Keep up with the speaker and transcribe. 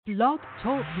Blog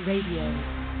Talk Radio.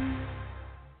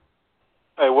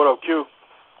 Hey, what up, Q?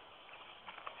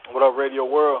 What up, Radio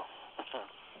World?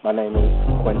 My name is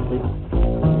Quincy.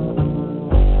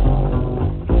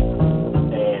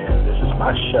 And this is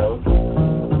my show,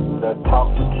 the Talk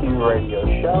to Q Radio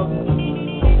Show.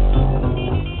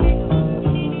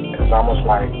 It's almost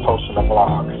like posting a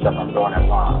blog, except I'm doing it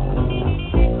live.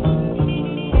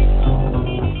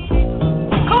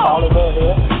 All of it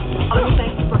here.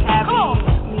 Thank you for having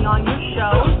me on your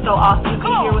show. So awesome to be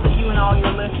here with you and all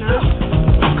your listeners.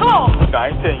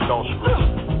 I ain't telling you don't screw.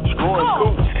 Screwing is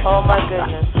cool. Oh my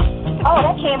goodness. Oh,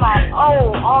 that came out,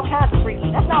 all kinds of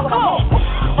freaky. That's not what I meant.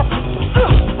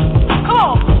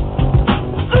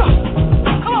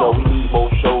 You know, we need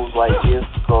more shows like this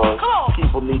because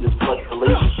people need as much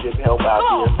relationship help out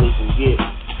there as they can get.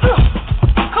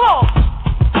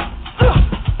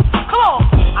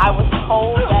 I was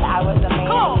told that I was a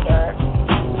man eater.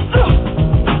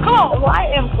 Well, I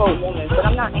am pro-woman, but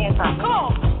I'm not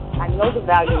anti-man. I know the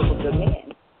value of a good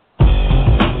man.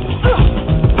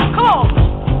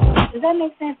 Does that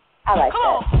make sense? I like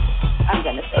that. I'm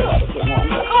going to say that again.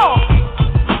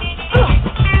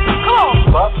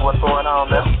 What's going on,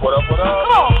 man? What up,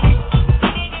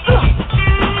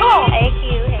 Hey,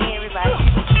 Q. Hey, everybody.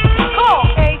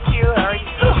 Hey Q, how are you?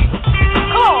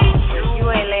 You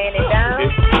ain't laying it down?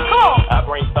 I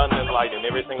bring thunder and lightning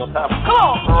every single time.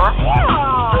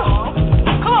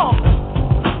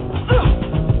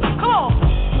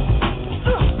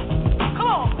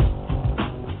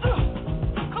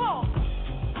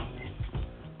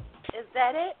 Is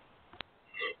that it?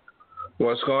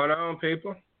 What's going on,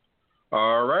 people?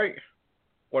 All right.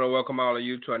 Want to welcome all of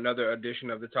you to another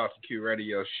edition of the Talk to Q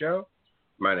Radio Show.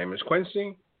 My name is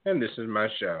Quincy, and this is my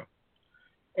show.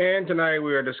 And tonight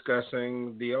we are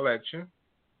discussing the election.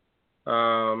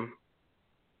 We're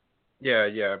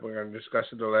going to discuss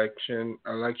the election,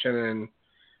 and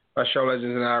my show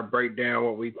legends and I break down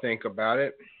what we think about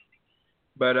it.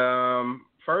 But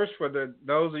first, for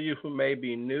those of you who may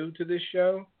be new to this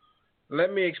show,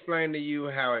 let me explain to you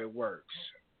how it works.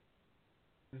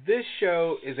 This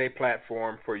show is a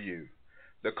platform for you,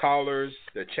 the callers,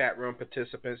 the chat room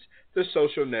participants, the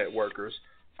social networkers.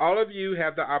 All of you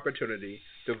have the opportunity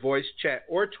to voice, chat,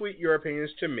 or tweet your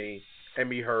opinions to me and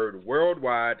be heard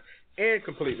worldwide and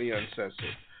completely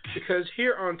uncensored. Because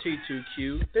here on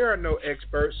T2Q, there are no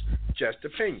experts, just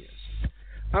opinions.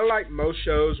 Unlike most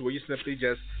shows where you simply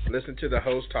just listen to the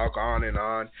host talk on and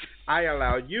on, I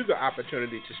allow you the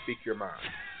opportunity to speak your mind.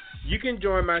 You can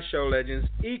join my show legends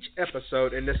each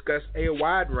episode and discuss a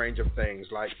wide range of things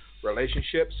like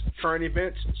relationships, current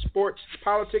events, sports,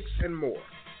 politics, and more.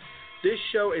 This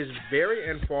show is very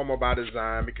informal by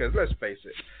design because, let's face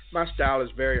it, my style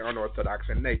is very unorthodox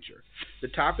in nature. The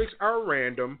topics are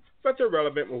random, but they're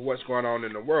relevant with what's going on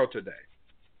in the world today.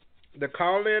 The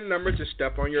call-in number to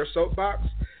step on your soapbox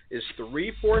is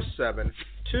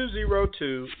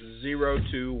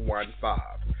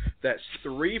 347-202-0215. That's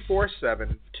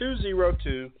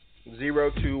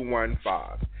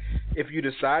 347-202-0215. If you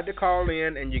decide to call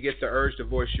in and you get the urge to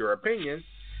voice your opinion,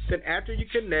 then after you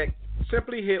connect,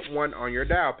 simply hit 1 on your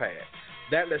dial pad.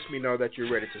 That lets me know that you're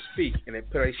ready to speak, and it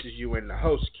places you in the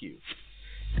host queue.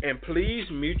 And please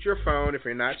mute your phone if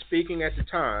you're not speaking at the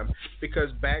time,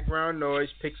 because background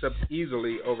noise picks up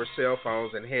easily over cell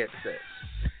phones and headsets.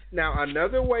 Now,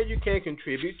 another way you can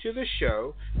contribute to the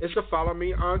show is to follow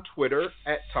me on Twitter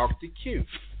at TalkToQ.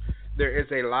 There is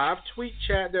a live tweet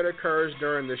chat that occurs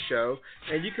during the show,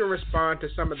 and you can respond to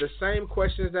some of the same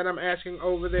questions that I'm asking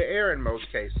over the air in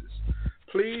most cases.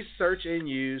 Please search and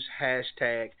use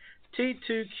hashtag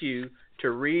T2Q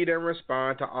to read and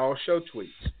respond to all show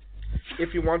tweets.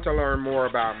 If you want to learn more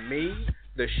about me,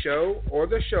 the show, or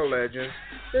the show legends,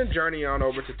 then journey on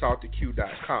over to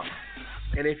TalkToQ.com.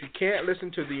 And if you can't listen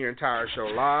to the entire show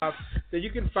live, then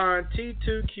you can find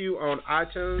T2Q on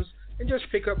iTunes and just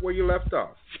pick up where you left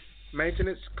off.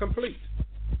 Maintenance complete.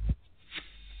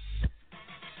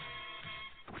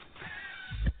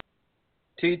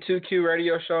 T2Q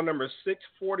Radio Show number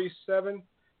 647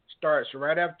 starts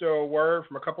right after a word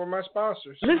from a couple of my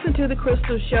sponsors. Listen to The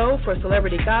Crystal Show for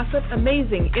celebrity gossip,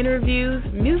 amazing interviews,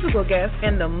 musical guests,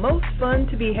 and the most fun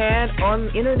to be had on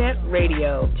internet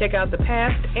radio. Check out the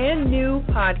past and new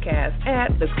podcasts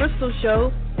at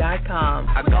thecrystalshow.com.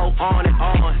 I go on and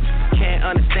on, can't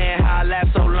understand how I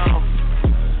last so long.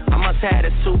 I must have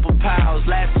the superpowers,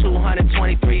 last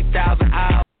 223,000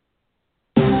 hours.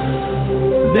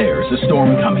 There's a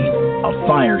storm coming, a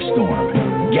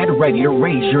firestorm. Get ready to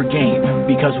raise your game,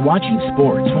 because watching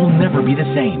sports will never be the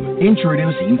same.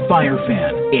 Introducing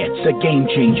FireFan. It's a game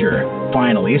changer.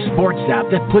 Finally, a sports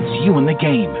app that puts you in the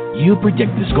game. You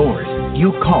predict the scores.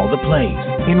 You call the plays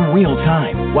in real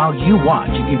time while you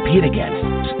watch and compete against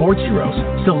sports heroes,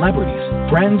 celebrities,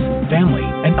 friends, family,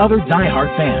 and other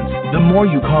diehard fans. The more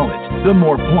you call it, the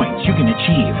more points you can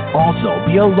achieve. Also,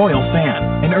 be a loyal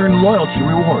fan and earn loyalty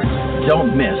rewards.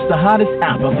 Don't miss the hottest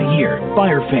app of the year,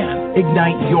 FireFan.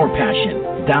 Ignite your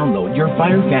passion. Download your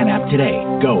FireFan app today.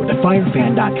 Go to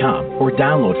firefan.com or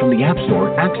download from the App Store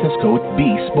access code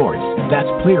BSports. That's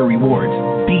player rewards.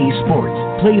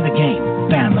 BSports. Play the game.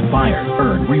 Fan the fire.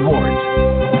 Earn rewards.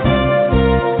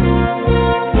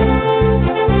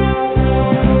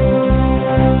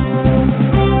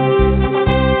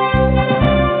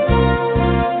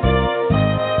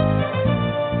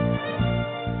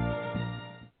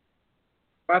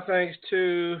 My thanks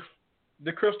to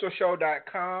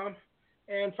thecrystalshow.com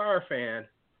and FireFan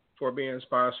for being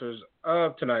sponsors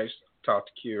of tonight's Talk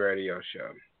to Q radio show.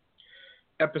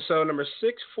 Episode number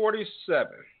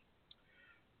 647.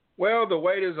 Well, the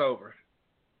wait is over.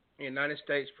 The United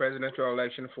States presidential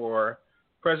election for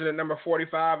president number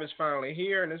 45 is finally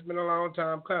here, and it's been a long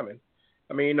time coming.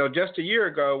 I mean, just a year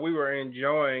ago, we were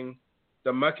enjoying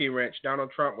the monkey wrench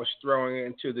Donald Trump was throwing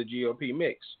into the GOP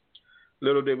mix.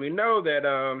 Little did we know that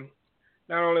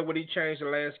not only would he change the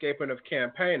landscape of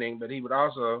campaigning, but he would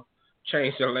also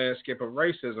change the landscape of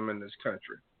racism in this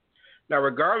country. Now,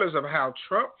 regardless of how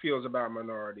Trump feels about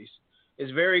minorities,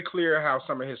 it's very clear how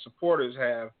some of his supporters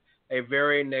have a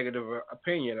very negative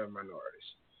opinion of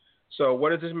minorities. So what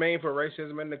does this mean for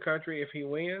racism in the country if he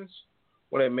wins?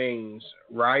 Well, it means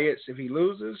riots if he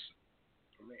loses.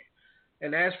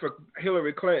 And as for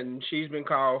Hillary Clinton, she's been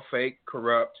called fake,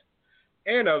 corrupt,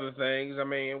 and other things. I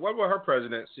mean, what will her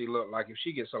presidency look like if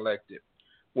she gets elected?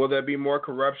 Will there be more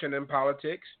corruption in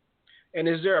politics? And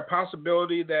is there a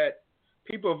possibility that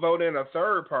people vote in a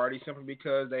third party simply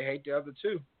because they hate the other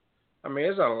two? I mean,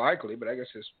 it's unlikely, but I guess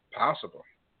it's possible.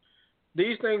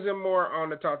 These things and more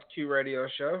on the Talk to Q radio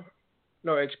show.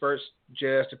 No experts,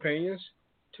 just opinions.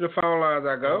 To the phone lines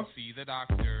I go. See the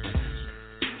doctor.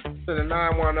 To the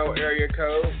 910 area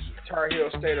code, Tar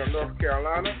Heel State of North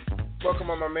Carolina.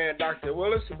 Welcome on my man, Dr.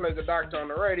 Willis, who plays the doctor on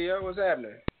the radio. What's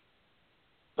happening?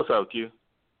 What's up, Q?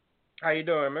 How you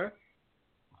doing, man?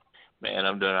 Man,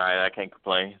 I'm doing all right. I can't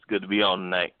complain. It's good to be on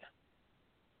tonight.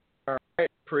 All right.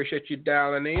 Appreciate you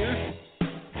dialing in.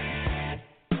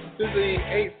 To the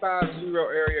 850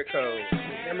 area code,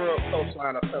 the Emerald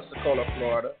Coastline of Pensacola,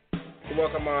 Florida.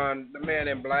 Welcome on the man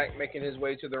in black making his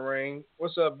way to the ring.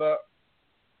 What's up, Buck?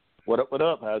 What up, what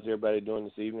up? How's everybody doing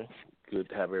this evening? Good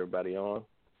to have everybody on.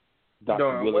 Dr.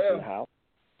 Doing Willis well. in the house.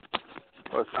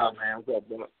 What's up, man? What's up,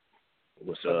 Buck?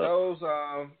 What's For up? those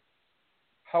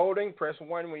holding, press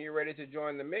 1 when you're ready to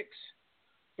join the mix.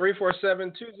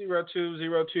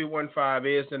 347-202-0215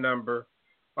 is the number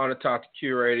on the Talk to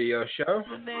Q radio show.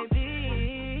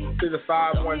 To the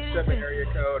 517 area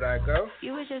code I go.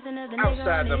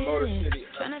 Outside the Motor City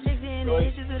of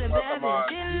Detroit. Welcome on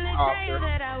the author,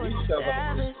 yourself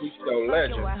up the Speech Show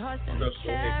legend, Crystal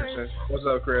Hickerson. What's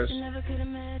up, Chris?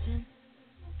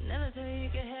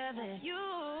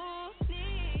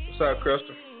 What's up,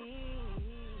 Crystal?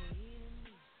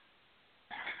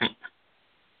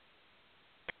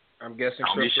 I'm guessing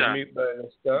Crystal's mute button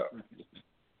is stuck.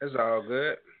 It's all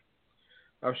good.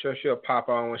 I'm sure she'll pop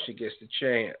on when she gets the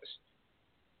chance.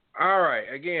 All right.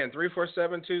 Again,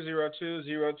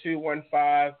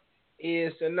 347-202-0215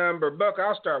 is the number. Buck,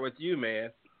 I'll start with you,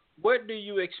 man. What do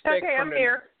you expect from I'm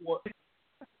here.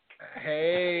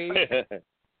 Hey.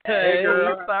 Hey,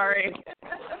 girl. Sorry.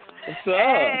 What's up?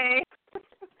 Hey.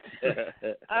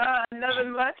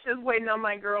 Nothing much. Just waiting on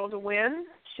my girl to win.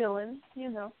 Chilling,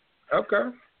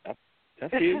 Okay.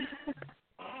 That's you.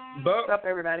 Buck, What's up,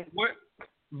 everybody?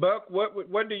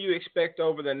 What do you expect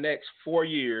over the next 4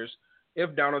 years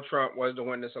if Donald Trump was to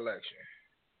win this election?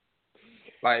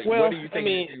 Like, Well, what do you think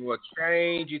anything will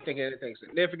change? You think anything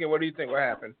significant? What do you think will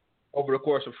happen over the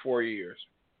course of 4 years?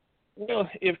 Well,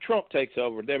 if Trump takes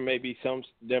over, there may be some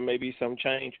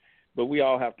change, but we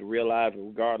all have to realize,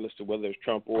 regardless of whether it's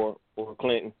Trump or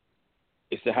Clinton,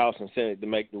 it's the House and Senate to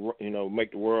make the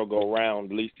world go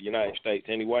around, at least the United States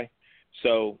anyway.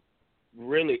 So,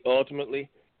 really, ultimately,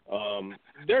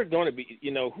 there's going to be,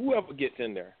 whoever gets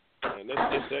in there. And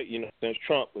let's just say, since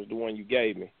Trump was the one you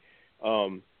gave me,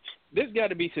 there's got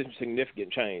to be some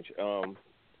significant change.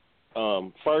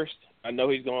 First, I know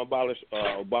he's going to abolish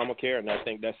Obamacare, and I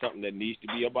think that's something that needs to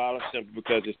be abolished simply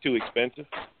because it's too expensive.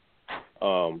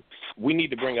 We need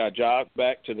to bring our jobs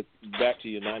back to the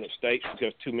United States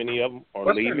because too many of them are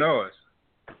leaving. What's the noise?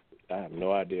 I have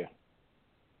no idea.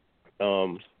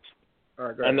 All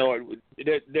right, go I ahead. know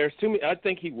there's too many. I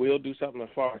think he will do something as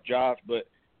far as jobs, but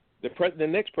the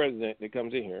next president that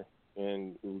comes in here,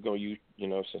 and we're going to use,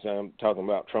 since I'm talking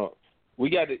about Trump, we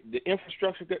got the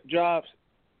infrastructure jobs.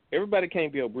 Everybody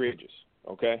can't build bridges,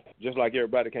 okay? Just like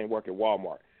everybody can't work at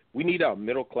Walmart. We need our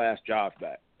middle-class jobs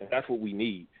back, and that's what we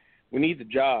need. We need the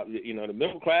job. The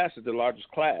middle class is the largest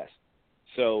class,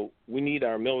 so we need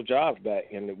our middle jobs back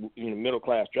and the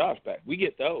middle-class jobs back. We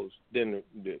get those, then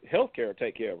the health care will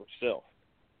take care of itself.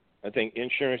 I think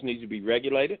insurance needs to be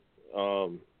regulated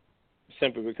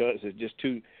simply because it's just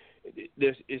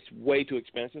it's way too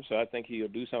expensive, so I think he'll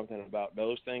do something about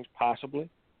those things possibly.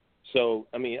 So,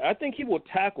 I think he will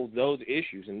tackle those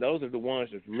issues, and those are the ones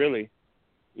that really,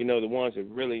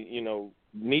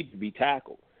 need to be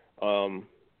tackled.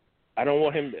 I don't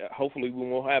want him to, hopefully we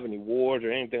won't have any wars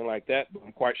or anything like that, but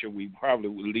I'm quite sure we probably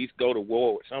will at least go to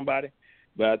war with somebody.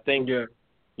 But I think,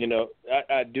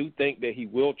 I do think that he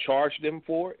will charge them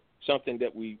for it, something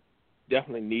that we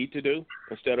definitely need to do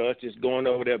instead of us just going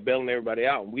over there bailing everybody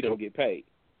out and we don't get paid.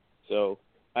 So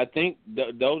I think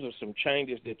those are some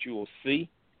changes that you will see.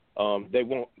 They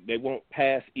won't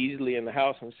pass easily in the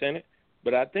House and Senate,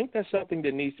 but I think that's something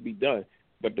that needs to be done.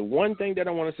 But the one thing that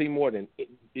I want to see more than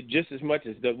just as much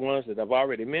as the ones that I've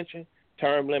already mentioned,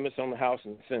 term limits on the House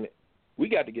and the Senate, we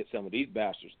got to get some of these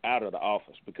bastards out of the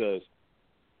office because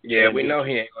we know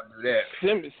he ain't gonna do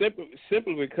that.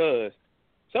 Simply because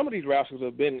some of these rascals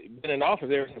have been in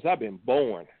office ever since I've been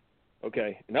born.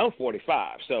 Okay, and I'm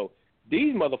 45, so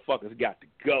these motherfuckers got to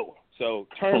go. So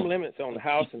term limits on the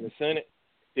House and the Senate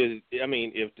is,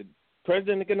 if the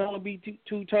president can only be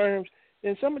two terms,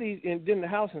 then some of these, and then the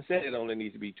House and Senate only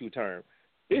needs to be 2 terms.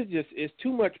 It's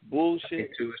too much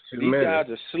bullshit. These guys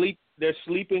are they're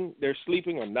sleeping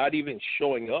or not even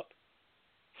showing up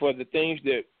for the things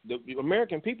that the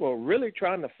American people are really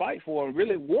trying to fight for and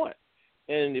really want.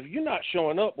 And if you're not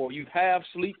showing up, or you have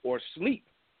sleep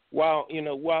while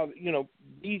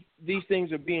these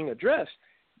things are being addressed,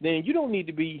 then you don't need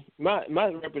to be my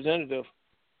representative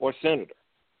or senator.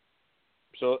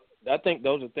 So I think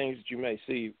those are things that you may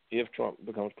see if Trump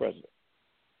becomes president.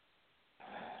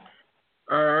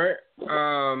 All right.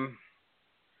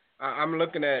 I'm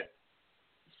looking at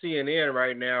CNN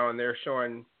right now, and they're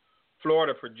showing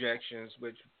Florida projections,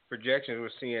 which projections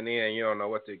with CNN, you don't know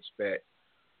what to expect.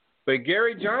 But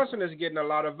Gary Johnson is getting a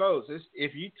lot of votes.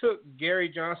 If you took Gary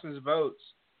Johnson's votes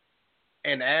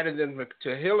and added them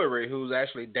to Hillary, who's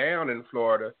actually down in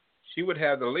Florida, she would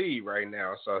have the lead right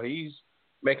now. So he's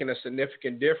making a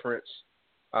significant difference.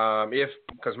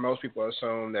 Because most people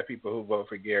assume that people who vote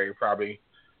for Gary probably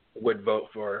would vote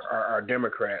for our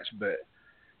Democrats, but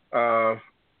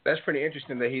that's pretty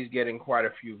interesting that he's getting quite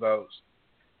a few votes.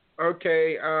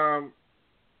 Okay,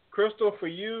 Crystal, for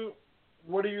you,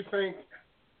 what do you think?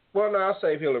 Well, no, I'll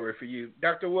save Hillary for you.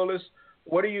 Dr. Willis,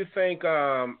 what do you think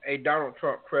a Donald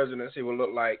Trump presidency will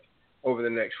look like over the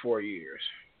next 4 years?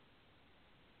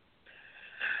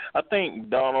 I think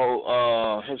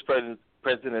Donald, his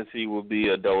presidency will be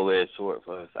a double-edged sword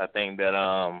for us. I think that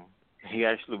he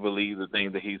actually believes the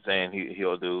things that he's saying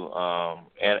he'll do.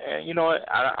 And you know what?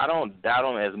 I don't doubt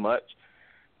him as much.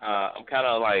 I'm kind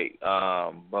of like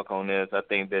Buck on this. I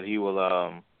think that he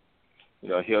will,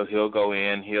 he'll go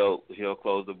in, he'll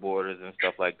close the borders and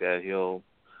stuff like that. He'll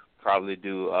probably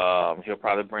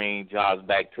bring jobs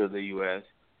back to the U.S.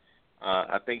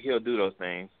 I think he'll do those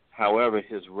things. However,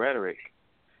 his rhetoric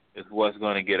is what's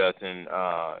going to get us in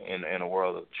a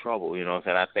world of trouble. You know what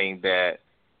I'm saying? I think that,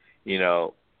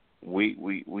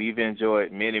 we've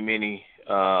enjoyed many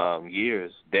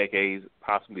years, decades,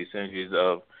 possibly centuries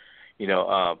of,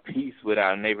 peace with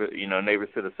our neighbors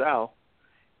to the south.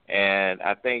 And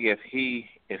I think if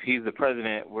he's the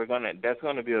president, that's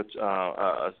going to be a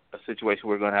situation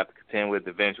we're going to have to contend with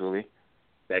eventually.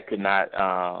 That could not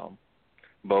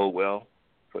bode well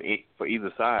for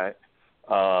either side.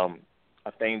 I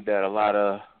think that a lot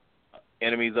of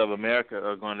enemies of America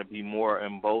are going to be more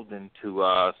emboldened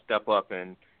to step up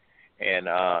and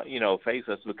face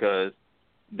us, because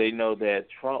they know that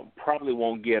Trump probably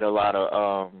won't get a lot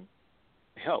of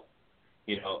help,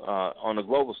 on the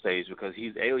global stage, because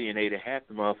he's alienated half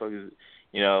the motherfuckers,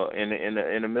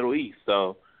 in the Middle East.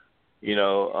 So,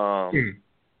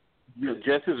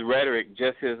 just his rhetoric,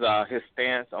 just his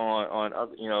stance on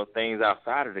other, things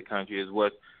outside of the country is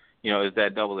what, is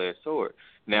that double-edged sword.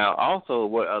 Now, also,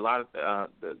 what a lot of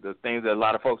the things that a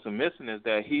lot of folks are missing is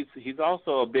that he's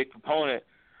also a big proponent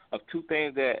of two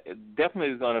things that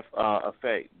definitely is going to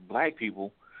affect black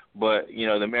people, but the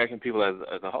American people as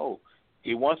a whole.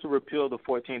 He wants to repeal the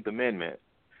 14th Amendment.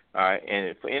 All right,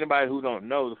 and for anybody who don't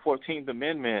know, the 14th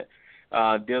Amendment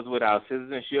deals with our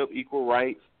citizenship, equal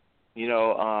rights,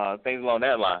 things along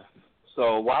that line.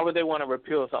 So why would they want to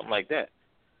repeal something like that?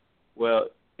 Well,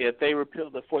 if they repeal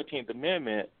the 14th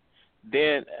Amendment,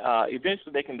 then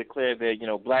eventually they can declare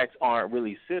that, blacks aren't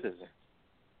really citizens.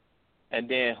 And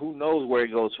then who knows where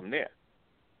it goes from there.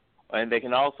 And they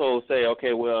can also say,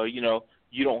 okay, well, you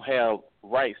don't have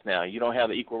rights now. You don't have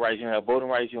the equal rights. You don't have voting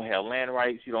rights. You don't have land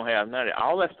rights. You don't have none of that.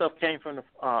 All that stuff came from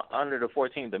under the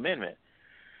 14th Amendment.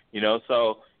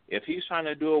 So if he's trying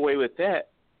to do away with that,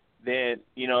 then,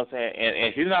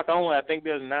 and he's not the only one. I think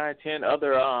there's 9, 10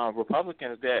 other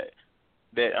Republicans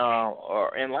that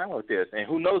are in line with this. And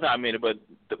who knows how many, but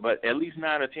at least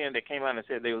 9 or 10 that came out and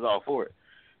said they was all for it.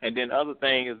 And then the other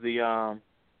thing is the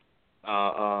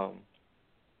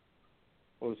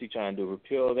what was he trying to do?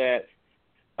 Repeal that.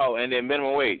 Oh, and then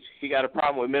minimum wage. He got a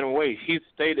problem with minimum wage. He's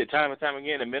stated time and time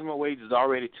again the minimum wage is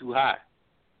already too high.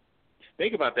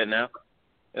 Think about that now.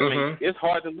 I mean, it's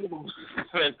hard to live on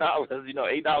 $7,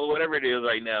 $8, whatever it is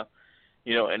right now,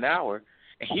 an hour.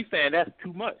 And he's saying that's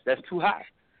too much. That's too high.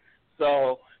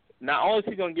 So not only is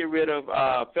he going to get rid of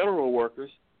federal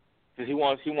workers, because he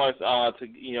wants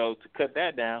to cut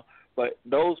that down, but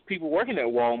those people working at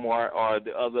Walmart or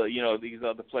the other these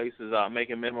other places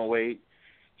making minimum wage,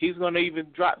 he's going to even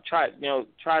try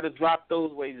to drop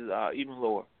those wages even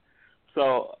lower.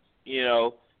 So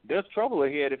there's trouble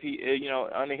ahead if he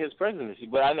under his presidency.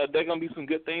 But I know there are going to be some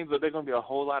good things, but there are going to be a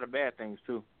whole lot of bad things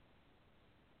too.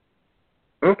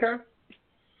 Okay.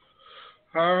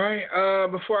 All right.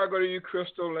 Before I go to you,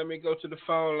 Crystal, let me go to the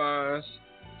phone lines,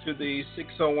 to the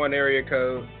 601 area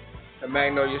code, the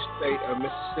Magnolia State of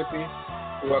Mississippi.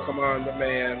 Welcome on the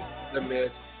man, the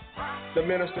myth, the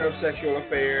Minister of Sexual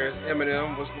Affairs,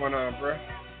 Eminem. What's going on, bro?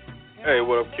 Hey,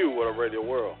 what up, Q? What up, Radio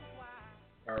World?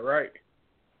 All right.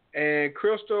 And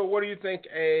Crystal, what do you think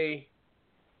a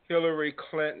Hillary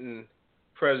Clinton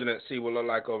presidency will look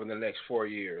like over the next 4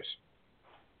 years?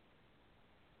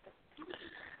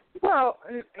 Well,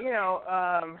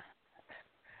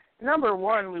 number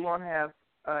one, we won't have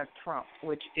Trump,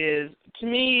 which is, to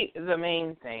me, the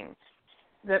main thing.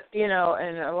 That,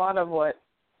 and a lot of what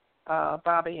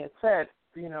Bobby had said,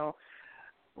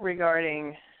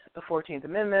 regarding the 14th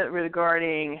Amendment,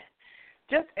 regarding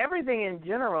just everything in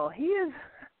general.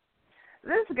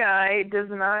 This guy does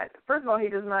not, first of all, he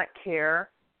does not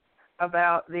care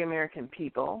about the American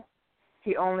people.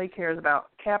 He only cares about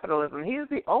capitalism. He is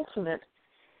the ultimate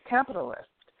capitalist.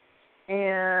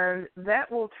 And that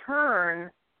will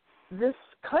turn this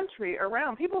country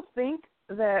around. People think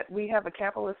that we have a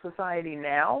capitalist society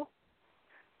now,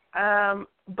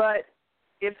 but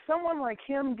if someone like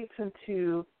him gets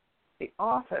into the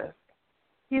office,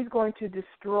 he's going to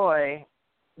destroy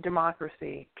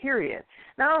democracy, period.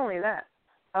 Not only that,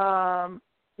 to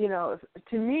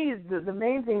me, the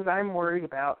main things I'm worried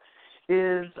about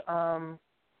is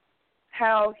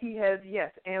how he has,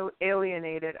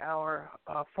 alienated our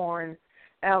foreign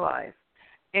allies.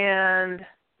 And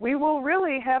we will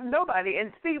really have nobody.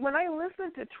 And see, when I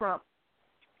listen to Trump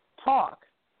talk,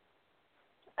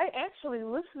 I actually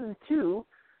listen to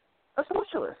a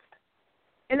socialist.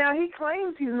 And now he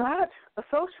claims he's not a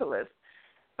socialist,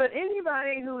 but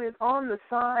anybody who is on the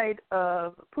side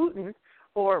of Putin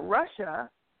or Russia,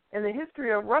 in the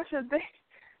history of Russia,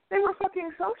 they were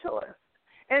fucking socialists.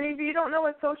 And if you don't know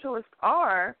what socialists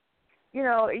are,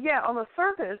 on the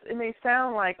surface, it may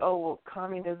sound like,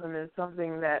 communism is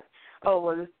something that,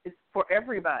 it's for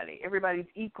everybody. Everybody's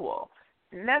equal.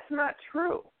 And that's not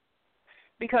true.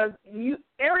 Because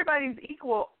everybody's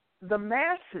equal. The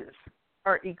masses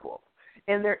are equal.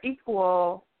 And they're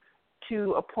equal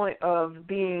to a point of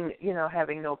being,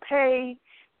 having no pay,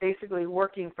 basically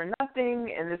working for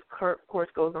nothing. And this, of course,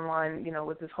 goes in line,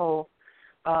 with this whole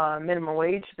minimum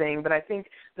wage thing. But I think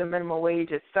the minimum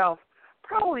wage itself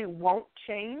probably won't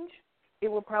change. It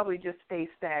will probably just stay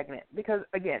stagnant. Because,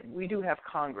 again, we do have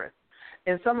Congress.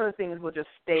 And some of the things will just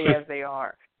stay as they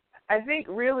are. I think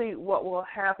really what will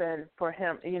happen for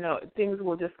him, things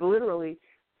will just literally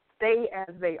stay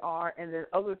as they are, and then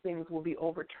other things will be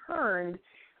overturned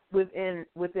within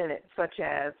it, such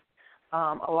as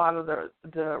a lot of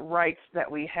the rights that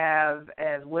we have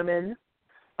as women,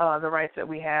 the rights that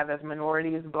we have as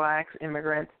minorities, blacks,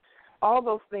 immigrants. All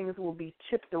those things will be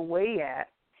chipped away at,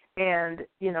 and,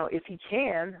 if he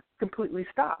can, completely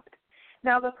stopped.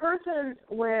 Now, the person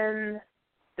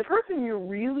you're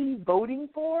really voting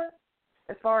for,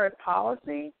 as far as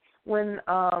policy, when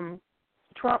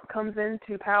Trump comes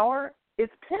into power,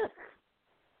 it's Pence.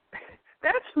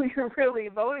 That's who you're really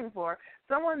voting for.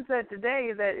 Someone said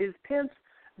today that is Pence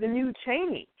the new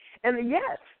Cheney. And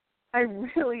yes, I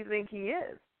really think he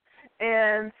is.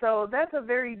 And so that's a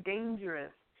very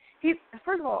dangerous.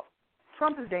 First of all,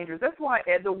 Trump is dangerous. That's why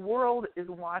the world is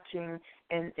watching,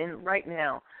 and right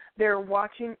now they're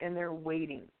watching and they're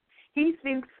waiting. He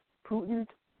thinks Putin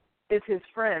is his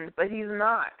friend, but he's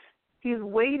not. He's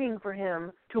waiting for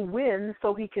him to win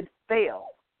so he can fail.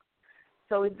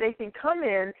 So they can come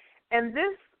in, and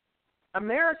this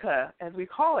America, as we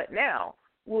call it now,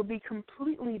 will be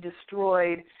completely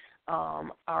destroyed.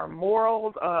 Our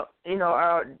morals, our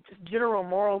general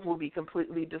morals will be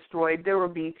completely destroyed. There will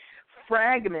be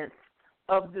fragments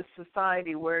of this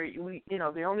society where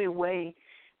the only way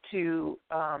to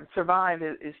survive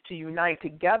is to unite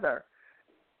together.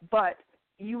 But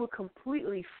you will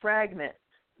completely fragment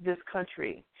this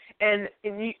country, and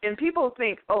people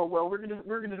think, oh well, we're just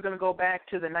going to go back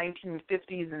to the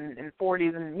 1950s and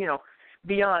 40s and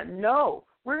beyond. No,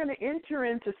 we're going to enter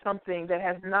into something that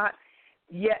has not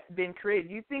yet been created.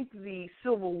 You think the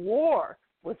Civil War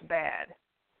was bad?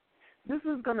 This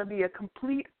is going to be a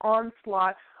complete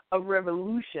onslaught of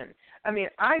revolution. I mean,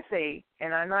 I say,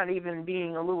 and I'm not even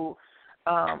being a little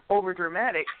over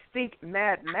dramatic, think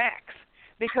Mad Max,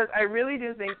 because I really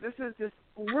do think this is just,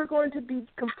 we're going to be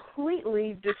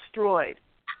completely destroyed.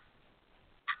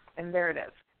 And there it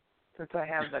is, since I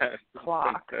have the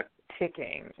clock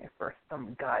ticking for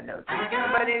some God knows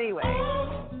reason. But anyway.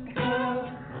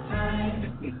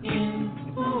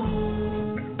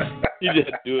 You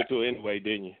just do it to anyway,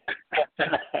 didn't you?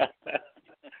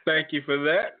 Thank you for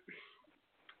that.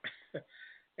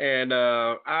 And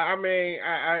I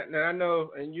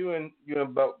know, and you and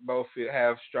both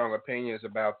have strong opinions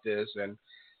about this, and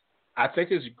I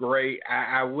think it's great.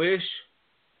 I wish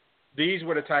these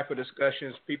were the type of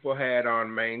discussions people had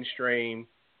on mainstream,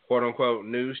 quote unquote,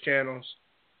 news channels,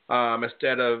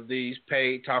 instead of these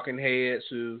paid talking heads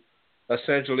who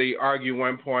essentially argue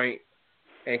one point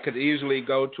and could easily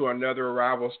go to another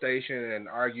rival station and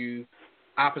argue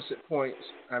opposite points.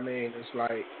 I mean, it's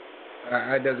like,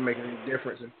 it doesn't make any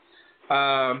difference.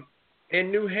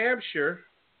 In New Hampshire,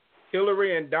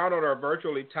 Hillary and Donald are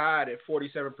virtually tied at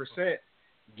 47%.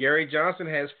 Gary Johnson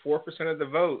has 4% of the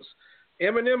votes.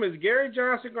 Eminem, is Gary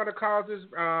Johnson going to cause this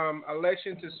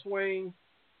election to swing?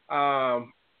 I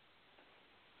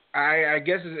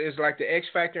guess it's like the X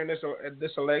factor in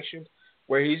this election,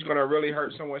 where he's going to really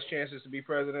hurt someone's chances to be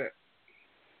president.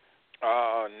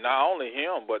 Not only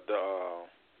him, but a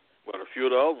few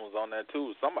of the other ones on there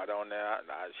too. Somebody on there,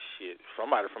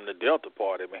 somebody from the Delta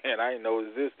Party, man, I didn't know it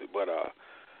existed. But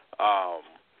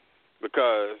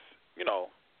because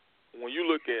when you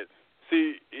look at,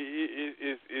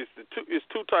 it's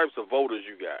two types of voters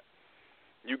you got.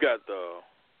 You got the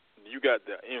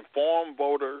informed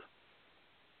voter,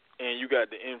 and you got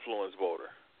the influence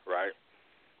voter, right?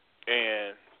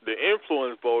 And the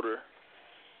influence voter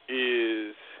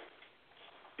is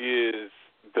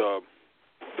the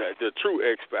true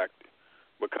X factor,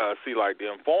 because like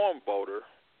the informed voter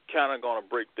kind of gonna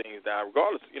break things down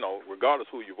regardless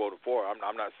who you voted for.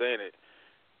 I'm not saying it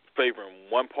favoring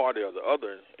one party or the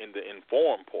other in the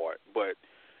informed part, but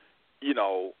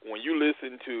when you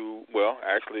listen to, well,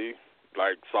 actually,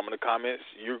 like some of the comments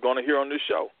you're gonna hear on this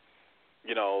show,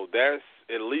 that's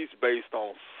at least based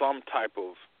on some type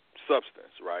of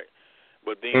substance, right?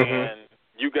 But then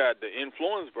you got the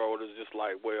influence voters just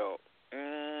like, well,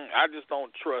 I just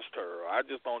don't trust her, or I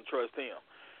just don't trust him.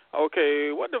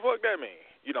 Okay, what the fuck that mean?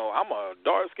 I'm a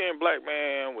dark-skinned black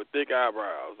man with thick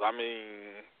eyebrows. I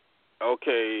mean,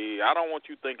 okay, I don't want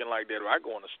you thinking like that. If I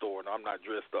go in the store and I'm not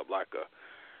dressed up like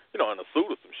in a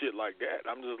suit or some shit like that,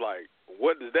 I'm just like,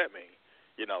 what does that mean?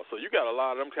 So you got a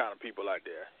lot of them kind of people out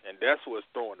there, and that's what's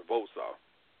throwing the votes off.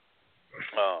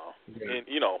 And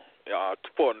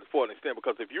for an extent,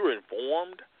 because if you're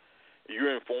informed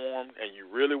and you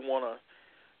really want to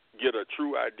get a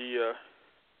true idea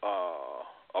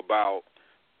about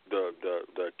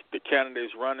the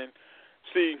candidates running.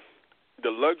 See,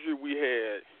 the luxury we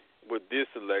had with this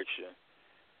election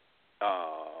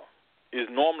is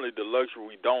normally the luxury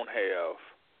we don't have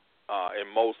in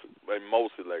most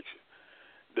elections.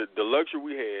 The luxury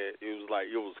we had,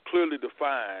 it was clearly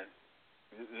defined.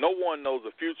 No one knows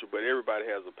the future, but everybody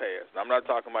has a past. And I'm not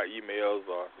talking about emails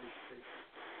or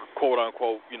quote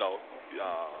unquote,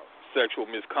 sexual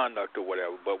misconduct or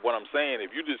whatever. But what I'm saying,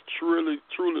 if you just truly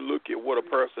look at what a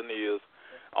person is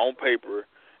on paper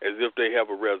as if they have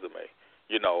a resume,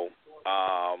 it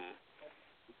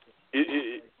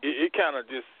kind of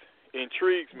just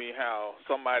intrigues me how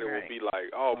somebody would be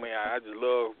like, oh man, I just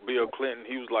love Bill Clinton.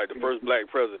 He was like the first black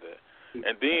president.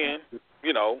 And then,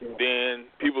 then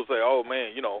people say, oh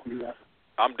man,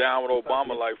 I'm down with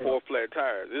Obama like 4 flat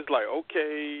tires. It's like,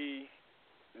 okay,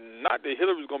 not that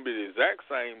Hillary's gonna be the exact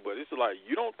same, but it's like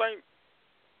you don't think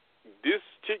this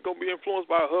chick gonna be influenced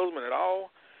by her husband at all,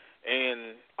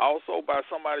 and also by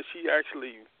somebody she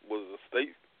actually was a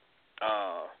state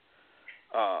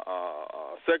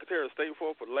Secretary of State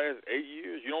for the last 8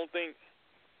 years. You don't think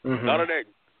none of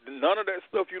that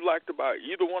stuff you liked about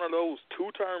either one of those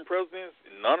two-term presidents,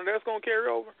 none of that's gonna carry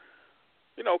over?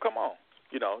 You know, come on.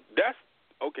 You know, that's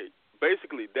okay.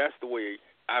 Basically, that's the way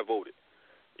I voted.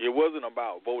 It wasn't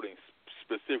about voting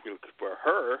specifically for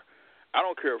her. I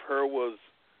don't care if her was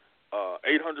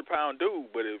 800-pound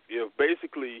dude, but if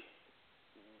basically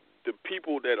the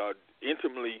people that are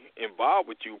intimately involved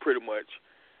with you pretty much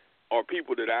are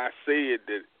people that I said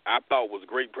that I thought was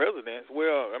great presidents,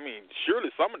 well, I mean,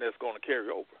 surely some of that's going to carry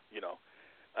over, you know.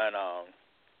 And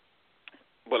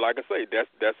but like I say,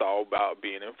 that's all about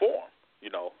being informed, you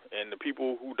know. And the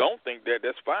people who don't think that,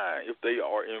 that's fine if they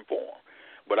are informed.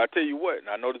 But I tell you what, and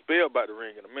I know this bell about to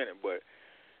ring in a minute, but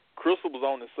Crystal was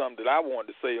on to something that I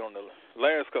wanted to say on the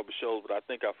last couple of shows, but I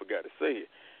think I forgot to say it.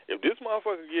 If this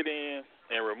motherfucker get in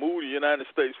and remove the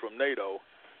United States from NATO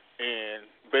and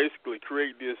basically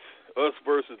create this us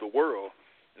versus the world,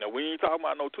 now we ain't talking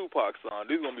about no Tupac song.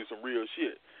 This is going to be some real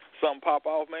shit. Something pop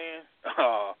off, man.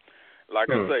 Like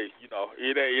I say, you know,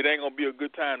 it ain't going to be a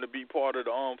good time to be part of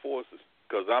the armed forces,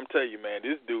 because I'm telling you, man,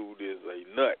 this dude is a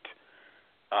nut.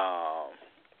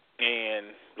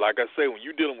 And like I say, when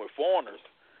you're dealing with foreigners,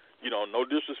 you know, no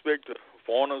disrespect to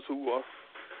foreigners who are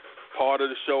part of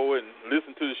the show and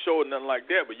listen to the show and nothing like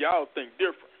that, but y'all think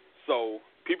different. So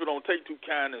people don't take too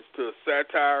kindness to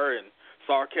satire and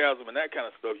sarcasm and that kind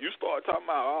of stuff. You start talking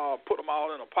about, put them all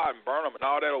in a pot and burn them and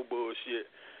all that old bullshit,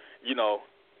 you know,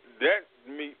 that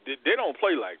they don't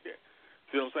play like that.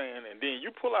 See what I'm saying? And then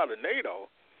you pull out of NATO,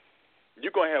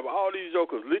 you're going to have all these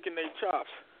jokers licking their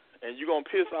chops, and you're going to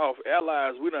piss off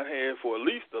allies we done had for at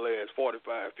least the last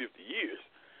 45, 50 years.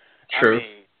 True. I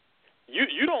mean,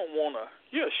 you don't want to,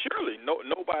 surely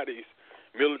nobody's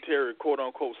military,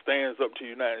 quote-unquote, stands up to the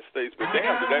United States, but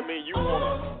damn, does that mean you want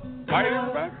to fight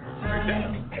everybody? Like,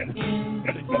 damn.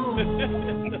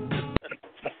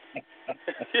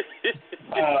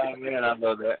 Oh, man, I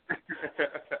love that.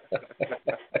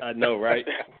 I know, right?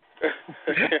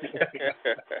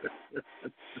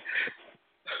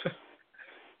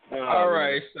 All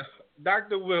right. So,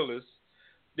 Dr. Willis,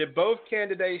 did both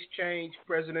candidates change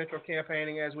presidential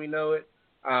campaigning as we know it?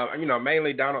 You know,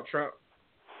 mainly Donald Trump.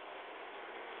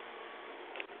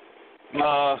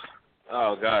 Oh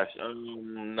gosh,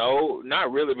 no,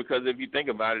 not really. Because if you think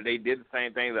about it, they did the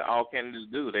same thing that all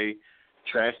candidates do. They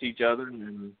trashed each other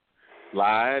and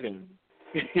lied, and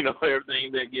you know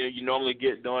everything that you normally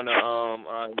get during an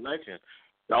election.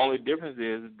 The only difference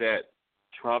is that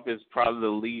Trump is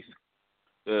probably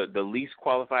the least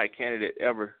qualified candidate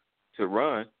ever to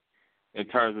run in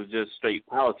terms of just straight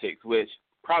politics, which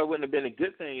probably wouldn't have been a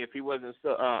good thing if he wasn't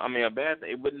so. A bad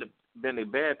thing. It wouldn't have been a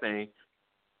bad thing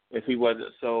if he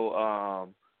wasn't so,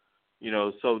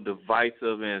 so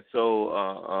divisive and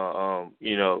so,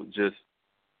 just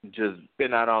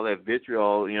spitting out all that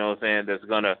vitriol, you know what I'm saying, that's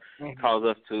going to cause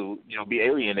us to, be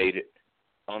alienated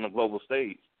on the global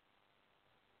stage.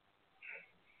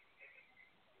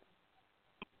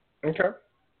 Okay.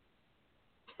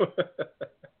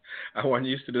 I wasn't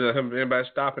used to anybody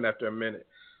stopping after a minute.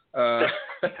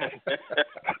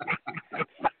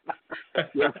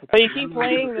 But you keep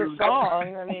playing the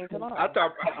song. I mean, come on. I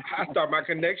thought my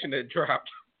connection had dropped.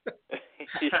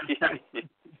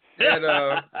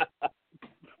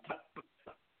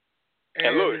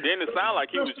 And look, then it sounded like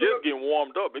he was just getting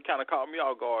warmed up. It kind of caught me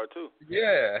off guard too.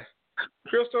 Yeah,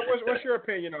 Crystal, what's your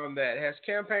opinion on that? Has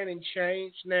campaigning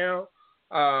changed now?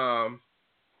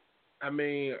 I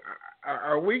mean,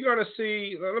 are we going to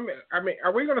see?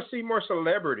 Are we going to see more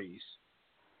celebrities?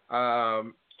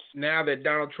 Now that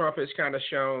Donald Trump has kind of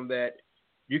shown that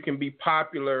you can be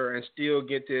popular and still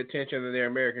get the attention of the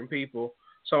American people.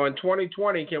 So in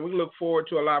 2020, can we look forward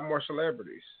to a lot more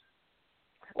celebrities?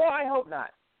 Well, I hope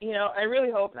not. I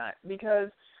really hope not, because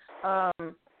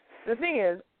the thing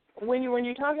is, when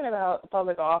you're talking about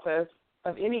public office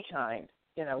of any kind,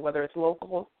 whether it's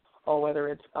local or whether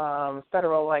it's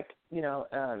federal, like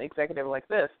executive like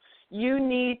this, you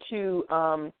need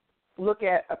to look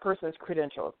at a person's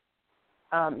credentials.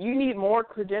 You need more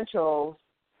credentials,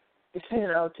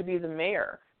 to be the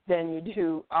mayor than you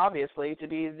do, obviously, to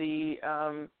be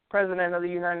the president of the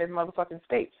United motherfucking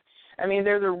States. I mean,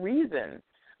 there's a reason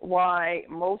why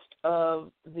most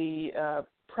of the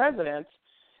presidents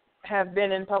have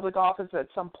been in public office at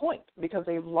some point, because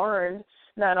they've learned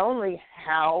not only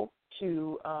how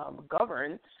to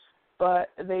govern, but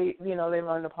they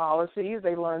learn the policies,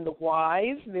 they learn the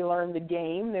whys, they learn the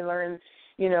game, they learn,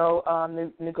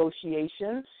 the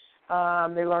negotiation,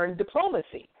 they learn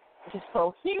diplomacy, which is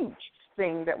so huge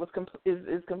thing that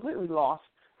is completely lost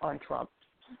on Trump,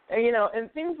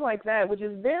 and things like that, which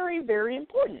is very, very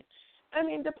important. I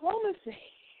mean, diplomacy.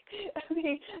 I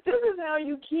mean, this is how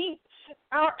you keep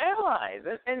our allies,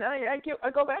 and I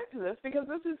go back to this because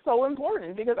this is so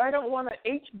important, because I don't want an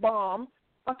H-bomb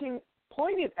fucking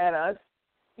pointed at us,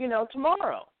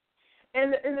 tomorrow.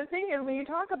 And the thing is, when you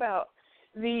talk about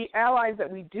the allies that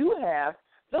we do have,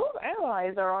 those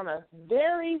allies are on a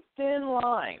very thin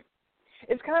line.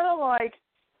 It's kind of like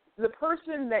the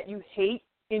person that you hate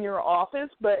in your office,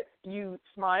 but you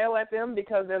smile at them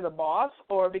because they're the boss,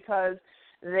 or because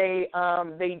they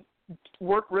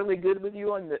work really good with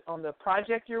you on the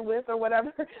project you're with, or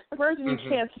whatever. The person you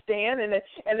can't stand, and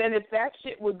then if that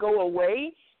shit would go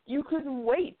away, you couldn't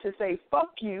wait to say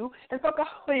fuck you and fuck all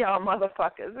of y'all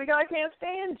motherfuckers, because I can't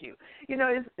stand you.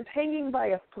 It's hanging by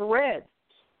a thread,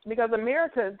 because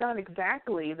America is not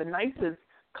exactly the nicest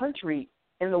country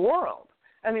in the world.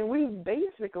 I mean, we've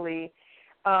basically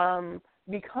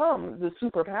become the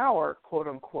superpower, quote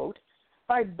unquote,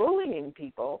 by bullying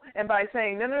people and by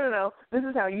saying, no, this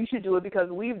is how you should do it because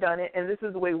we've done it and this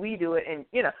is the way we do it, and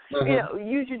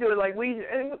you should do it like we do.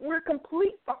 And we're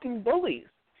complete fucking bullies.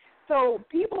 So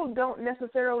people don't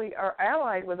necessarily are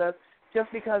allied with us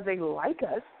just because they like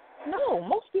us. No,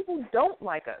 most people don't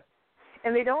like us.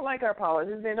 And they don't like our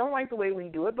policies. They don't like the way we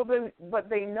do it, but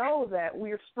they know that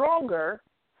we're stronger,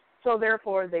 so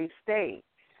therefore they stay.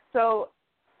 So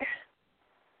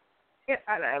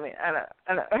I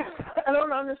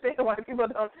don't understand why people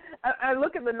don't. I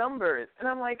look at the numbers, and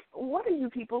I'm like, what are you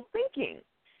people thinking?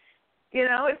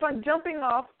 It's like jumping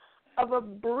off of a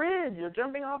bridge or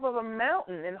jumping off of a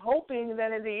mountain and hoping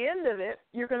that at the end of it,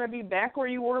 you're going to be back where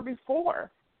you were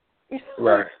before.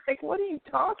 Right. Like, what are you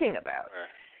talking about?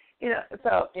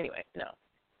 So anyway, no.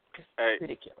 It's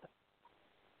ridiculous.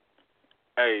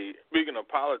 Hey, speaking of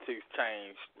politics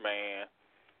change, man,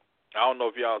 I don't know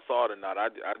if y'all saw it or not. I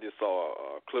just saw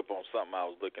a clip on something I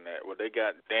was looking at where they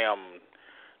got damn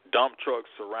dump trucks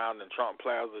surrounding Trump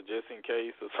Plaza just in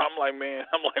case. So I'm like, man,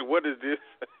 what is this?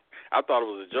 I thought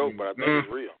it was a joke, but I think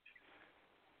it's real.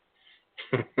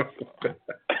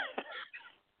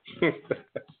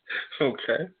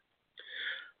 Okay.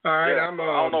 All right. Yeah, I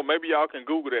don't know. Maybe y'all can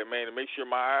Google that, man, to make sure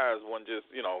my eyes weren't just,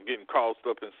 getting crossed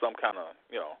up in some kind of,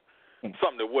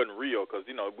 something that wasn't real. Because,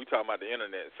 we talking about the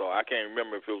internet, so I can't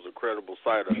remember if it was a credible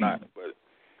site or not. But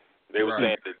they were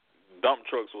saying that dump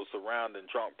trucks were surrounding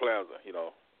Trump Plaza,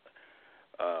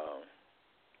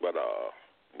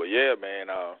 But yeah,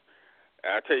 man,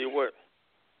 I tell you what,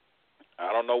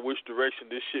 I don't know which direction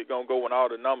this shit gonna go when all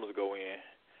the numbers go in.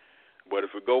 But if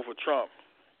it go for Trump,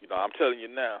 I'm telling you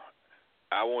now,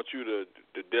 I want you to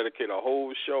dedicate a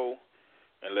whole show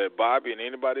and let Bobby and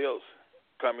anybody else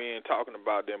come in talking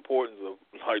about the importance of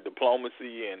like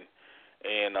diplomacy and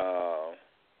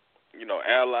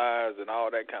allies and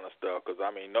all that kind of stuff. Because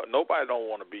nobody don't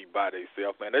want to be by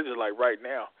themselves, man. They're just like right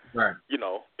now. Right.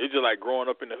 It's just like growing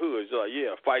up in the hood. It's just like,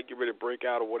 a fight get ready to break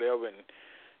out or whatever, and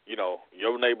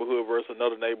your neighborhood versus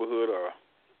another neighborhood, or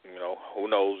who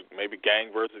knows, maybe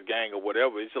gang versus gang or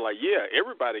whatever. It's just like,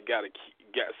 everybody got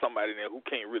somebody in there who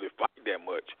can't really fight that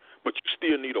much, but you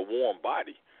still need a warm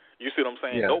body. You see what I'm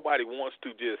saying? Yeah. Nobody wants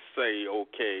to just say,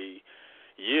 okay,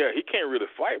 he can't really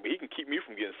fight, but he can keep me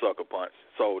from getting sucker punched.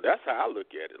 So that's how I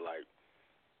look at it. Like,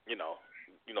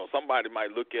 somebody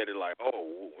might look at it like,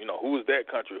 oh, who is that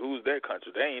country? Who's that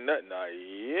country? They ain't nothing.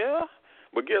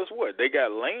 But guess what? They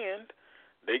got land.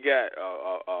 They got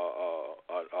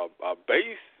a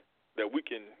base that we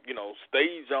can,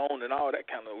 stage on and all that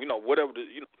kind of, whatever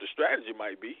the strategy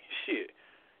might be. Shit,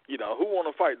 who want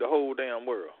to fight the whole damn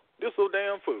world? This so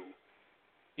damn fool.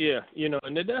 Yeah,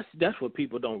 and that's what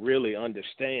people don't really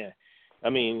understand. I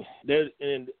mean,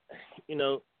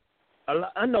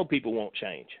 I know people won't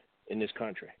change in this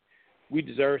country. We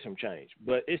deserve some change,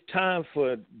 but it's time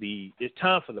for the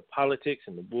politics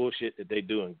and the bullshit that they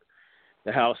do in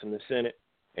the House and the Senate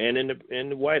and in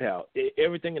the White House.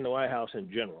 Everything in the White House in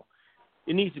general.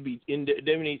 There needs to be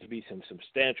some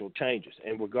substantial changes,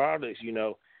 and regardless,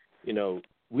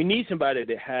 we need somebody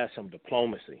that has some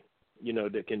diplomacy,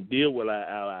 that can deal with our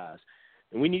allies,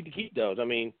 and we need to keep those. I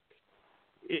mean,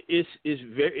 it's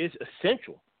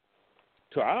essential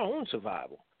to our own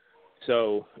survival.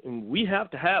 So we have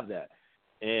to have that,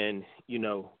 and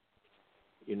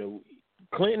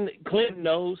Clinton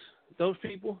knows those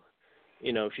people.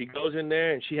 She goes in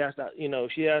there and she has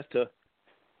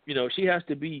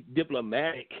to be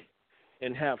diplomatic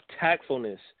and have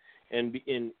tactfulness and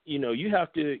you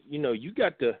have to, you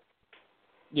got to,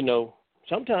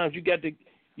 sometimes you got to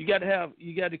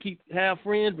have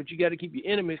friends, but you got to keep your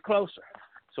enemies closer.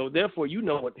 So therefore,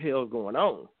 what the hell is going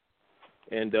on,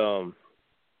 and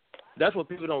that's what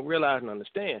people don't realize and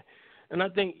understand. And I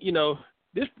think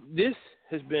this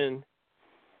has been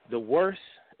the worst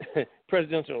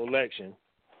presidential election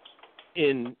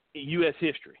in U.S.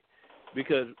 history,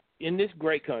 because in this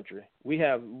great country we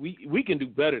can do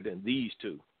better than these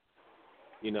two,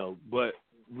 But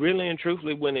really and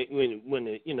truthfully, when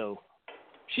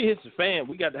she hits the fan,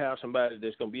 we got to have somebody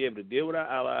that's going to be able to deal with our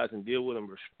allies and deal with them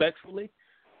respectfully,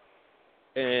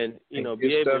 and be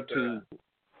able to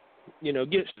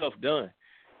get stuff done.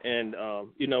 And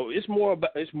it's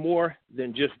more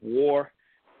than just war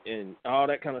and all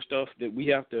that kind of stuff that we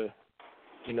have to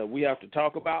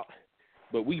talk about.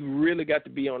 But we really got to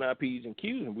be on our P's and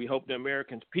Q's, and we hope the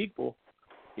American people,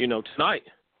 tonight,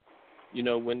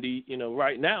 when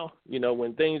right now,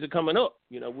 when things are coming up,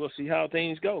 we'll see how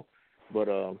things go. But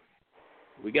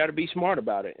we got to be smart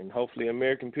about it, and hopefully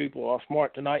American people are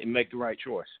smart tonight and make the right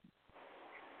choice.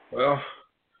 Well,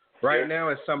 right now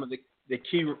in some of the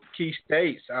key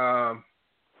states,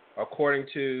 according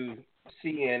to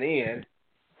CNN,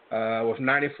 with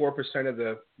 94% of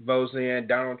the votes in,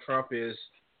 Donald Trump is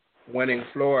winning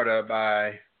Florida by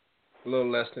a little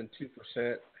less than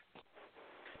 2%.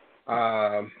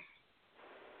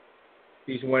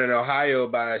 He's winning Ohio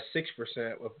by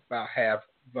 6% with about half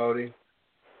voting.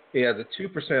 He has a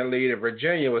 2% lead in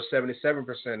Virginia with 77%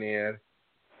 in.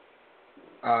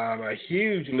 A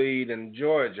huge lead in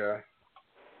Georgia,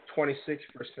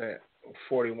 26%,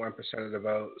 41% of the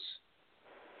votes.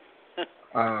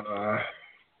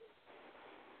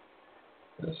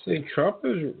 Let's see, Trump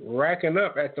is racking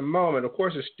up at the moment. Of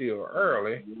course, it's still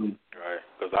early. Right,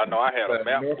 because I know I had a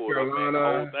map pulled up and the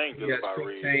whole thing just about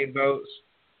read. 16 votes,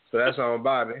 so that's on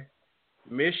Bobby.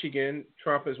 Michigan,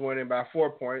 Trump is winning by 4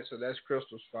 points, so that's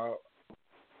Crystal's fault.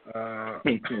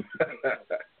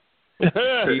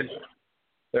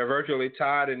 They're virtually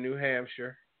tied in New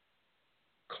Hampshire.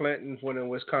 Clinton's winning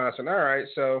Wisconsin. All right,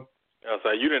 so.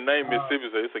 You didn't name Mississippi,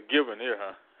 so it's a given here,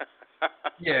 huh?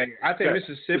 Yeah, I think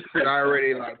Mississippi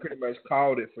already pretty much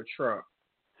called it for Trump.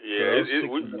 Yeah,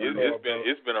 so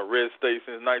it's been a red state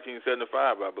since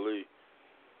 1975, I believe.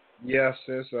 Yeah,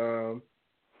 since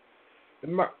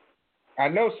I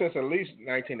know since at least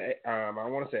I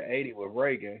want to say 80 with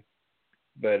Reagan,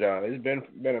 but it's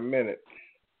been a minute.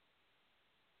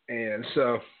 And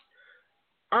so,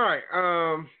 all right.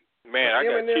 Man, I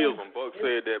got chills when Buck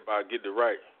said that about get it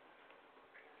right.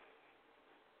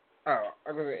 Oh,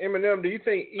 Eminem, do you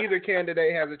think either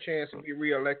candidate has a chance to be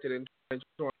reelected in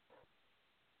 2020?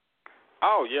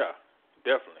 Oh yeah,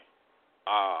 definitely.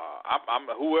 I'm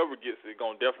whoever gets it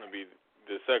gonna definitely be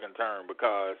the second term,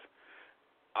 because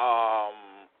I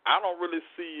don't really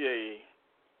see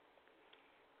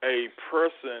a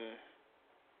person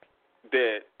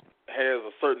that has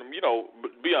a certain,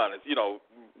 be honest,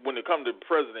 when it comes to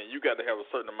president, you got to have a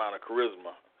certain amount of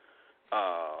charisma,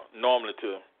 normally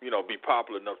to, be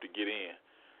popular enough to get in.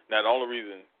 Now, the only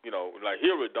reason, like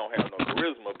Hillary don't have no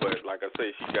charisma, but like I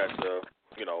say, she got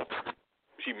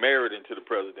she married into the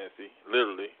presidency,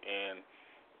 literally, and,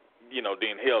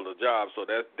 then held a job, so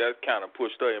that kind of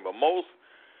pushed her in. But most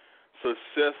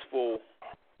successful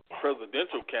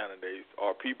presidential candidates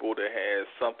are people that has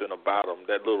something about them,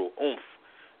 that little oomph,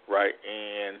 right?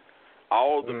 And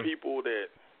all the people that,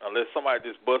 unless somebody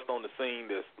just bust on the scene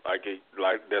that's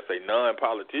that's a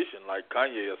non-politician like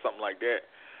Kanye or something like that,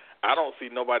 I don't see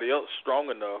nobody else strong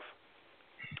enough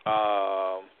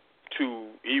to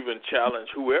even challenge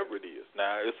whoever it is.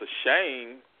 Now, it's a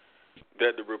shame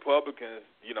that the Republicans,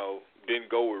 didn't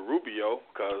go with Rubio,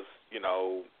 because,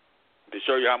 to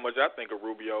show you how much I think of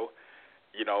Rubio,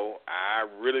 I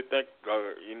really think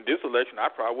in this election I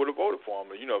probably would have voted for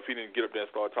him, if he didn't get up there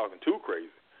and start talking too crazy.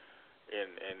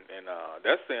 And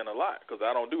that's saying a lot, because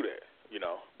I don't do that,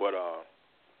 But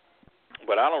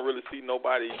I don't really see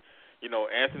nobody,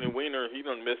 Anthony Weiner, he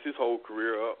done messed his whole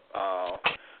career up.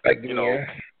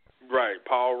 Right.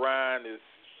 Paul Ryan is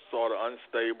sort of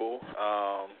unstable.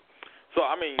 So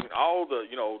I mean, all the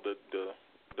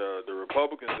the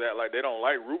Republicans act like they don't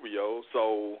like Rubio.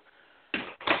 So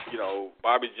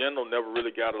Bobby Jindal never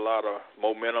really got a lot of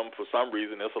momentum for some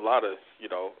reason. There's a lot of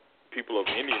people of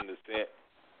Indian descent,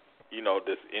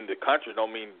 that's in the country.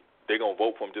 Don't mean they're gonna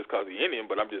vote for him just because he's Indian,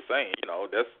 but I'm just saying,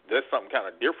 that's something kind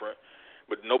of different.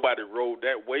 But nobody rode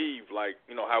that wave like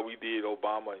how we did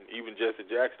Obama and even Jesse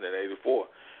Jackson in '84.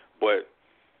 But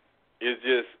it's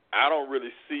just I don't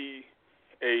really see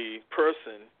a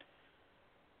person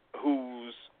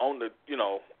who's on the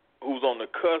who's on the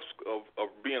cusp of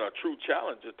being a true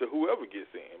challenger to whoever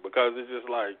gets in, because it's just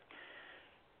like,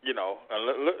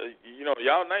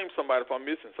 y'all name somebody if I'm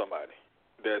missing somebody.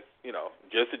 That's,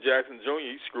 Jesse Jackson Jr.,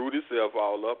 he screwed himself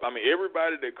all up. I mean,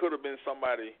 everybody that could have been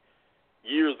somebody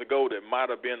years ago that might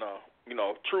have been a,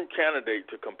 true candidate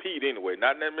to compete anyway,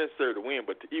 not necessarily to win,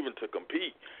 but even to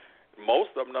compete, most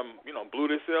of them, blew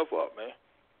themselves up, man.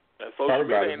 And social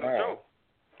media ain't no joke.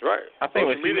 Right. I think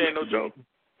social media ain't no joke.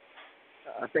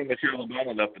 I think Michelle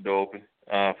Obama left the door open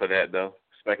for that, though.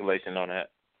 Speculation on that.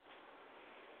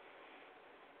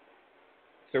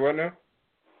 Say what now?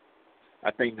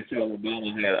 I think Michelle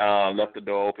Obama had left the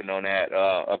door open on that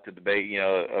up to debate,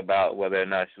 about whether or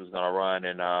not she was going to run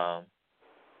in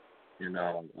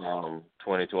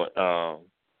 2020,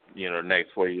 the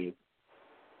next 4 years.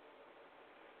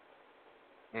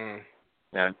 And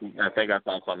I think I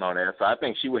saw something on that. So I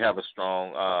think she would have a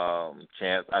strong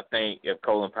chance. I think if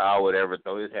Colin Powell would ever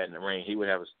throw his hat in the ring, he would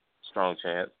have a strong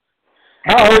chance.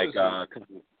 How old is he?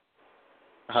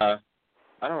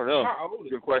 I don't know.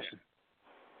 Good question.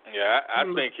 Yeah, I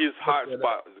think his hot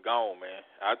spot is gone, man.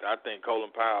 I think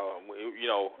Colin Powell,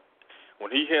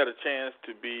 when he had a chance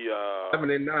to be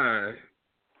 79.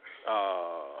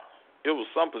 It was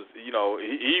something, he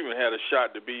even had a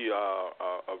shot to be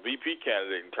a VP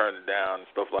candidate and turned it down and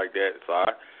stuff like that. So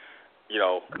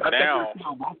now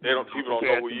people don't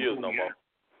know who he is no more.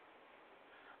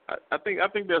 I think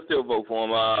they'll still vote for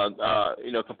him.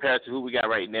 Compared to who we got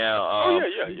right now.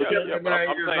 Yeah. But I'm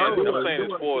saying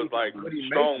as far as like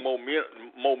strong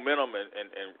momentum and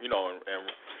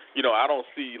I don't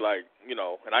see like and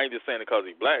I ain't just saying it because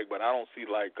he's black, but I don't see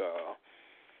like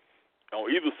on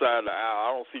either side of the aisle,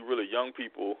 I don't see really young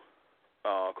people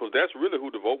because that's really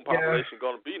who the voting population is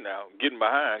going to be now, getting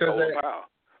behind Colin Powell.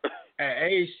 At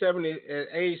age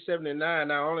 79,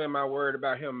 not only am I worried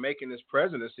about him making this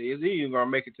presidency, is he even going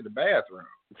to make it to the bathroom?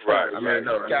 Right. I mean,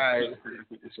 this guy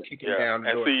is kicking down the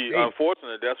door. And see,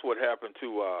 unfortunately, that's what happened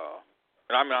to.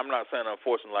 And I mean, I'm not saying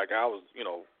unfortunately, like I was,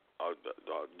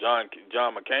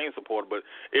 John McCain supporter, but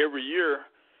every year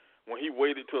when he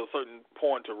waited to a certain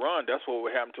point to run, that's what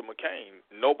would happen to McCain.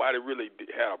 Nobody really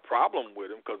had a problem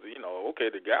with him because the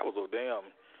guy was a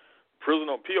damn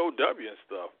prisoner, POW and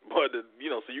stuff. But,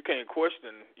 so you can't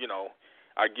question,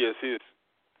 I guess his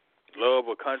love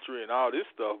of country and all this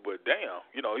stuff. But, damn,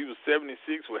 he was 76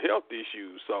 with health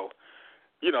issues. So,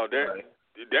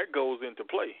 that goes into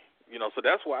play. So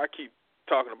that's why I keep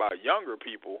talking about younger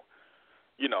people,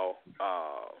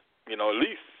 at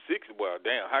least 60. Well,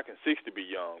 damn, how can 60 be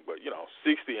young? But,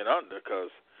 60 and under, because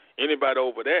anybody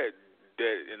over that,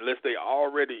 unless they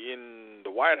already in the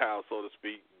White House, so to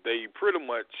speak, they pretty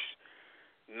much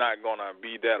not going to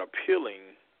be that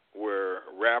appealing where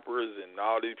rappers and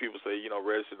all these people say,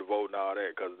 register to vote and all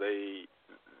that, because they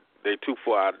too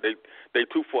far out. They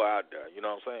too far out there. You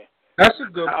know what I'm saying? That's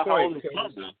a good point.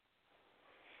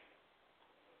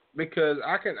 Because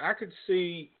I could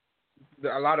see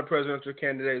a lot of presidential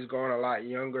candidates going a lot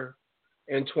younger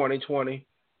in 2020.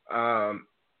 I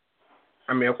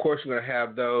mean, of course, you're going to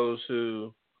have those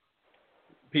who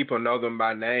people know them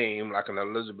by name, like an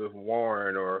Elizabeth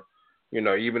Warren, or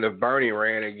even if Bernie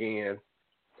ran again,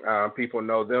 people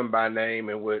know them by name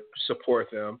and would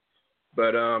support them.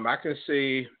 But I can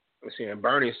see, and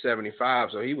Bernie's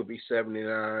 75, so he would be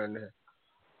 79.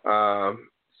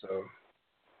 So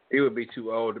he would be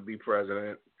too old to be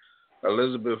president.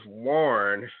 Elizabeth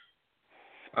Warren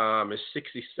is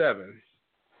 67,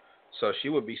 so she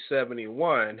would be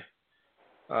 71.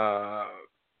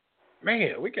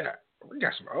 Man, we got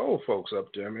some old folks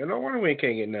up there, man. No wonder we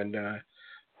can't get nothing done.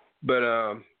 But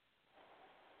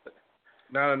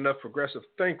not enough progressive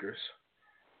thinkers.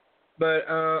 But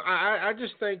I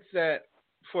just think that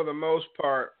for the most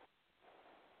part,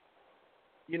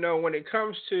 when it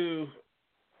comes to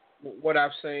what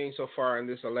I've seen so far in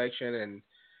this election and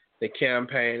the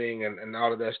campaigning and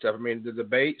all of that stuff, I mean, the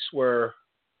debates were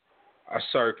a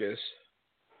circus.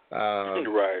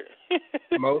 Right.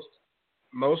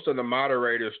 most of the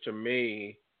moderators to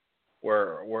me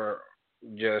were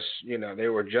just, they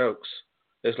were jokes.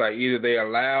 It's like either they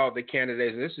allow the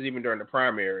candidates, and this is even during the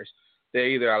primaries, they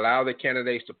either allow the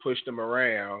candidates to push them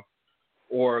around,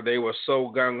 or they were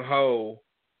so gung-ho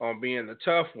on being the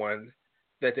tough one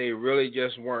that they really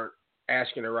just weren't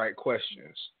asking the right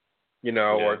questions,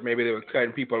 or maybe they were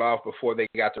cutting people off before they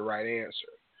got the right answer.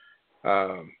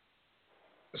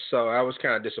 So that was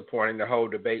kind of disappointing, the whole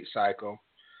debate cycle.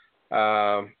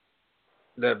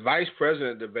 The vice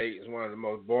president debate is one of the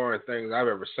most boring things I've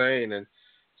ever seen. And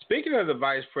speaking of the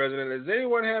vice president, does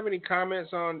anyone have any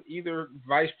comments on either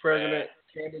vice president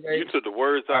candidates. You took the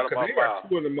words out of my they mouth. are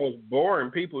two of the most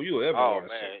boring people you ever Oh want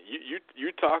to man, see.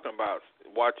 you talking about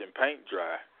watching paint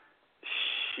dry?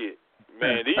 Shit,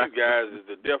 man, these guys is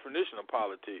the definition of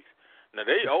politics. Now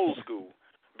they old school.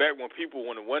 Back when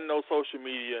it wasn't no social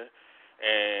media,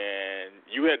 and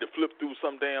you had to flip through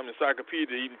some damn encyclopedia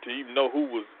to even know who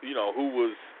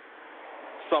was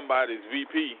somebody's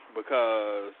VP,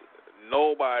 because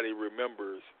nobody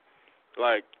remembers.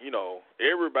 Like,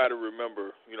 everybody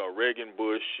remember, Reagan,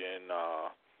 Bush, and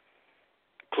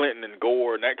Clinton and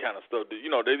Gore and that kind of stuff.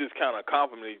 They just kind of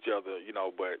compliment each other,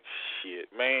 but shit,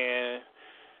 man,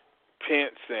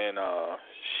 Pence and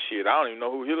shit, I don't even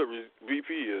know who Hillary's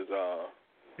VP is.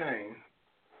 Kaine.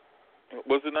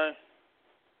 What's his name?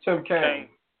 Tim Kaine.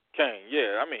 Kaine,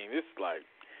 yeah. I mean, it's like,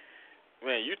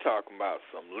 man, you talking about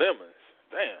some lemons.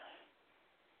 Damn.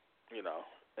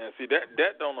 And see,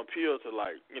 that don't appeal to,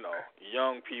 like,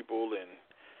 young people, and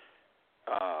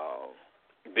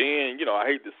then, I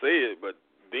hate to say it, but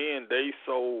then they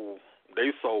so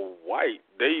white.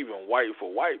 They even white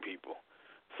for white people.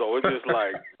 So it's just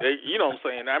like, they, you know what I'm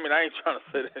saying? I mean, I ain't trying to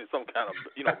say that in some kind of,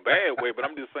 bad way, but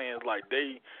I'm just saying it's like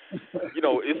they,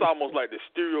 it's almost like the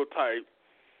stereotype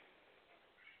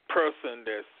person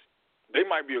they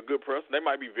might be a good person, they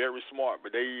might be very smart,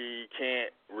 but they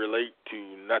can't relate to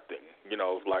nothing.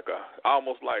 Like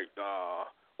almost like,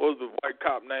 what was the white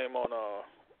cop name on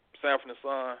Sanford and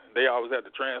Son? They always had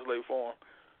to translate for him.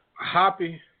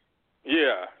 Hoppy.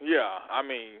 Yeah. I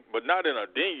mean, but not in a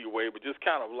dingy way, but just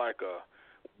kind of like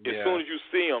as soon as you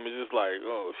see him, it's just like,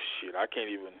 oh shit, I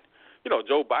can't even.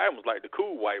 Joe Biden was like the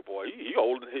cool white boy. He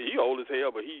old as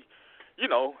hell, but he's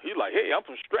like, hey, I'm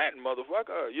from Stratton,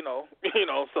 motherfucker.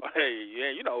 So hey,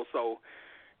 yeah, so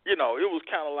it was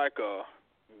kind of like a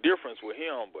difference with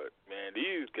him. But man,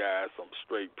 these guys some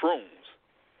straight prunes.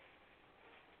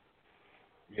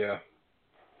 Yeah.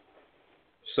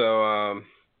 So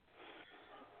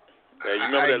hey, you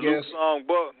remember that Luke song,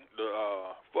 Buck? The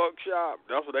fuck shop.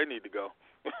 That's where they need to go.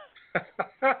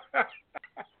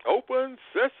 Open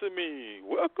sesame.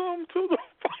 Welcome to the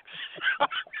fuck shop.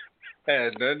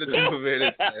 Has nothing to do with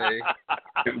anything.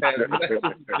 Has nothing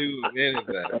to do with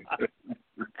anything.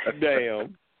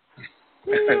 Damn.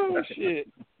 Oh, shit.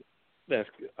 That's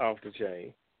off the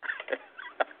chain.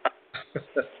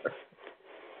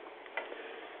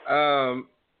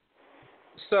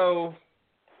 So,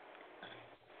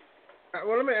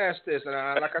 well, let me ask this. And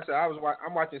like I said,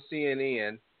 I'm watching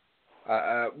CNN.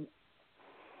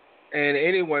 And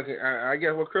anyone can, I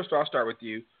guess, well, Crystal, I'll start with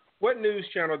you. What news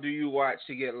channel do you watch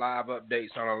to get live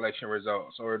updates on election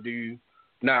results, or do you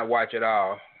not watch at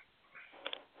all?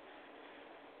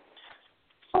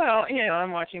 Well,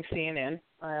 I'm watching CNN.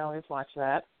 I always watch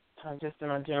that, just on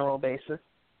a general basis.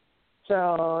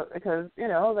 So, because,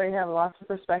 they have lots of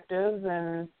perspectives,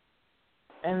 and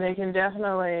they can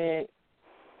definitely,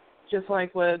 just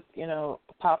like with,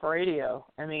 pop radio,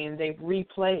 I mean, they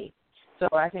replay. So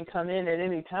I can come in at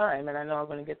any time, and I know I'm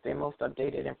going to get the most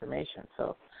updated information.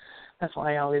 So that's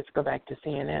why I always go back to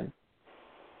CNN.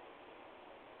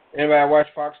 Anybody watch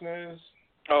Fox News?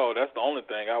 Oh, that's the only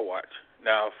thing I watch.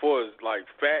 Now, as far as, like,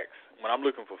 facts, when I'm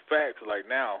looking for facts, like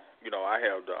now, I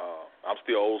have I'm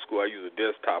still old school. I use a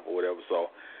desktop or whatever,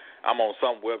 so I'm on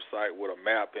some website with a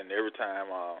map, and every time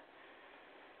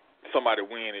somebody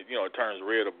wins, it turns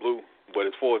red or blue. But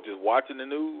as far as just watching the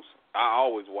news, I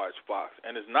always watch Fox.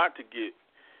 And it's not to get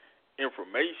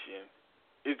information.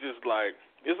 It's just like,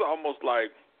 it's almost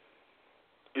like,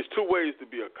 it's two ways to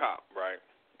be a cop, right?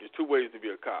 There's two ways to be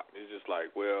a cop. It's just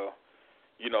like, well,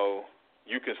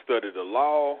 you can study the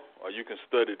law or you can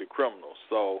study the criminals.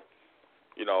 So,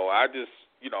 I just,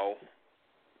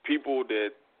 people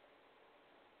that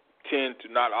tend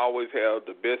to not always have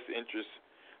the best interest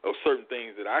of certain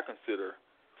things that I consider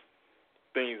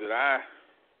things that I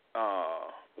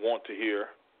want to hear,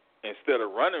 instead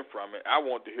of running from it, I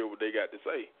want to hear what they got to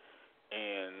say.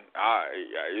 And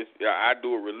I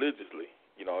do it religiously.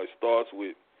 It starts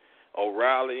with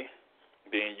O'Reilly,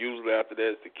 then usually after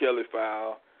that it's the Kelly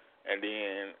file, and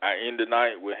then I end the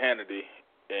night with Hannity,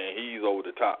 and he's over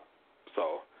the top.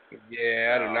 So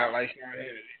yeah, I do not like Sean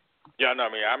Hannity. Yeah, no,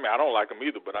 I mean I don't like him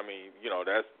either, but I mean,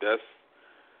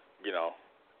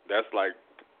 that's like,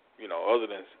 other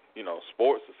than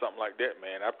sports or something like that,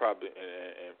 man. I probably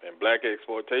and black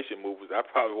exploitation movies, I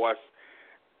probably watch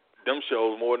them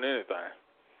shows more than anything.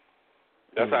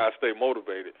 That's how I stay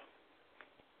motivated.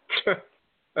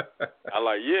 I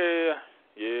like,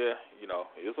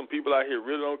 there's some people out here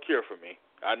really don't care for me.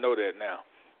 I know that now.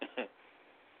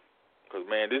 Because,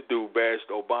 man, this dude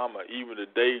bashed Obama even the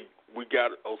day we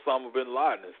got Osama bin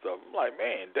Laden and stuff. I'm like,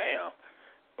 man, damn.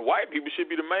 White people should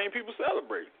be the main people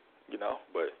celebrating. you know.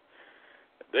 But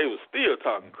they was still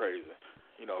talking crazy,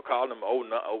 you know, calling him the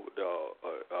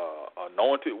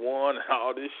anointed one and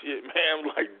all this shit. Man, I'm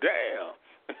like, damn.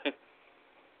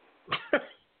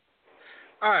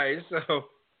 All right, so,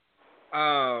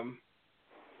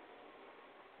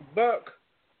 Buck,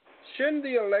 shouldn't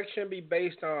the election be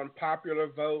based on popular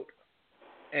vote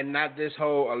and not this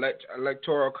whole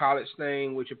electoral college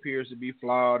thing, which appears to be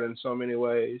flawed in so many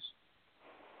ways?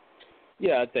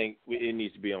 Yeah, I think it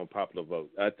needs to be on popular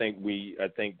vote. I think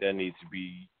that needs to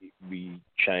be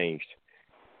changed.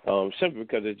 Simply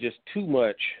because it's just too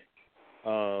much.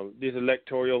 These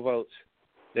electoral votes,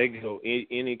 they can go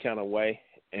any kind of way,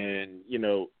 and you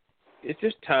know, it's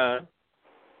just time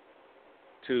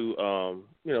to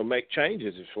make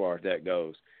changes as far as that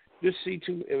goes. Just see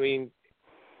too. I mean,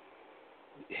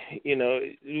 you know,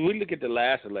 we look at the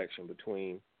last election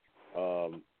between,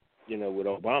 with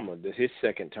Obama, his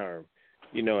second term,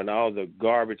 you know, and all the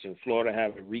garbage in Florida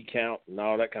having to recount and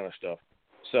all that kind of stuff.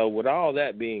 So with all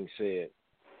that being said,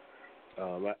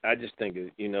 I just think,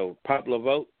 you know, popular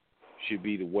vote should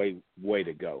be the way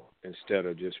to go instead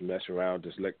of just messing around with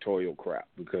this electoral crap,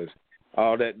 because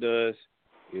all that does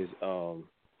is,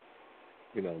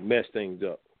 mess things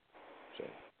up. So.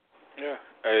 Yeah.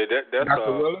 Hey, that's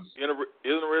Willis?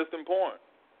 Interesting point,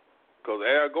 because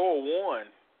Al Gore won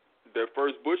their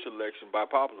first Bush election by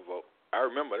popular vote. I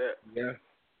remember that. Yeah.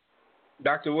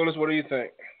 Dr. Willis, what do you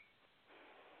think?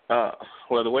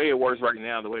 Well, the way it works right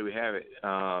now, the way we have it,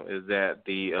 is that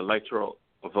the electoral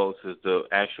votes is the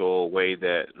actual way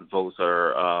that votes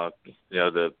are,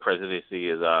 the presidency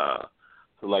is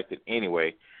selected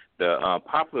anyway. The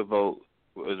popular vote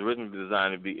was originally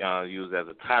designed to be used as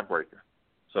a tiebreaker.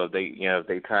 So if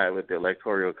they tie it with the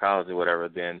electoral college or whatever,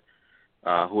 then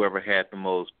whoever had the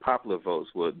most popular votes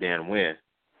would then win.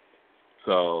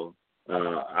 So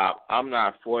I'm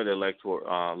not for the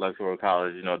electoral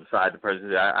college, decide the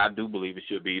presidency. I do believe it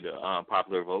should be the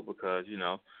popular vote, because,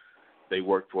 they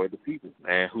work for the people,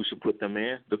 and who should put them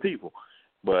in? The people.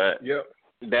 But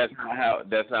that's not how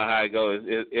it goes.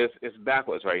 It's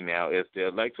backwards right now. It's the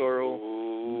electoral.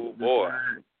 Ooh, boy.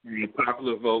 The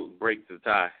popular vote breaks the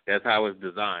tie. That's how it's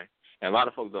designed, and a lot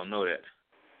of folks don't know that.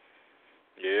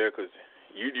 Yeah, because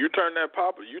you turn that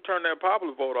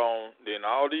popular vote on, then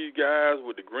all these guys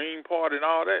with the Green Party and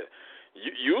all that,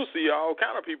 you'll see all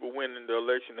kind of people winning the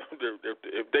election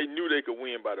if they knew they could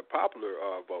win by the popular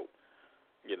vote.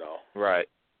 Right.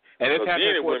 And it's happened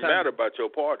then it 4 wouldn't times. matter about your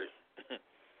party.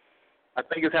 I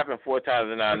think it's happened 4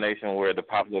 times in our nation where the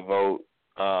popular vote,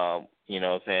 the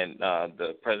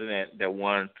president that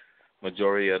won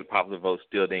majority of the popular vote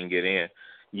still didn't get in.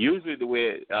 Usually the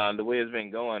way it's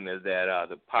been going is that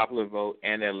the popular vote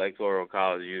and the electoral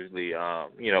college usually,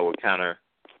 were kind of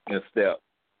in step.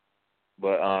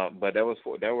 But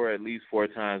there were at least 4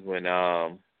 times when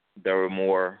there were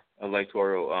more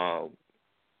electoral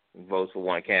votes for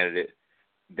one candidate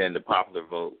than the popular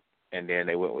vote, and then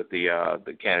they went with the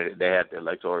candidate that had the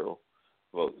electoral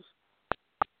votes.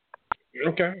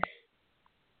 Okay.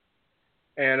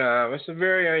 And it's a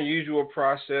very unusual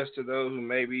process to those who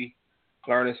may be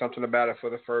learning something about it for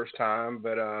the first time,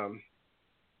 but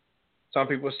some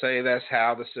people say that's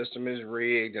how the system is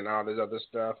rigged and all this other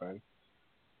stuff. And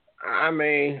I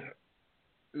mean,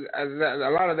 a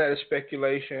lot of that is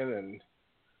speculation and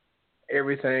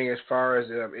everything as far as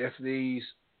if these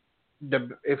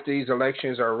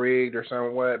elections are rigged or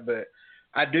somewhat. But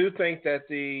I do think that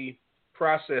the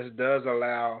process does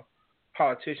allow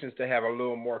politicians to have a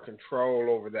little more control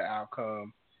over the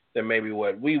outcome than maybe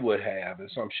what we would have in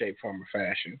some shape, form, or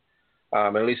fashion.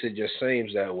 At least it just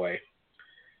seems that way.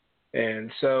 And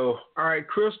so, all right,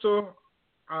 Crystal,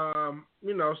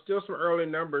 still some early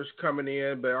numbers coming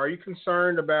in, but are you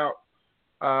concerned about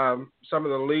some of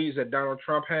the leads that Donald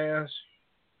Trump has?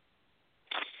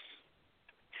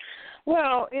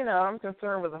 Well, I'm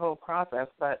concerned with the whole process,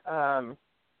 but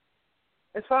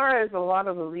as far as a lot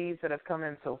of the leads that have come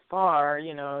in so far,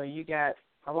 you got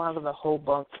a lot of the whole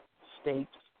bunk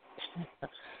states,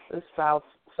 the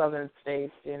southern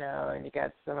states, and you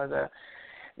got some of the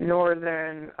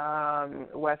northern,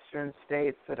 western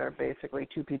states that are basically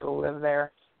 2 people live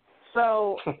there.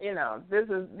 So,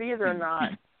 these are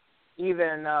not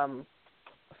even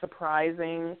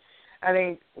surprising. I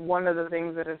think one of the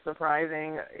things that is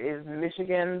surprising is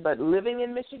Michigan, but living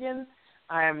in Michigan,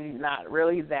 I am not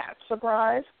really that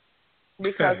surprised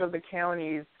because of the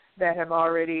counties that have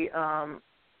already kind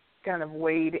of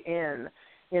weighed in.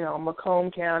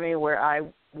 Macomb County, where I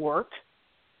work,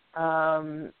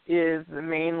 is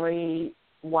mainly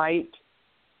white,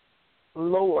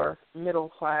 lower middle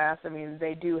class. I mean,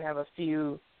 they do have a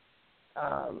few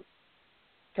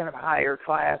kind of higher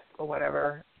class or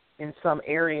whatever in some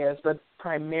areas, but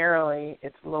primarily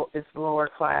it's lower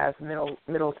class, middle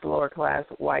to lower class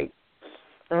white.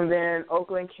 And then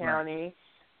Oakland County,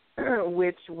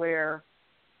 where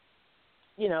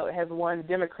it has won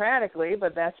democratically,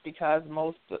 but that's because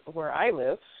where I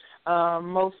live,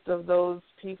 most of those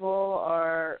people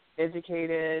are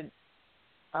educated,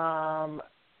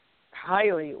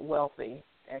 highly wealthy,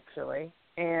 actually.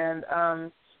 And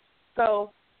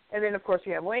and then, of course,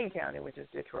 you have Wayne County, which is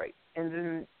Detroit. And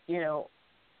then,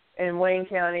 and Wayne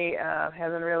County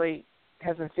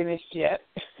hasn't finished yet.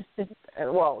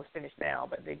 Well, it's finished now,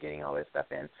 but they're getting all this stuff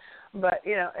in. But,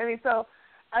 so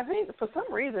I think for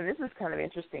some reason this is kind of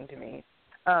interesting to me.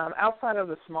 Outside of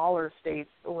the smaller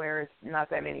states where it's not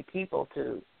that many people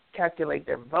to calculate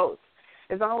their votes,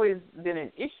 there's always been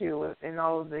an issue in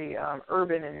all of the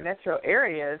urban and metro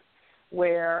areas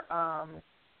where,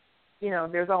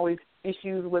 there's always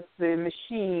issues with the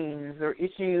machines or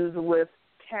issues with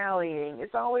tallying.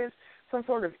 It's always some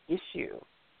sort of issue,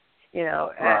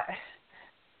 Right.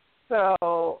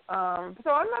 So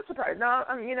I'm not surprised. No,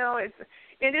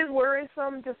 it is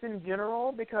worrisome just in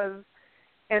general because,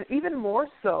 and even more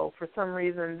so for some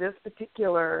reason, this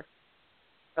particular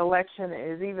election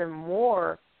is even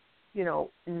more,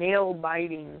 nail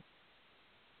biting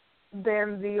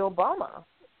than the Obama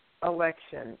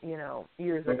election,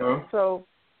 years ago. So,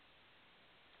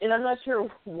 and I'm not sure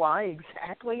why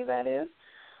exactly that is,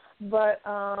 but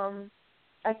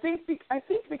I think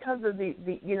because of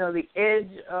the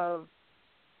edge of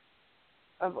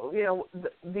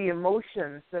the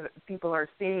emotions that people are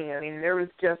seeing. I mean, there was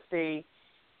just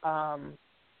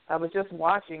I was just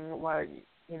watching while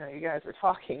you guys were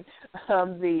talking a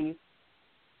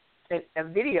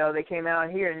video that came out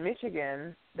here in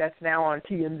Michigan that's now on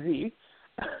TMZ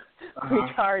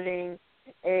regarding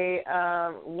a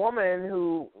woman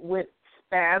who went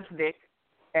spastic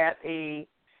at a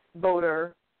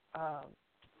voter,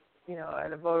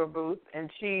 at a voter booth, and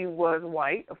she was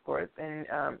white, of course, in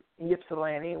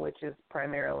Ypsilanti, which is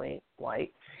primarily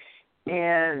white.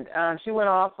 And she went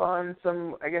off on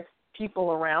some, I guess,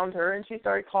 people around her, and she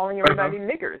started calling everybody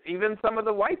niggers, even some of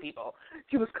the white people.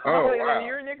 She was calling them,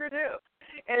 "You're a nigger too."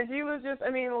 And she was just,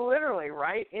 literally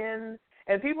right in,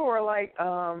 and people were like,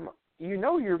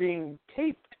 you're being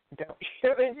taped, don't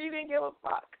you? And she didn't give a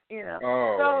fuck, These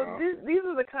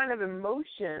are the kind of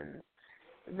emotions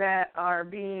that are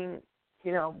being,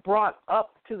 brought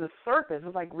up to the surface.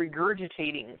 It's like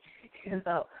regurgitating,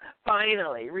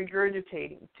 finally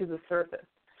regurgitating to the surface.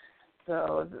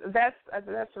 So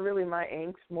that's really my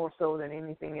angst more so than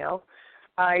anything else.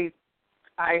 I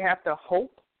have to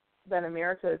hope that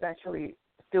America is actually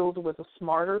filled with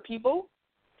smarter people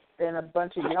than a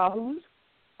bunch of yahoos,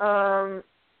 and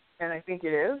I think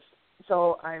it is.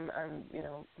 So I'm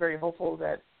very hopeful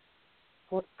that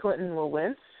Clinton will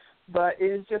win. But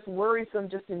it is just worrisome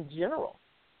just in general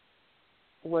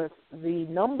with the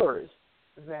numbers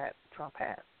that Trump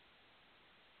has.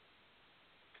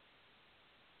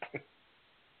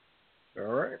 All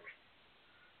right.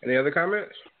 Any other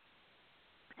comments?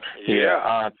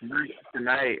 Yeah.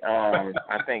 Tonight, I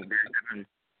think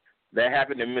that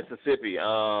happened in Mississippi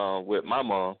with my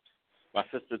mom. My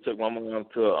sister took my mom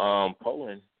to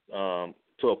Poland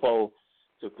to a poll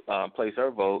to place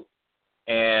her vote.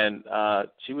 And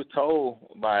she was told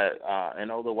by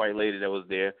an older white lady that was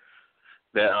there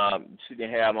that she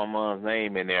didn't have my mom's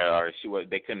name in there, or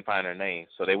they couldn't find her name.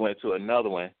 So they went to another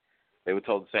one. They were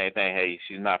told the same thing. Hey,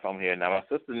 she's not from here. Now my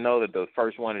sister knows that the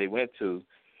first one they went to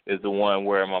is the one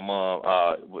where my mom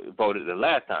voted the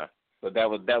last time. But that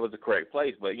was the correct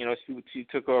place. But she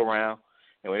took her around,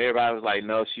 and when everybody was like,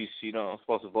 no, she don't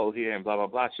supposed to vote here and blah blah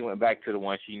blah, she went back to the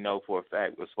one she know for a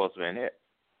fact was supposed to be in it.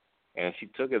 And she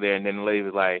took her there, and then the lady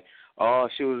was like, oh,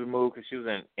 she was removed because she was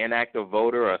an inactive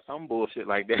voter or some bullshit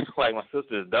like that. Like, my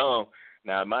sister is dumb.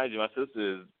 Now, mind you, my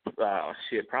sister is,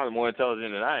 probably more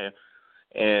intelligent than I am.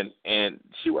 And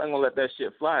she wasn't going to let that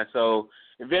shit fly. So,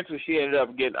 eventually, she ended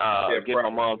up getting my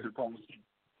mom to the police.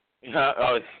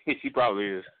 She probably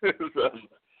is. So,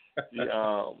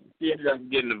 she ended up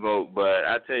getting the vote. But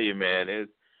I tell you, man,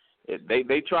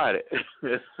 they tried it.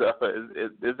 So,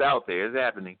 it's out there. It's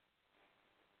happening.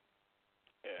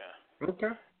 Yeah.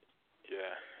 Okay.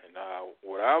 Yeah. And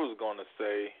what I was going to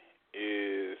say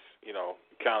is,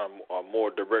 kind of a more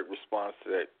direct response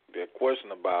to that question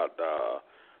about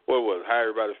what was how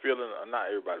everybody feeling.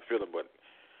 Not everybody feeling, but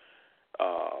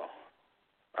I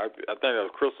think that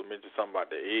was Crystal mentioned something about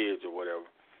the edge or whatever.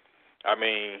 I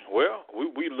mean, well,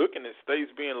 we looking at states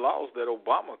being lost that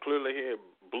Obama clearly had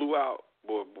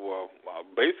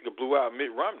basically blew out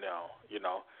Mitt Romney now,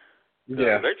 The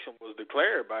election was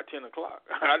declared by 10 o'clock.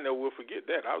 I never will forget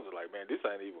that. I was like, man, this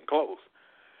ain't even close.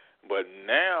 But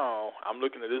now I'm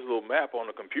looking at this little map on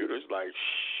the computer. It's like,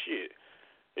 shit.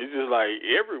 It's just like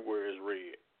everywhere is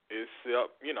red,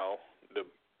 except, you know,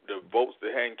 the votes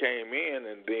that hadn't came in,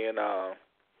 and then,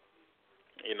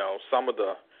 you know, some of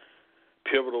the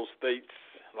pivotal states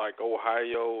like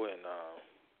Ohio and,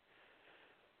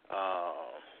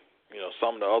 you know,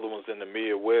 some of the other ones in the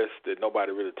Midwest that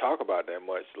nobody really talk about that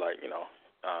much, like, you know,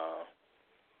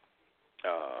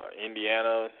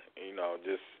 Indiana, you know,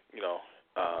 just, you know,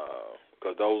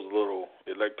 because those little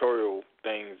electoral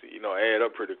things, you know, add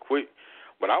up pretty quick.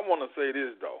 But I want to say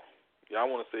this, though.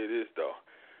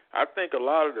 I think a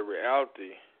lot of the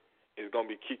reality is going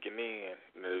to be kicking in,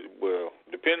 well,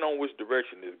 depending on which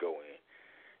direction this go in.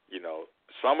 You know,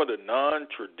 some of the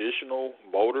non-traditional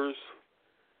voters,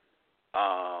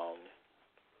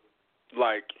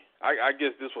 like, I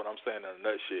guess this is what I'm saying in a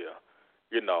nutshell.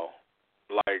 You know,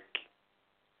 like,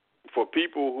 for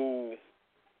people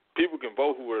can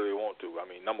vote whoever they want to. I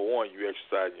mean, number one, you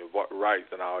exercise your rights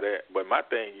and all that. But my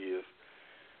thing is,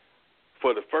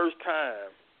 for the first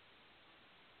time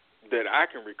that I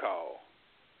can recall,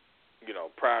 you know,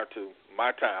 prior to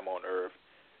my time on Earth,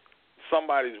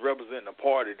 somebody's representing a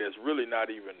party that's really not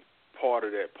even part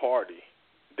of that party.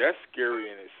 That's scary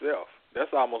in itself.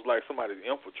 That's almost like somebody's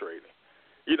infiltrating.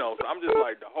 You know, so I'm just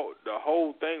like, the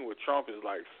whole thing with Trump is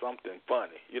like something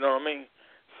funny. You know what I mean?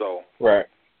 So right.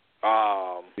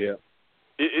 Yeah.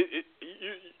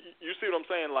 You see what I'm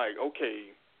saying? Like,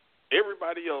 okay,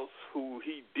 everybody else who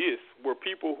he dissed were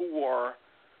people who are,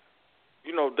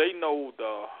 you know, they know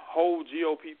the whole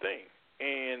GOP thing,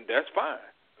 and that's fine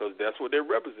because that's what they're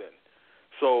representing.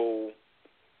 So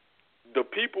the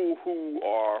people who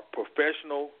are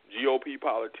professional GOP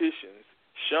politicians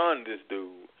shun this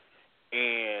dude,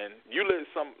 and you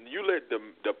let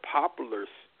the populace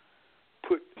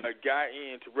put a guy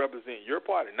in to represent your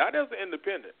party, not as an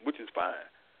independent, which is fine,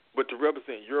 but to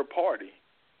represent your party.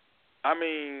 I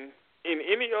mean, in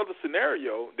any other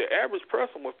scenario, the average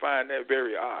person would find that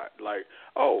very odd. Like,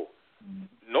 oh,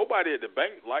 nobody at the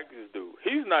bank likes this dude.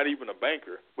 He's not even a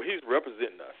banker, but he's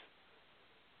representing us.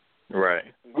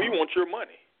 Right. We want your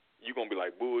money. You're going to be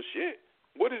like, bullshit.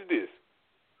 What is this?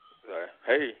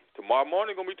 Hey, tomorrow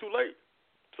morning going to be too late.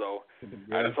 So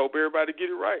I just hope everybody get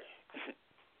it right.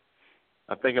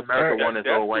 I think America wanted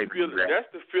to go away from that.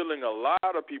 That's the feeling a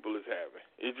lot of people is having.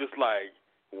 It's just like,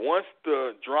 once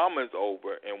the drama is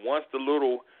over and once the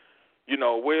little, you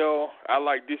know, well, I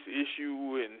like this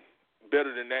issue and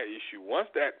better than that issue, once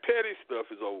that petty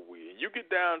stuff is over with and you get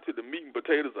down to the meat and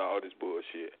potatoes of all this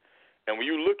bullshit, and when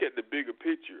you look at the bigger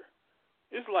picture,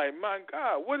 it's like, my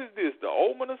God, what is this, the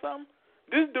Omen or something?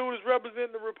 This dude is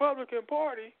representing the Republican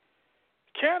Party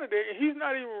candidate, and he's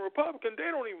not even a Republican.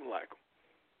 They don't even like him.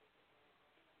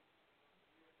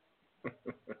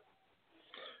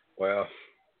 Well,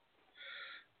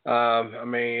 I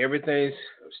mean, everything's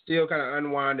still kind of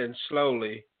unwinding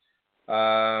slowly.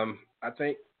 I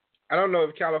don't know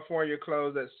if California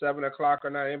closed at 7 o'clock or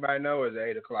not. Anybody know, or is it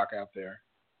 8 o'clock out there?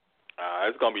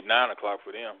 It's going to be 9 o'clock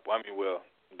for them. I mean, well,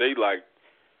 I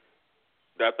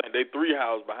think they 3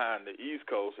 hours behind the East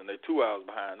Coast and they 2 hours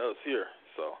behind us here.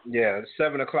 So yeah, it's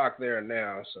 7 o'clock there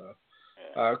now. So,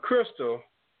 yeah. Crystal,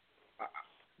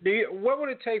 what would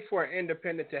it take for an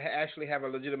independent to actually have a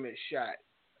legitimate shot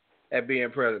at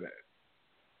being president?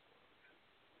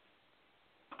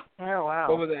 Oh, wow.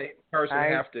 What would that person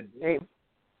have to do?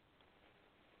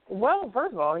 Well,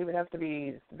 first of all, he would have to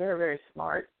be very, very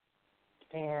smart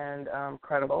and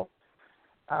credible.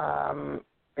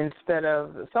 Instead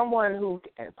of someone who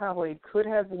probably could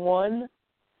have won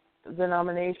the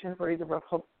nomination for either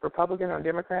Republican or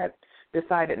Democrat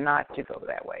decided not to go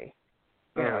that way.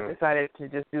 You know, decided to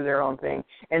just do their own thing.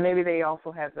 And maybe they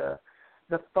also have the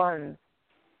funds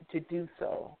to do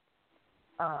so.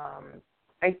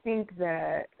 I think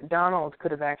that Donald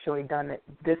could have actually done it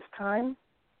this time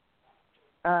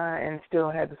and still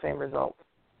had the same result.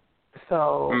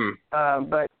 So,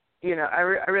 but, you know, I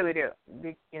really do.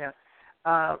 You know,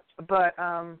 but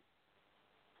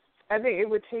I think it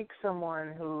would take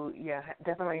someone who,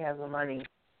 definitely has the money,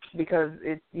 because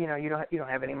it, you know, you don't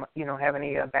have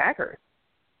any backers,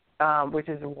 which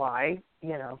is why,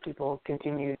 you know, people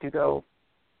continue to go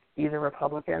either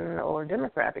Republican or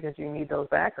Democrat, because you need those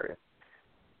backers.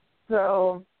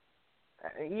 So,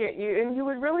 you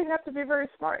would really have to be very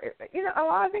smart. You know,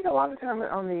 I think a lot of time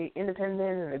on the Independent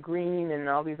and the Green and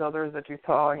all these others that you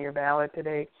saw in your ballot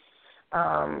today, a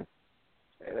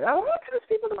lot of times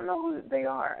people don't know who they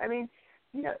are. I mean,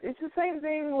 you know, it's the same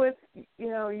thing with, you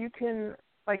know, you can,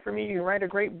 like for me, you write a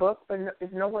great book, but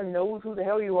if no one knows who the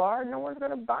hell you are, no one's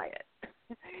going to buy it.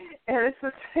 And it's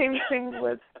the same thing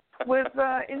with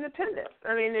independence.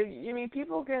 I mean,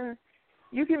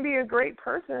 you can be a great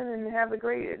person and have the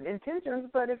great intentions,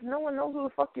 but if no one knows who the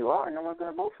fuck you are, no one's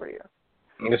going to vote for you.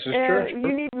 This is true.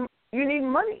 You need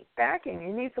money backing.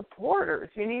 You need supporters.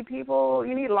 You need people.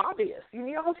 You need lobbyists. You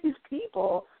need all these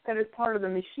people that is part of the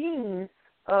machine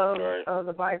of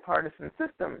the bipartisan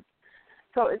system.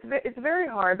 So it's very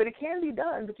hard, but it can be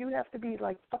done. But you have to be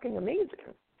like fucking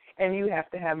amazing, and you have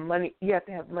to have money. You have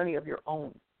to have money of your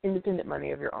own, independent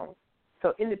money of your own.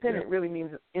 So independent really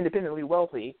means independently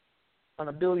wealthy on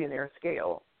a billionaire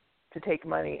scale to take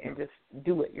money and just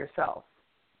do it yourself.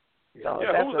 So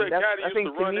that's I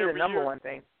think to me the number one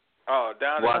thing. Oh,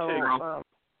 down in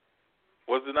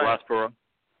what's the name? Ross Perot.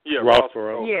 Yeah, Ross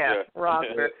Perot. Yeah, Ross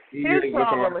Perot. His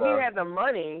problem, he had the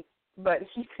money, but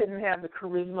he couldn't have the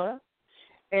charisma.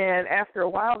 And after a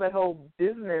while, that whole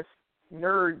business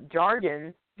nerd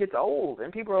jargon gets old,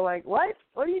 and people are like, "What?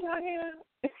 What are you talking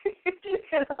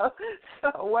about?"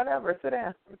 So whatever, sit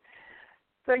down.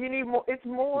 So you need more. It's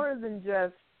more than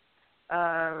just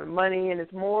money, and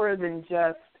it's more than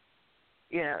just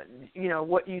you know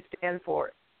what you stand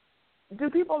for. Do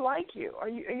people like you? Are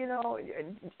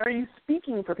you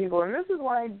speaking for people? And this is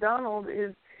why Donald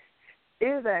is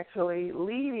actually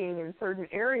leading in certain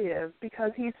areas,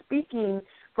 because he's speaking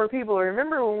for people.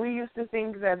 Remember when we used to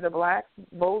think that the black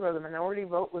vote or the minority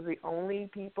vote was the only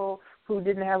people who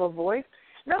didn't have a voice?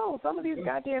 No, some of these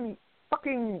goddamn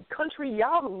fucking country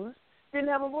yahoos didn't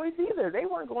have a voice either. They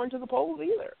weren't going to the polls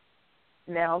either.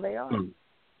 Now they are.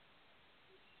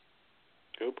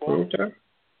 Good point. Okay.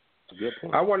 Good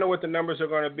point. I wonder what the numbers are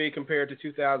going to be compared to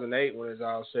 2008 when it's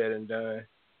all said and done.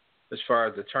 As far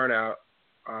as the turnout,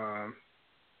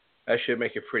 that should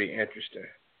make it pretty interesting.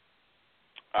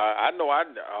 I know.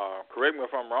 Correct me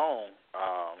if I'm wrong,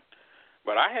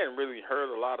 but I hadn't really heard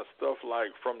a lot of stuff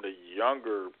like from the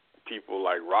younger people,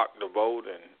 like Rock the Vote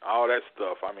and all that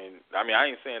stuff. I mean, I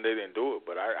ain't saying they didn't do it,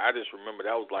 but I just remember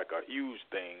that was like a huge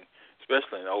thing,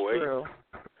 especially in 2008. True.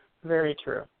 Very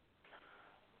true.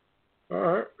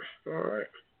 All right.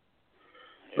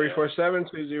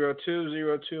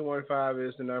 347-202-0215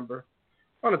 is the number.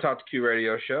 On the Talk to Q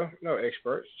radio show, no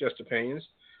experts, just opinions.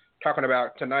 Talking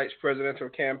about tonight's presidential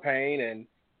campaign and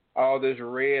all this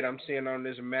red I'm seeing on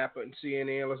this map at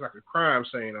CNN. Looks like a crime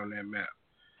scene on that map.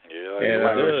 Yeah,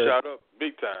 and shot up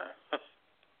big time.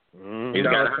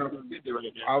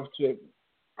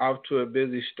 Off to a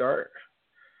busy start.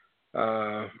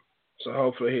 So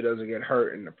hopefully he doesn't get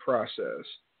hurt in the process.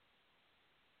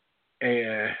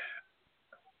 And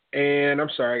I'm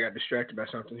sorry, I got distracted by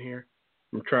something here.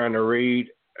 I'm trying to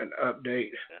read an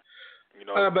update.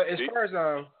 But as far as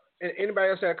anybody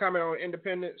else had a comment on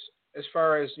independence, as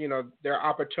far as their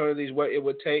opportunities, what it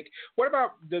would take. What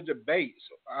about the debates?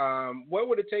 What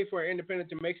would it take for an independent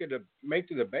to make the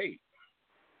debate?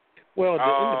 Well,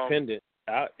 the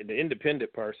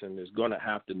independent person is going to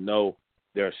have to know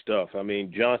their stuff. I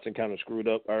mean, Johnson kind of screwed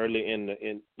up early in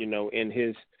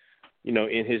his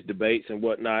debates and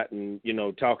whatnot, and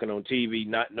talking on TV,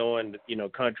 not knowing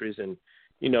countries, and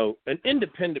an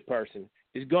independent person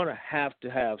is going to have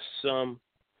some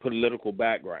political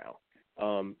background.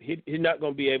 He's not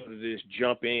going to be able to just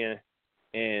jump in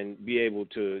and be able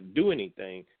to do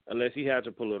anything unless he has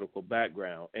a political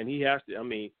background, and he has to. I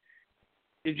mean,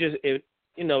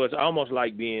 it's almost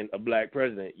like being a black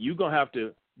president. You're gonna have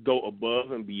to go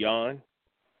above and beyond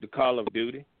the call of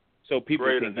duty so people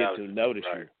can get to notice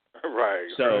you. Right.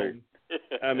 So, right.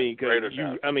 I mean,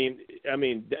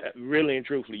 really and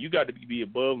truthfully, you got to be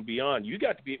above and beyond. You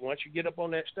got to be, once you get up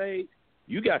on that stage,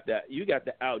 you got to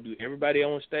outdo everybody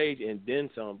on stage and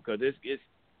then some, because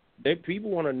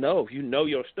people want to know if you know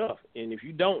your stuff, and if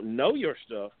you don't know your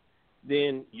stuff,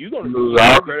 then you're gonna lose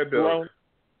all credibility.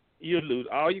 You lose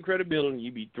all your credibility, and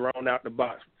you be thrown out the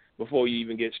box before you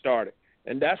even get started.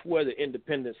 And that's where the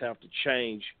independents have to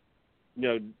change.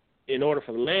 In order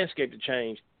for the landscape to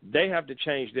change, they have to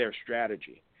change their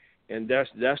strategy, and that's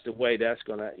the way that's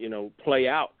going to play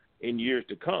out in years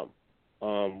to come.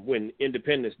 When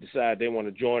independents decide they want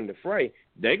to join the fray,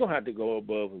 they're going to have to go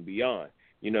above and beyond.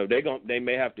 They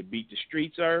may have to beat the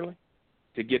streets early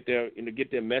to get their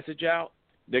message out.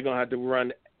 They're going to have to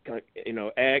run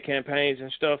ad campaigns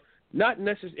and stuff. Not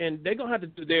necessarily, and they're going to have to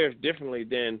do theirs differently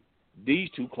than these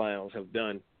two clowns have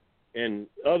done and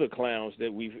other clowns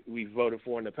that we've voted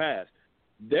for in the past.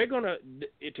 They're going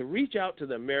to reach out to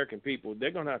the American people,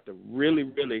 they're going to have to really,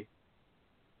 really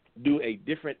do a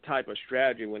different type of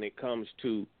strategy when it comes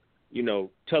to,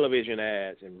 television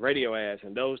ads and radio ads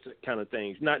and those kind of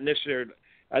things. Not necessarily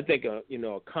I think a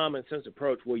common sense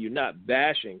approach where you're not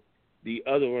bashing the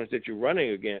other ones that you're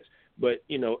running against, but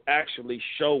actually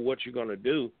show what you're going to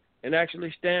do and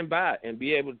actually stand by and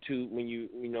be able to, when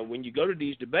you go to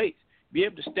these debates, be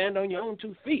able to stand on your own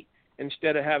 2 feet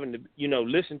instead of having to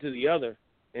listen to the other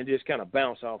and just kind of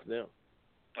bounce off them.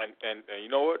 And you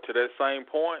know what? To that same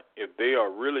point, if they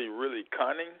are really, really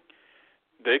cunning,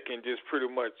 they can just pretty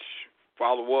much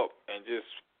follow up and just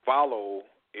follow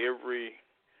every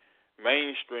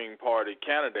mainstream party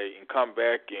candidate and come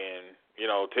back and,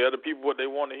 tell the people what they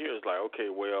want to hear. It's like, okay,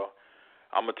 well,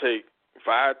 I'm going to take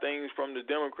 5 things from the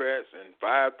Democrats and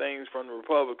 5 things from the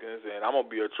Republicans, and I'm going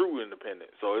to be a true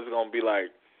independent. So it's going to be like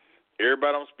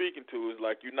everybody I'm speaking to is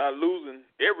like, you're not losing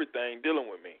everything dealing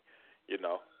with me,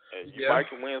 And you might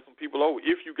can win some people over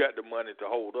if you got the money to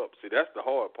hold up. See, that's the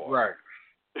hard part. Right.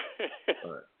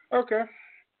 Right. Okay.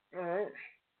 All right.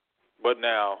 But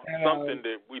now, something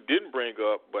that we didn't bring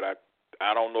up, but I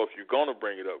don't know if you're going to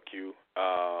bring it up, Q.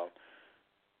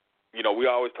 We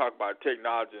always talk about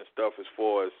technology and stuff as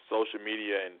far as social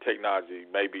media and technology,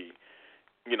 maybe,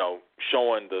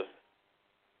 showing the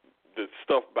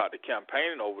stuff about the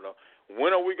campaigning over them.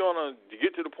 When are we going to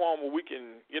get to the point where we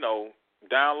can,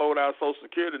 download our Social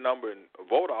Security number and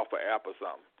vote off an app or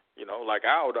something? Like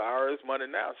the IRS money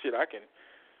now, shit, I can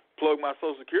plug my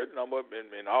Social Security number up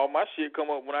and all my shit come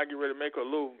up when I get ready to make a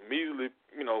little measly,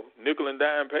 nickel and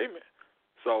dime payment.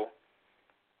 So,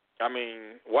 I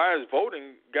mean, why has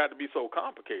voting got to be so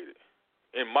complicated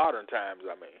in modern times?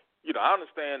 I mean, I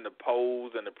understand the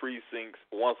polls and the precincts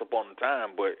once upon a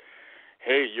time, but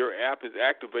hey, your app is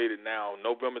activated now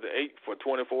November the 8th for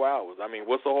 24 hours. I mean,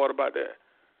 what's so hard about that?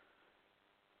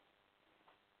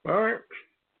 All right.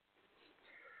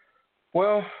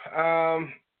 Well,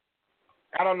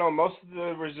 I don't know. Most of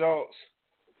the results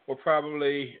will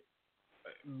probably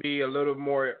be a little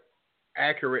more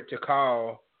accurate to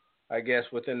call, I guess,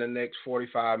 within the next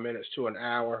 45 minutes to an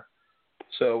hour.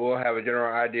 So we'll have a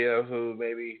general idea of who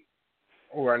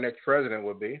our next president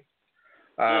would be.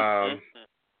 And,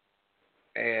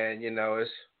 it's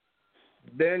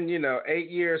been, 8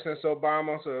 years since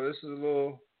Obama, so this is a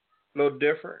little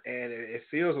different. And it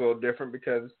feels a little different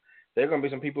because there are going to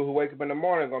be some people who wake up in the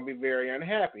morning going to be very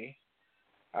unhappy.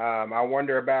 I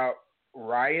wonder about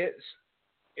riots,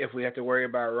 if we have to worry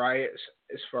about riots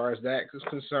as far as that is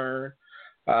concerned.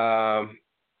 It's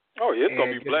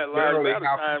going to be Black Lives Matter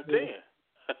time 10.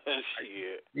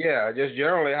 Shit. Yeah, just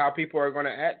generally how people are going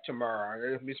to act tomorrow.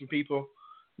 There's going to be some people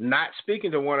not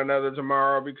speaking to one another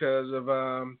tomorrow because of,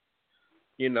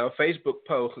 Facebook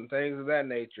posts and things of that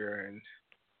nature. And,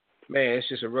 man, it's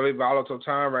just a really volatile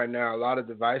time right now. A lot of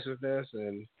divisiveness,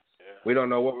 and we don't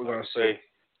know what we're going to see.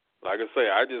 Like I say,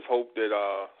 I just hope that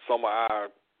some of our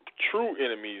true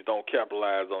enemies don't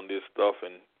capitalize on this stuff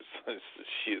and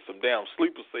shit, some damn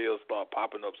sleeper cells start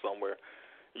popping up somewhere.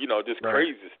 Just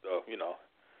crazy stuff,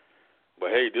 But,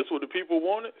 hey, this is what the people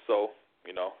wanted. So,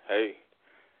 hey,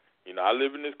 I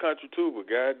live in this country too, but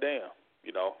goddamn,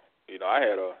 I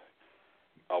had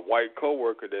a white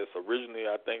coworker that's originally,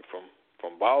 I think,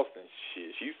 from Boston.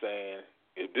 Shit, she's saying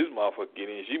if this motherfucker get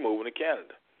in, she moving to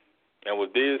Canada, and was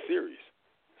dead serious.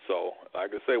 So,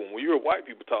 like I say, when you hear white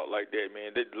people talk like that,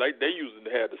 man, they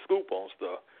usually have the scoop on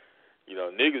stuff.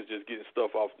 Niggas just getting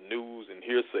stuff off the news and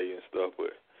hearsay and stuff,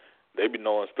 but they be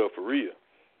knowing stuff for real.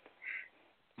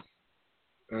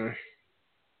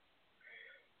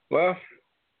 Well,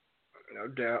 no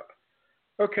doubt.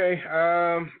 Okay,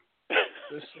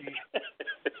 let's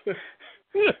see.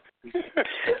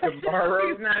 Tomorrow.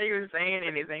 He's not even saying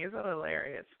anything. It's so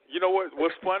hilarious. You know what?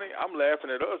 What's funny? I'm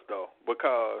laughing at us, though,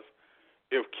 because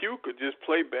if Q could just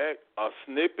play back a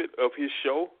snippet of his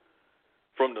show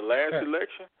from the last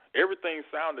election, everything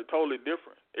sounded totally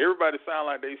different. Everybody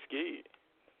sounded like they scared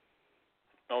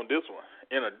on this one,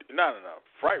 not in a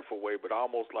frightful way, but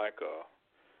almost like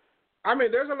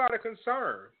there's a lot of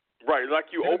concern. Right, like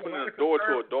you open the door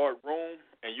to a dark room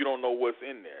and you don't know what's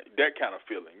in there. That kind of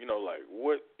feeling, like,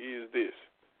 what is this?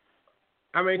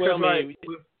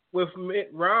 With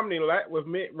Mitt Romney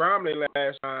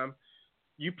last time,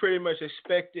 you pretty much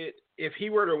expected, if he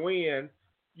were to win,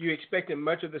 you expected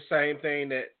much of the same thing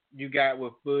that you got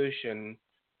with Bush and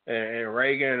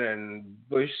Reagan and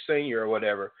Bush Sr. or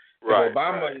whatever. Right. If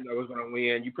Obama was going to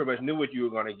win, you pretty much knew what you were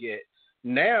going to get.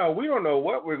 Now we don't know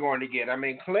what we're going to get.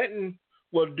 Clinton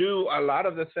will do a lot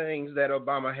of the things that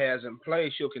Obama has in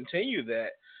place. She'll continue that,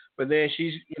 but then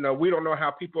she's, we don't know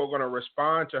how people are going to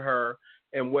respond to her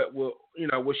and will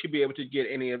she be able to get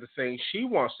any of the things she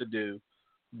wants to do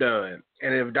done.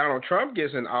 And if Donald Trump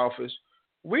gets in office,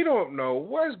 we don't know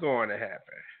what's going to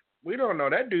happen. We don't know.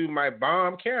 That dude might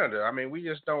bomb Canada. We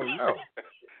just don't know.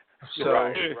 So,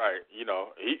 right. You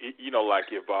know, like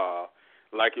if the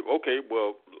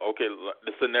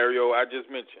scenario I just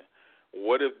mentioned.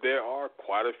 What if there are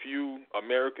quite a few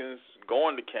Americans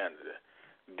going to Canada?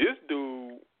 This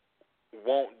dude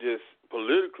won't just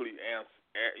politically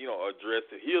address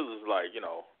it. He'll just like,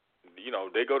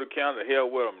 they go to Canada, hell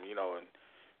with them, and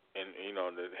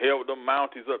the hell with them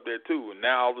Mounties up there too. And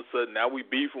now all of a sudden, now we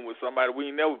beefing with somebody we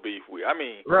ain't never beef with. I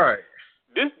mean, right.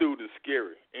 This dude is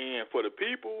scary. And for the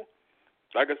people,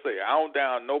 like I say, I don't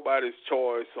down nobody's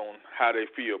choice on how they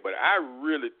feel, but I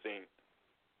really think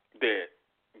that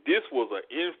this was an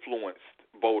influenced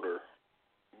voter.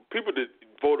 People that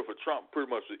voted for Trump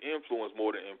pretty much was influenced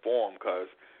more than informed,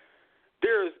 because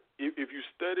there's, if you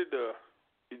study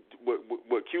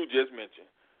what Q just mentioned,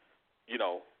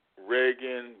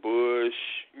 Reagan, Bush,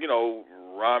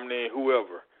 Romney,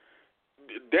 whoever,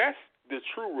 that's the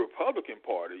true Republican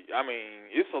Party. I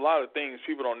mean, it's a lot of things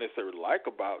people don't necessarily like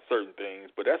about certain things,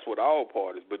 but that's what all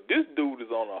parties. But this dude is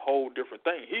on a whole different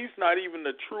thing. He's not even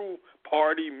a true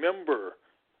party member.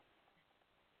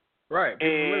 Right.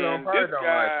 And this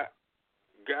guy,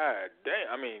 God damn,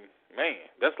 I mean, man,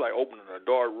 that's like opening a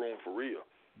dark room for real.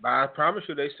 But I promise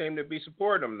you, they seem to be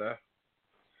supporting him, though.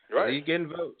 Right. He's getting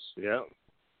votes. Yeah.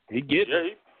 He getting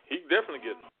them. He definitely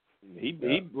getting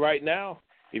them. He right now,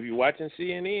 if you're watching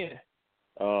CNN,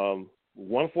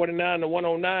 149 to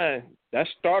 109, that's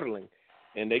startling.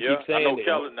 And they keep saying I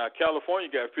know now California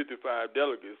got 55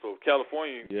 delegates, so if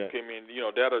California came in,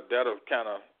 that'll kind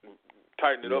of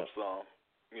tighten it up some.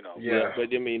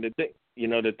 But I mean,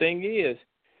 the thing is,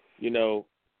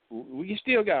 we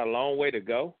still got a long way to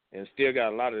go, and still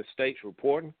got a lot of the states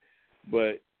reporting.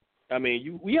 But I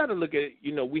mean, we have to look at,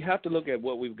 we have to look at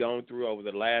what we've gone through over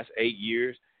the last 8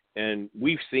 years, and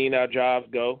we've seen our jobs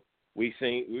go. We've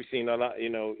seen a lot.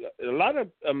 A lot of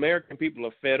American people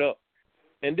are fed up,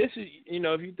 and this is,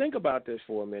 if you think about this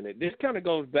for a minute, this kind of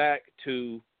goes back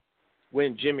to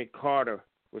when Jimmy Carter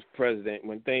was president,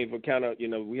 when things were kind of,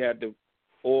 we had the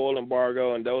oil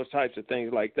embargo and those types of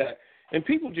things like that. And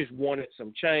people just wanted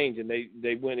some change, and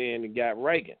they went in and got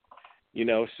Reagan,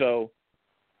 So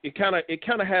it kind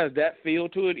of has that feel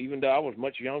to it. Even though I was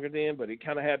much younger then, but it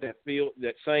kind of had that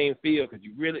same feel, because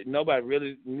nobody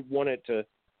really wanted to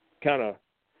kind of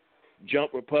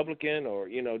jump Republican or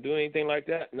do anything like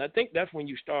that. And I think that's when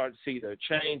you start to see the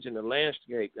change in the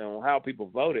landscape on how people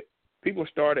voted. People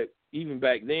started, even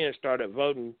back then,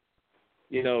 voting.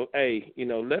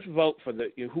 Let's vote for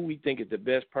who we think is the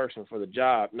best person for the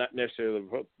job, not necessarily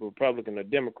Republican or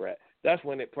Democrat. That's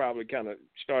when it probably kind of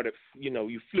started,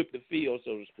 you flip the field,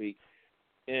 so to speak.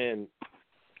 And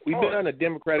we've been on a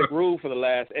Democratic rule for the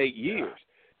last 8 years.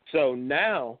 So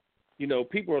now,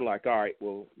 people are like, all right,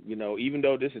 well, even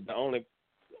though this is the only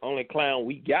clown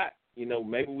we got,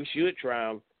 maybe we should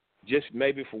try him just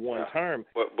maybe for one term.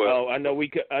 But I know we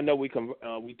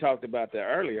talked about that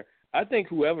earlier. I think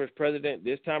whoever is president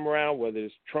this time around, whether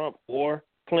it's Trump or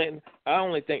Clinton, I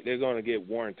only think they're going to get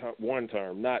one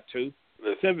term, not two.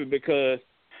 Simply because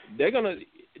you're going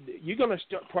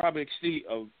to probably see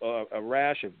a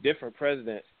rash of different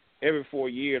presidents every 4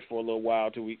 years for a little while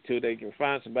till they can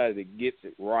find somebody that gets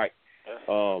it right. That's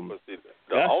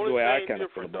the way I kind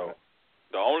of feel about it.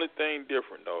 The only thing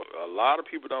different, though, a lot of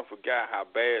people don't forget how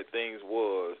bad things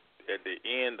was at the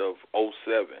end of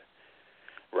 2007.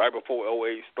 Right before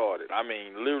 2008 started. I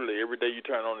mean, literally every day you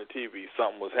turn on the TV,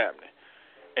 something was happening.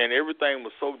 And everything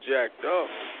was so jacked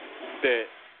up that,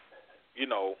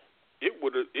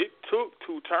 it took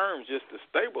 2 terms just to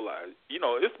stabilize.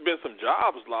 It's been some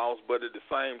jobs lost, but at the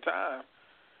same time,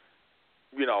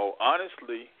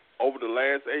 honestly, over the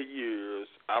last 8 years,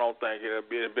 I don't think it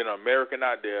had been an American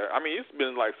out there. I mean, it's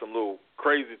been like some little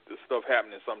crazy stuff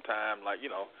happening sometime, like,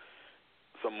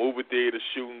 some movie theater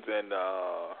shootings and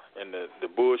the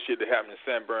bullshit that happened in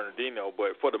San Bernardino.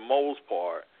 But for the most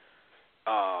part,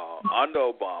 under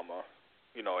Obama,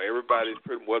 everybody's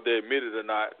whether they admit it or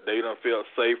not, they done feel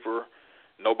safer.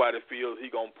 Nobody feels he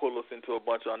gonna pull us into a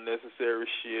bunch of unnecessary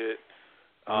shit.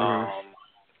 A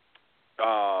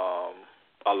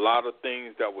lot of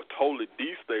things that were totally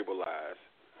destabilized,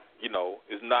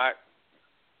 is not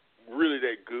really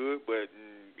that good, but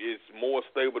it's more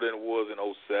stable than it was in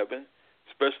 2007.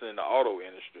 Especially in the auto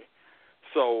industry.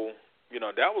 So,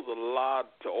 that was a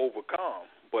lot to overcome.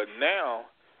 But now,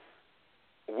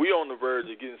 we on the verge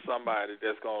of getting somebody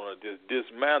that's going to just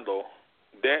dismantle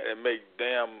that and make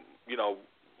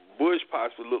Bush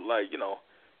possibly look like,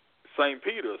 St.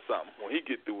 Peter or something when he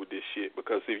get through with this shit.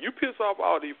 Because if you piss off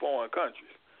all these foreign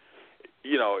countries,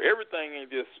 everything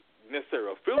ain't just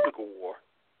necessarily a physical war.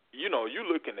 You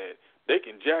looking at, they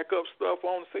can jack up stuff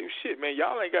on and say, shit, man,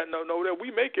 y'all ain't got no that we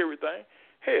make everything.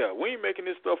 Hell, we ain't making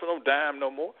this stuff for no dime no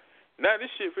more. Now this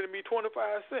shit finna be 25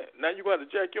 cents. Now you got to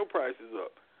jack your prices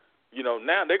up. You know,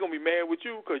 now they're going to be mad with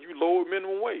you because you lowered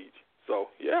minimum wage.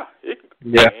 So, yeah,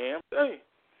 damn thing.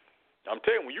 I'm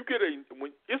telling you,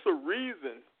 when it's a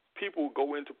reason people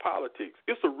go into politics.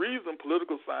 It's a reason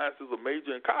political science is a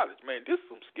major in college. Man, this is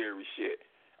some scary shit.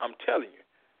 I'm telling you.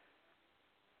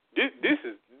 This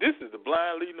is the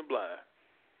blind leading the blind.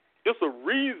 It's a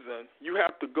reason you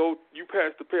have to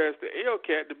pass the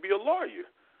LCAT to be a lawyer.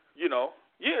 You know,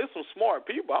 yeah, it's some smart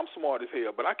people. I'm smart as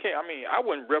hell, but I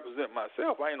wouldn't represent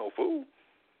myself. I ain't no fool.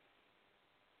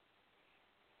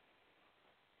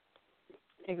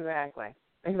 Exactly.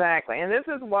 And this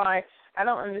is why I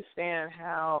don't understand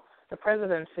how the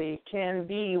presidency can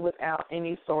be without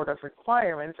any sort of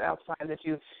requirements outside that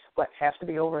you, have to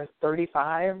be over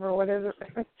 35 or what is it?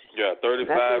 Yeah,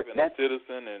 35 and a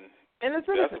citizen, and a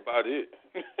citizen. That's about it.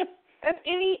 That's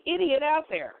any idiot out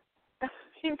there. I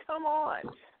mean, come on.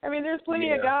 I mean, there's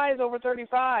plenty of guys over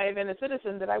 35 and a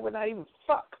citizen that I would not even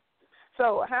fuck.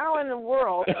 So how in the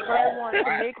world would I want to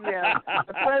make them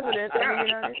the president of the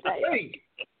United States?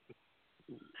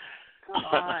 Come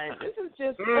on, this is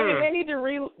just. I mean, they need to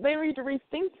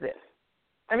rethink this.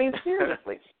 I mean,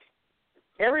 seriously,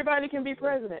 everybody can be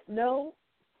president. No,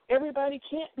 everybody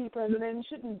can't be president and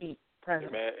shouldn't be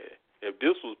president. Man, if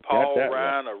this was Paul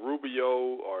Ryan or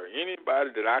Rubio or anybody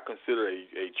that I consider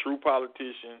a true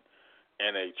politician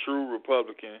and a true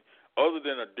Republican, other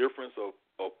than a difference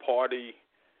of party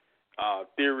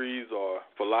theories or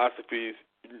philosophies,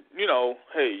 you know,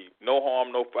 hey, no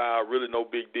harm, no foul, really no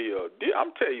big deal.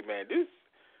 I'm telling you, man, this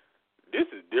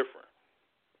is different.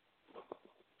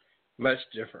 Much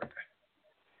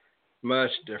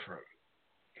different.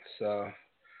 So,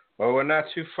 well, we're not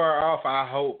too far off, I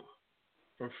hope,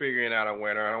 from figuring out a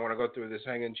winner. I don't want to go through this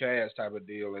hanging chads type of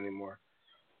deal anymore.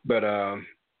 But,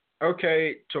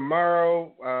 okay,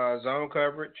 tomorrow, zone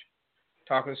coverage,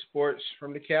 talking sports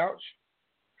from the couch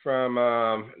from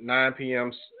 9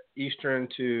 p.m. Eastern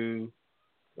to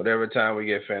whatever time we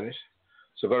get finished.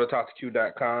 So go to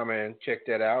talktoq.com and check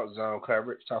that out. Zone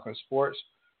coverage, talking sports,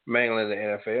 mainly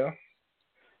the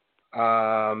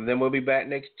NFL. Then we'll be back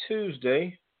next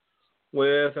Tuesday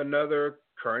with another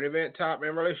current event topic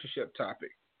and relationship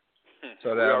topic.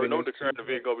 So we already know the current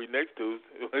event going to be next Tuesday.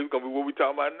 It's going to be what we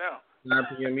talking about now. 9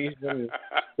 p.m. Eastern.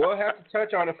 We'll have to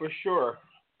touch on it for sure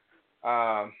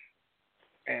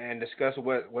and discuss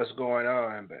what's going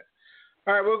on. But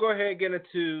all right, we'll go ahead and get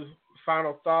into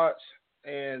final thoughts.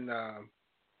 And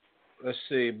let's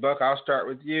see, Buck, I'll start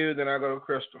with you, then I'll go to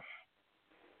Crystal.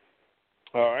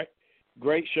 All right.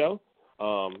 Great show.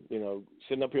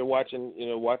 Sitting up here watching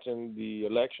the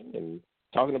election and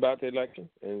talking about the election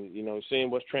and,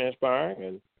 seeing what's transpiring.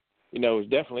 And, it's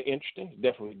definitely interesting,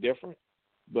 definitely different.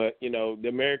 But, the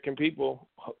American people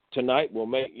tonight will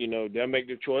make, they'll make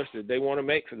the choice that they want to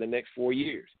make for the next 4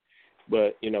 years.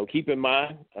 But, keep in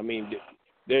mind, I mean,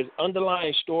 there's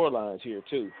underlying storylines here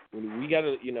too. We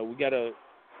gotta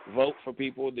vote for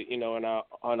people that, in our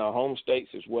home states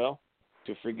as well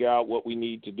to figure out what we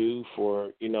need to do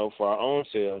for our own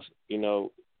selves,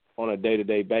 on a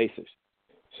day-to-day basis.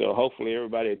 So hopefully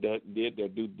everybody did their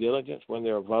due diligence when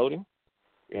they're voting,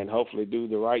 and hopefully do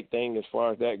the right thing as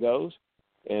far as that goes.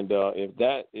 And if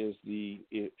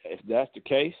that's the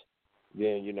case,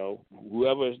 then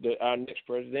whoever is our next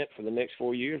president for the next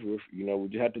 4 years, we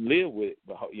just have to live with it.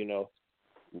 But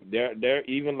there are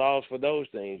even laws for those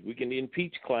things. We can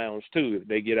impeach clowns too if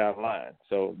they get out of line.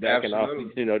 So that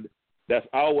Absolutely. can also, that's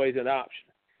always an option.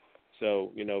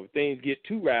 So if things get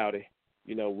too rowdy,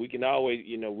 we can always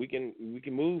we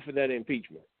can move for that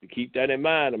impeachment. To keep that in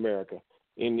mind, America,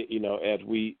 as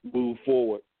we move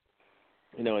forward.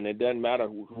 And it doesn't matter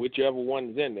whichever one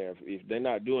is in there. If they're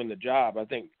not doing the job, I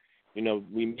think,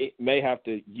 we may have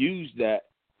to use that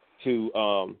to,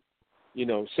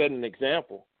 set an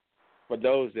example for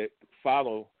those that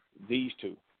follow these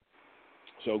two.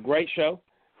 So great show,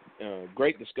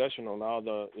 great discussion on all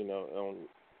the,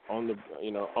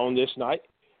 on this night.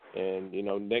 And,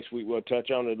 next week we'll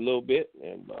touch on it a little bit.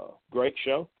 And great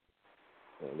show.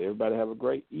 And everybody have a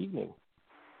great evening.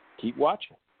 Keep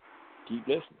watching. Keep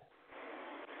listening.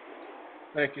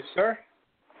 Thank you, sir.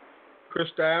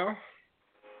 Crystal?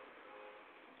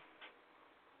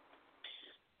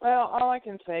 Well, all I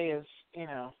can say is,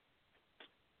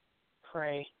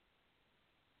 pray.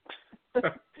 I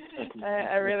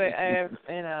have,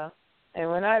 and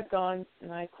when I've gone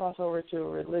and I cross over to a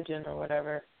religion or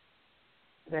whatever,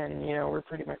 then, we're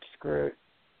pretty much screwed.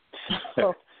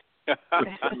 So, I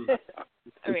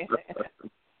mean,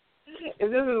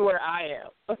 if this is where I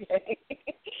am, okay.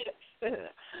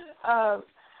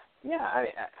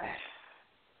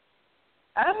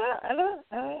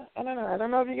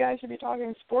 know if you guys should be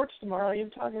talking sports tomorrow. You're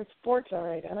talking sports, all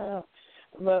right. I don't know.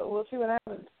 But we'll see what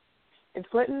happens. If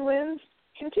Clinton wins,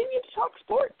 continue to talk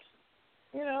sports.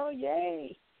 You know,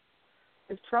 yay.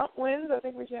 If Trump wins, I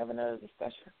think we should have another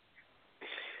discussion.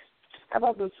 How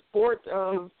about the sport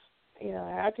of, you know,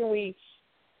 how can we,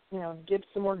 you know, get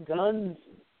some more guns?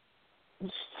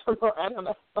 Some more, I don't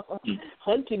know,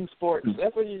 hunting sports.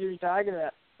 That's what you're talking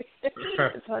about.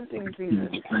 It's hunting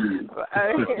season.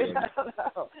 I don't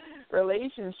know.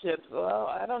 Relationships. Well,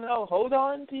 I don't know. Hold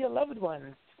on to your loved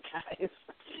ones, guys.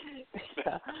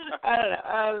 I don't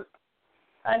know.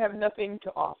 I have nothing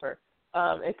to offer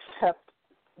except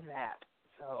that.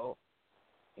 So,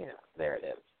 you know, there it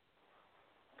is.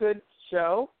 Good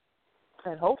show,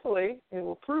 and hopefully it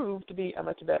will prove to be a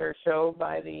much better show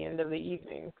by the end of the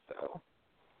evening. So,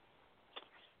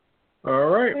 all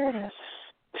right. There it is.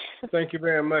 Thank you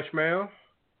very much, ma'am.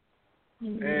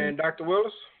 Mm-hmm. And Dr.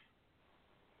 Willis?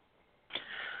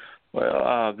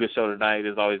 Well, good show tonight.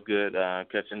 It's always good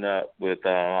catching up with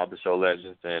all the show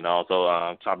legends and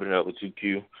also chopping it up with you,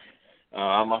 Q.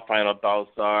 My final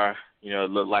thoughts are, you know,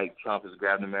 it looked like Trump is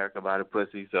grabbing America by the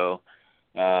pussy, so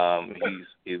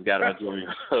he's got a majority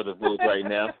of the votes right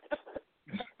now.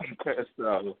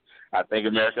 So I think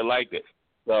America liked it.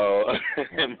 So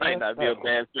it might not be a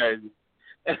bad strategy.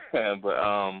 But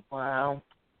wow.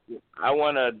 I'm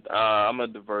gonna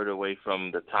divert away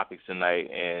from the topics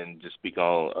tonight and just speak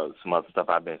on some other stuff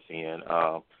I've been seeing.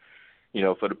 You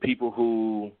know, for the people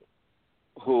who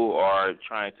are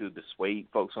trying to dissuade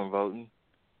folks from voting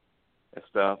and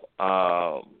stuff,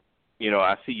 you know,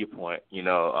 I see your point. You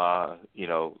know,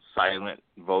 silent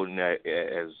voting,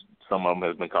 as some of them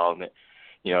have been calling it.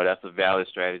 You know, that's a valid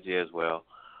strategy as well.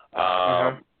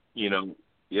 You know,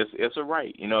 it's a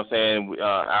right. You know what I'm saying?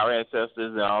 Our ancestors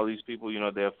and all these people, you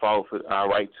know, they fought for our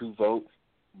right to vote,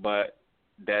 but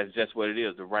that's just what it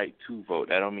is, the right to vote.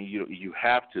 That don't mean you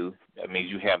have to. That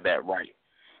means you have that right.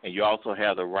 And you also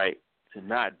have the right to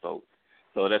not vote.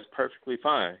 So that's perfectly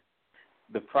fine.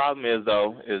 The problem is,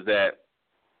 though, is that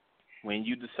when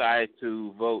you decide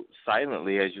to vote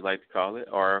silently, as you like to call it,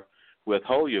 or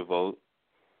withhold your vote,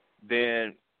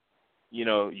 then, you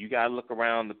know, you got to look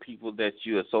around the people that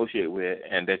you associate with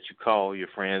and that you call your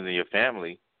friends and your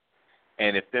family.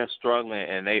 And if they're struggling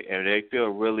and they feel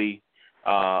really,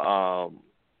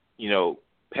 you know,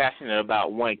 passionate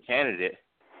about one candidate,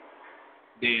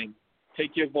 then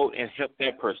take your vote and help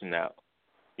that person out.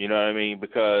 You know what I mean?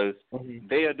 Because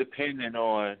they are dependent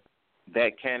on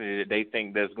that candidate they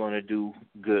think that's going to do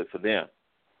good for them.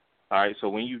 All right, so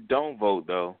when you don't vote,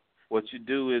 though, what you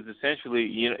do is essentially,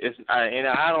 you know, and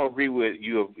I don't agree with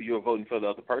you're voting for the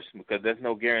other person, because there's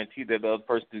no guarantee that the other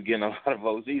person is getting a lot of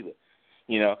votes either,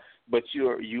 you know. But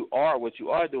what you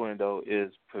are doing, though,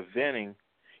 is preventing,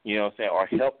 you know what I'm saying, or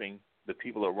helping the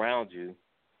people around you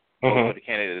vote for the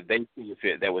candidate that they see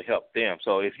fit that will help them.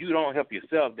 So if you don't help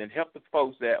yourself, then help the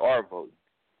folks that are voting,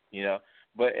 you know.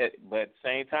 But at the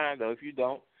same time, though, if you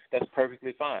don't, that's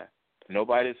perfectly fine.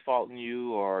 Nobody's faulting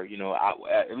you, or, you know,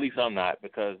 at least I'm not,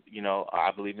 because, you know,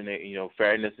 I believe in, you know,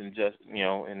 fairness and just, you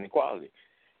know, and equality.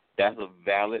 That's a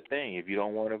valid thing if you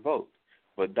don't want to vote.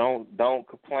 But don't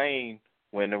complain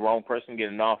when the wrong person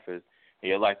gets in office and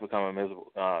your life become a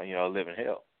miserable, you know, living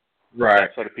hell. Right.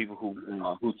 That's for the people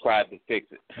who tried to fix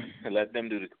it. Let them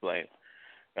do the complaining.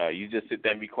 You just sit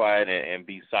there and be quiet and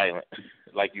be silent,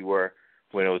 like you were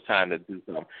when it was time to do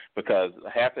something. Because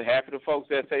half of the folks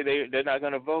that say they're not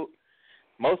going to vote,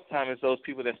 most of the time it's those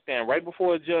people that stand right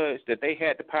before a judge that they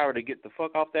had the power to get the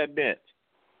fuck off that bench.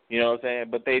 You know what I'm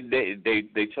saying? But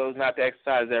they chose not to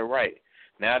exercise that right.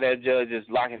 Now that judge is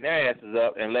locking their asses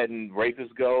up and letting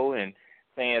rapists go and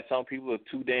saying some people are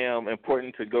too damn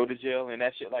important to go to jail and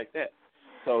that shit like that.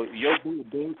 So your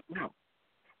do count.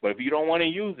 But if you don't want to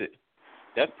use it,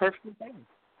 that's perfectly fine.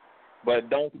 But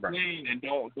don't complain and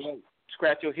don't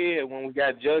scratch your head when we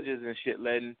got judges and shit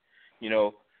letting, you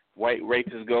know, white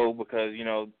rapists go because, you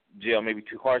know, jail may be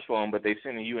too harsh for them, but they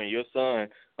sending you and your son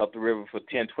up the river for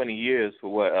 10, 20 years for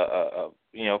what,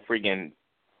 you know, freaking,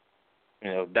 you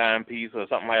know, dime piece or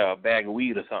something, like a bag of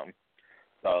weed or something.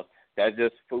 So that's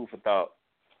just food for thought.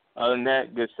 Other than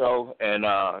that, good show, and,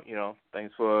 you know,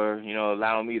 thanks for, you know,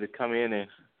 allowing me to come in and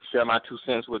share my 2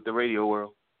 cents with the radio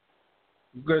world.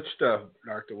 Good stuff,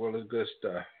 Dr. Willis, good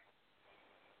stuff.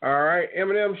 All right,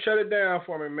 Eminem, shut it down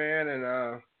for me, man,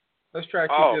 and let's try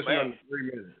to keep this under 3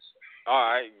 minutes. All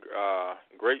right,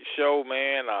 great show,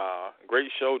 man.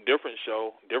 Great show, different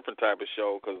type of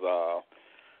show, because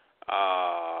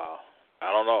I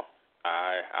don't know.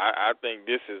 I think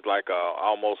this is like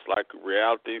almost like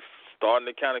reality starting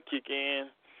to kind of kick in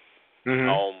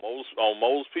on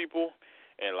most people,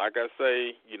 And like I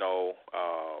say,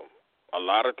 a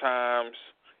lot of times,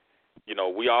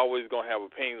 we always going to have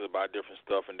opinions about different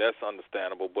stuff, and that's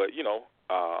understandable. But,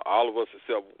 all of us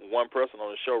except one person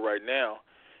on the show right now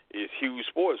is huge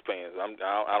sports fans.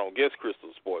 I don't guess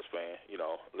Crystal's a sports fan,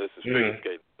 unless it's figure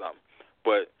skating or something.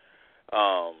 But,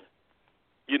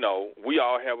 we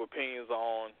all have opinions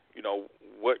on,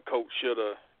 what coach should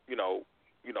have,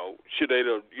 should they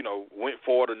have, went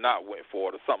for it or not went for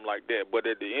it or something like that. But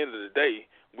at the end of the day,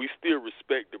 we still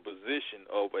respect the position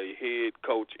of a head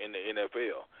coach in the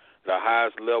NFL, the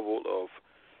highest level of,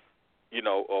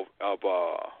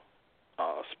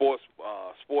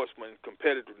 sportsman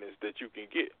competitiveness that you can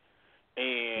get.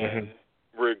 And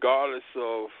regardless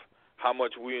of how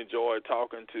much we enjoy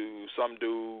talking to some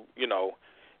dude,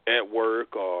 at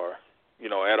work or,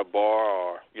 at a bar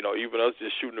or, even us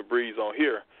just shooting the breeze on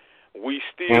here, we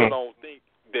still don't think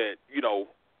that,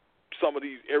 some of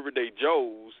these everyday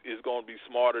Joes is going to be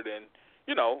smarter than,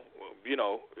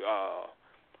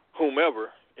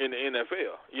 whomever in the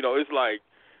NFL. It's like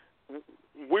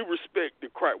we respect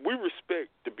we respect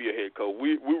to be a head coach.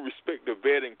 We respect the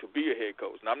vetting to be a head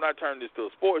coach. And I'm not turning this to a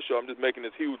sports show. I'm just making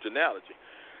this huge analogy.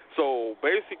 So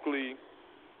basically,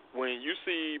 when you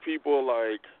see people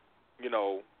like,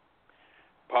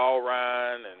 Paul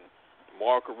Ryan and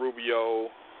Marco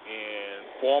Rubio and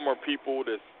former people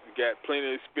that's got plenty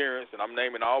of experience, and I'm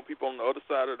naming all people on the other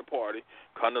side of the party,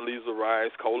 Condoleezza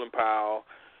Rice, Colin Powell,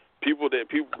 people that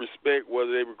people respect,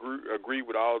 whether they agree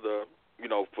with all the,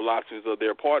 philosophies of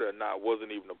their party or not,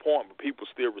 wasn't even the point, but people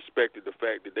still respected the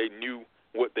fact that they knew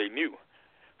what they knew.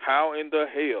 How in the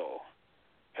hell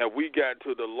have we got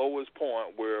to the lowest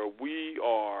point where we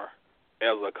are,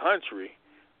 as a country,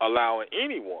 allowing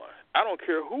anyone, I don't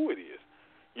care who it is,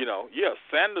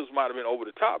 Sanders might have been over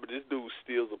the top, but this dude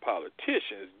still is a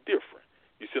politician. It's different.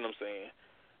 You see what I'm saying?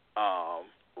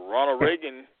 Ronald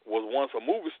Reagan was once a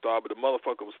movie star, but the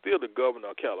motherfucker was still the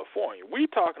governor of California. We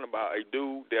talking about a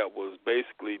dude that was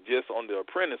basically just on The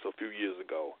Apprentice a few years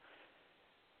ago,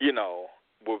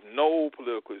 with no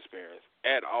political experience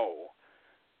at all.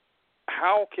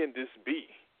 How can this be?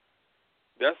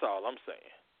 That's all I'm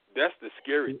saying. That's the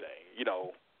scary thing,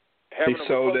 having a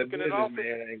Republican in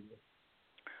office.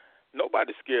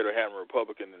 Nobody's scared of having a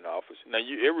Republican in office. Now,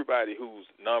 everybody who's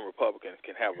non-Republican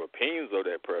can have opinions of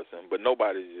that person, but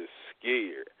nobody's just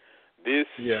scared. This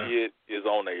shit is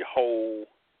on a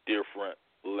whole different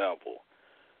level.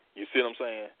 You see what I'm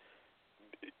saying?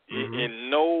 In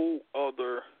no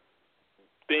other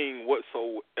thing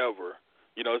whatsoever.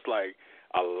 It's like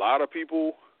a lot of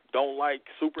people don't like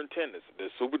superintendents. The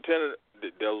superintendent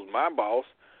that was my boss,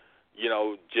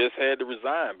 just had to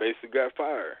resign, basically got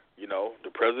fired. The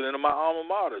president of my alma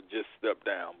mater just stepped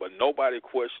down, but nobody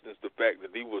questions the fact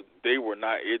that they were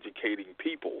not educating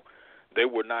people. They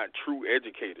were not true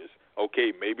educators.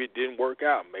 Okay, maybe it didn't work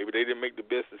out. Maybe they didn't make the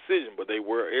best decision, but they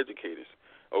were educators.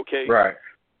 Okay? Right.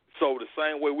 So the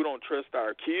same way we don't trust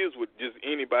our kids with just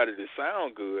anybody that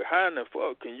sound good, how in the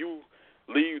fuck can you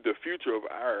leave the future of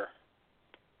our,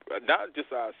 not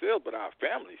just ourselves, but our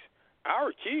families,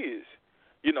 our kids,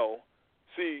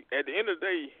 see, at the end of the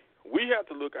day, we have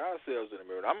to look ourselves in the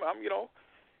mirror. I'm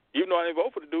even though I didn't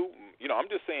vote for the dude, I'm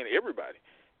just saying everybody.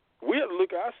 We have to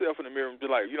look ourselves in the mirror and be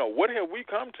like, what have we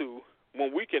come to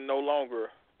when we can no longer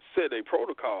set a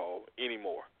protocol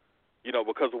anymore?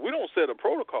 Because if we don't set a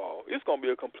protocol, it's going to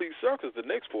be a complete circus the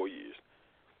next 4 years.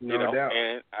 No doubt.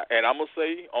 And I'm going to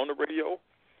say on the radio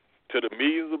to the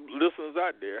millions of listeners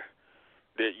out there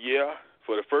that,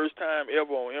 for the first time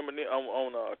ever on Eminem,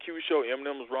 on Q show,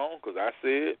 Eminem was wrong because I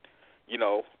said,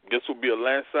 this will be a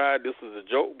landslide. This is a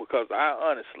joke because I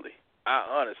honestly,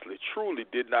 truly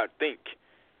did not think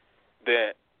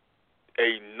that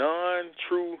a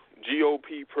non-true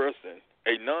GOP person,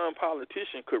 a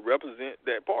non-politician, could represent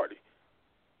that party.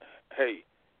 Hey,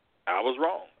 I was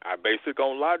wrong. I based it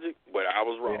on logic, but I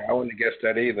was wrong. Yeah, I wouldn't have guessed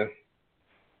that either.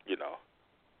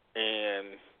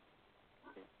 And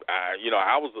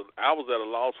I was at a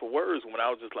loss for words when I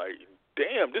was just like,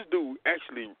 damn, this dude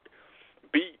actually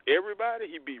beat everybody.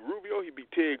 He beat Rubio. He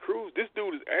beat Ted Cruz. This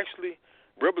dude is actually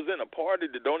representing a party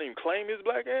that don't even claim his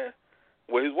black ass,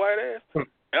 well, his white ass.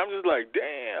 And I'm just like,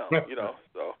 damn,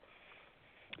 So,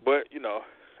 but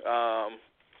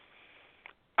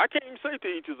I can't even say to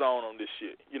each his own on this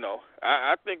shit.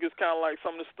 I think it's kind of like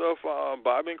some of the stuff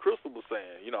Bobby and Crystal was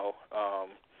saying.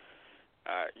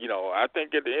 I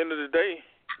think at the end of the day,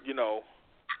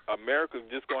 America's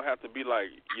just gonna have to be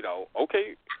like,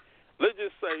 okay, let's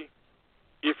just say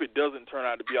if it doesn't turn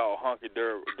out to be all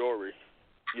hunky-dory,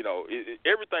 You know,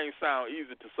 everything sounds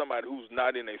easy to somebody who's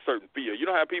not in a certain field. You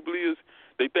know how people is?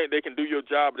 They think they can do your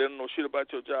job, but they don't know shit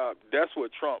about your job. That's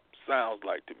what Trump sounds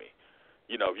like to me.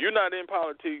 You know, if you're not in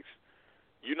politics,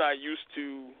 you're not used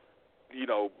to, you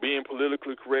know, being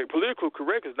politically correct. Political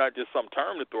correct is not just some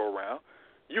term to throw around.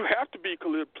 You have to be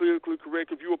politically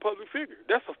correct if you're a public figure.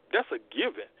 That's a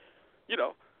given. You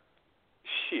know,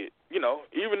 shit. You know,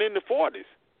 even in the 40s,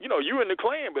 you know, you in the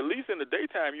Klan, but at least in the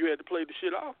daytime you had to play the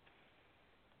shit off.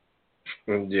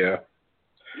 Yeah.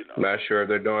 You know. Not sure if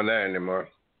they're doing that anymore.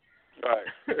 Right.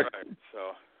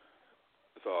 So.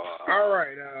 All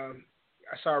right.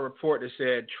 I saw a report that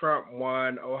said Trump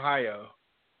won Ohio,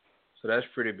 so that's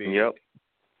pretty big. Yep.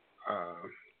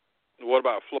 What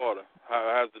about Florida?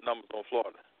 How's the numbers on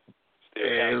Florida?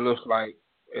 It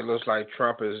looks like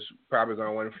Trump is probably going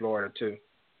to win Florida too.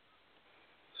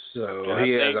 So yeah,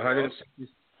 he has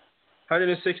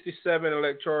 167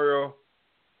 electoral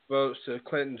votes to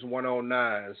Clinton's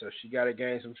 109. So she got to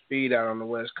gain some speed out on the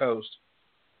West Coast,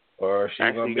 or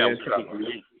she's going to be in trouble.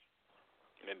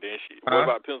 And then what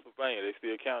about Pennsylvania? They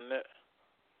still counting that?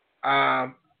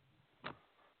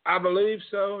 I believe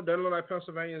so. Doesn't look like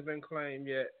Pennsylvania's been claimed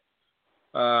yet.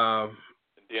 Then I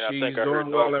think I heard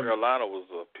North Carolina was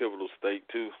a pivotal state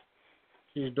too.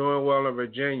 She's doing well in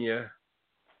Virginia.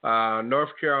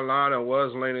 North Carolina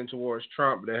was leaning towards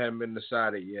Trump, but it hadn't been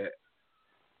decided yet.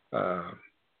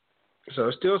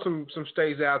 So still some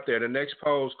states out there. The next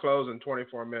polls close in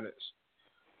 24 minutes.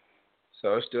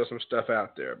 So there's still some stuff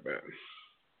out there, but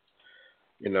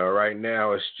you know, right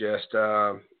now it's just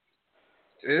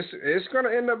it's going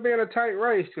to end up being a tight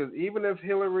race because even if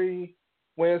Hillary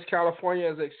wins California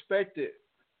as expected,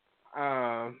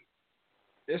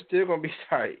 it's still going to be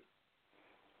tight.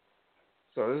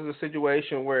 So this is a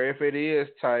situation where if it is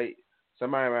tight,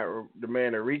 somebody might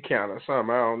demand a recount or something.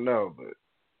 I don't know, but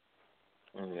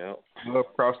we'll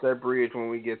cross that bridge when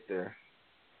we get there.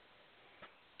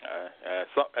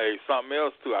 Something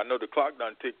else too. I know the clock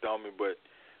done ticked on me, but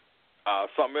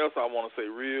something else I want to say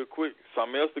real quick.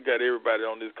 Something else that got everybody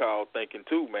on this call thinking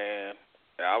too, man.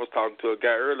 I was talking to a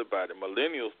guy earlier about it.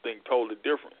 Millennials think totally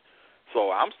different.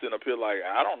 So I'm sitting up here like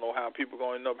I don't know how people are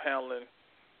going to end up handling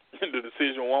the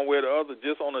decision one way or the other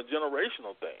just on a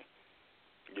generational thing,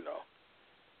 you know.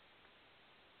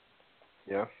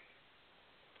 Yeah.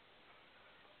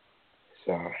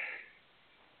 So,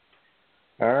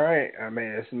 all right. I mean,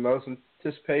 it's the most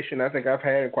anticipation I think I've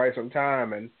had in quite some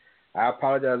time, and I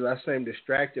apologize if I seem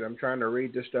distracted. I'm trying to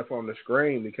read this stuff on the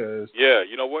screen because... Yeah,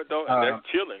 you know what, though? That's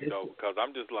chilling, though, because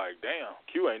I'm just like, damn,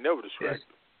 Q ain't never distracted.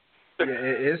 Yeah,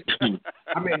 it is.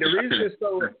 I mean, the reason it's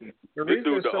so... This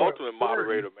dude's the ultimate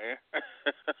moderator, man.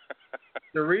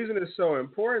 The reason it's so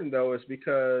important, though, is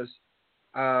because,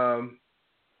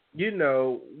 you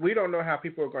know, we don't know how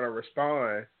people are going to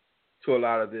respond to a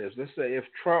lot of this. Let's say if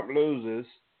Trump loses,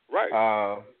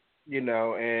 right? You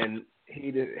know, and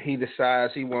he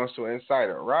decides he wants to incite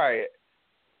a riot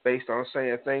based on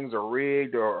saying things are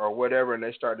rigged or whatever, and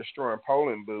they start destroying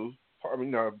polling booths,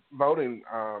 voting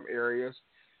areas.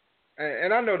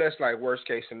 And I know that's like worst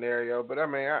case scenario, but I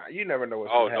mean, you never know what's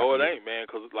going to happen. Oh, no, it ain't, man,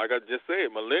 because like I just said,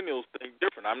 millennials think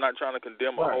different. I'm not trying to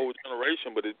condemn a whole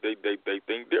generation, but they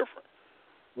think different.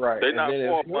 Right. They're not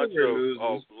for a bunch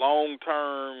of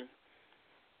long-term,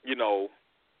 you know,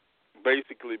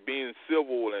 basically being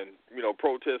civil and, you know,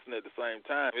 protesting at the same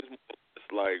time. It's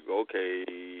like, okay,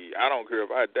 I don't care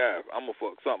if I die. I'm going to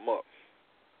fuck something up,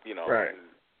 you know. Right.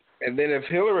 And then if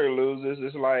Hillary loses,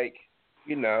 it's like,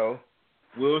 you know,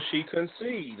 will she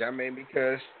concede? I mean,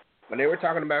 because when they were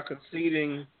talking about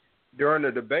conceding during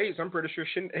the debates, I'm pretty sure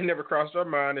it never crossed her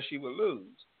mind that she would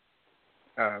lose.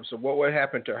 So what would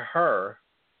happen to her?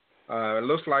 It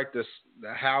looks like the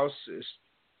House is,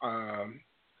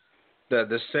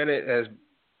 the Senate has,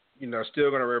 you know, still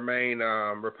going to remain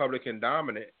Republican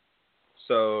dominant.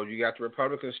 So you got the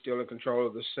Republicans still in control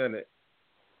of the Senate,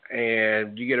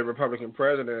 and you get a Republican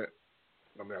president.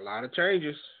 There'll be a lot of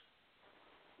changes.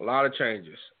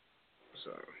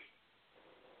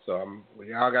 So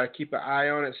we all got to keep an eye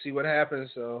on it, see what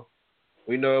happens. So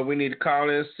we know we need to call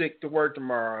in sick to work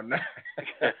tomorrow night.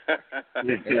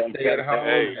 Stay at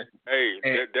home.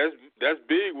 That's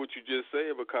big what you just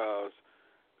said, because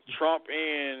Trump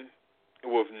in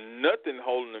with nothing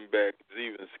holding him back is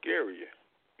even scarier.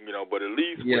 You know, but at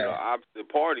least with the opposite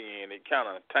party in, it kind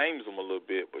of tames them a little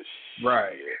bit. But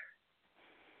right.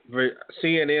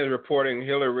 CNN is reporting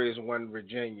Hillary's won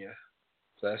Virginia,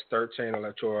 so that's 13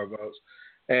 electoral votes.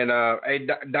 And hey,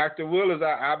 Dr. Willis,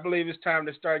 I believe it's time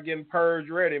to start getting purge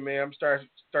ready, man. I'm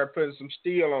start putting some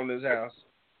steel on this house.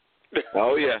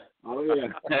 Oh yeah.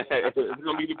 It's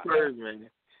gonna be the purge, man.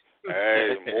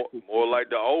 Hey, more like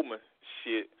the Omen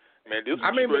shit. Man, this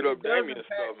was straight up Damien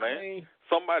stuff, man.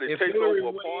 Somebody takes over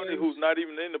a party who's not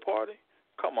even in the party?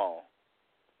 Come on.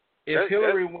 If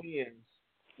Hillary wins,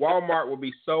 Walmart will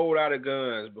be sold out of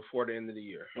guns before the end of the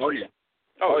year. Oh, yeah.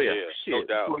 Oh, yeah. No Shit.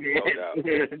 doubt. No doubt.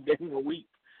 A week.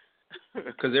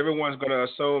 Because everyone's going to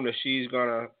assume that she's going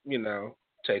to,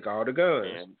 take all the guns.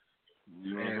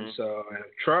 And so if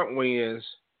Trump wins,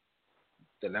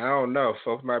 then I don't know.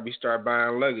 Folks might start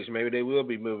buying luggage. Maybe they will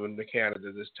be moving to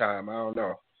Canada this time. I don't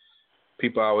know.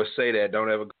 People always say that.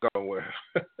 Don't ever go nowhere.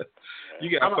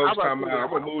 You got folks talking about, I'm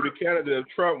going to move to Canada if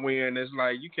Trump wins. It's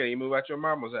like, you can't even move out your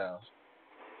mama's house.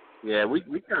 Yeah, we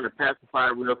kind of pacify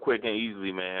real quick and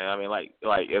easily, man. I mean, like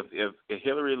if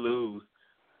Hillary lose,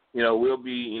 we'll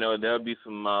be, there'll be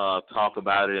some talk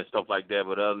about it and stuff like that.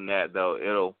 But other than that,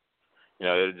 though,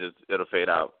 it'll fade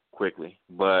out quickly.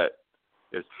 But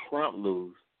if Trump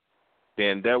lose,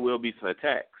 then there will be some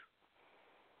attacks.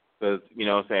 Because,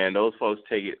 those folks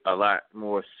take it a lot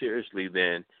more seriously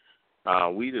than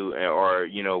we do. Or,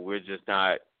 we're just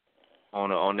not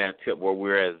on that tip where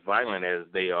we're as violent as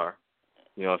they are.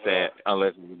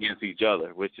 Unless we're against each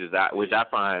other, which I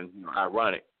find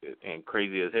ironic and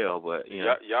crazy as hell. But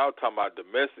y'all talking about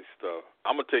domestic stuff.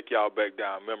 I'm gonna take y'all back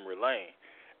down memory lane.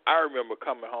 I remember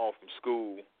coming home from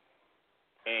school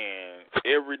and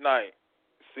every night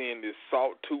seeing this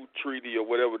SALT II treaty or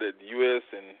whatever that the U.S.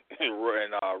 and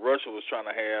Russia was trying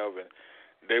to have, and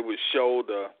they would show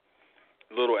the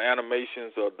little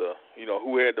animations of the,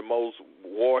 who had the most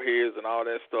warheads and all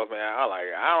that stuff, man. I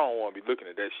don't want to be looking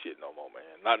at that shit no more,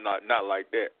 man. Not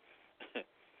like that.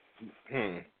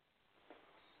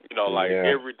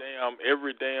 Every damn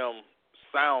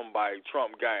soundbite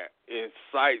Trump got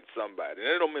incite somebody. And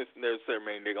that don't necessarily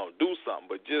mean they're gonna do something,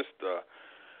 but just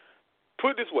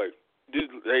put it this way.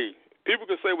 People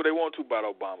can say what they want to about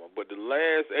Obama, but the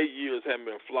last 8 years haven't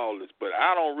been flawless. But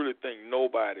I don't really think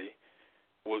nobody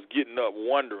was getting up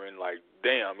wondering, like,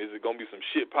 damn, is it going to be some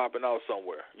shit popping out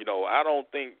somewhere? I don't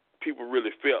think people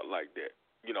really felt like that,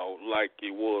 like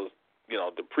it was,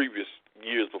 the previous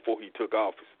years before he took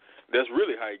office. That's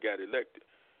really how he got elected.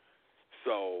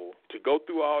 So to go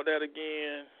through all that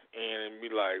again and be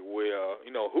like, well,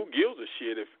 who gives a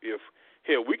shit if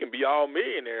hell, we can be all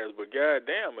millionaires, but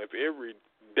goddamn, if every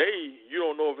day you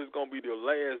don't know if it's going to be the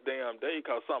last damn day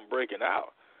because something breaking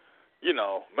out,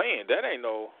 man, that ain't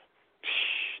no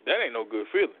good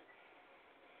feeling.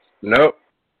 Nope.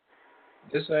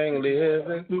 This ain't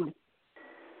living.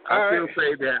 I still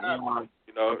say that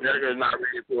America is not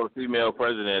ready for a female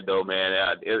president, though,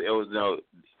 man. It was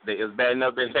it's bad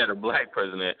enough they had a black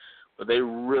president, but they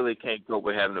really can't cope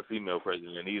with having a female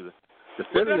president either. That's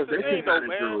the thing, though,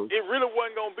 man. It really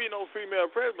wasn't gonna be no female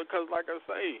president because, like I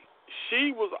say,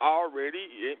 she was already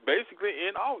basically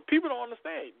in office. People don't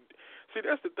understand. See,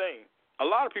 that's the thing. A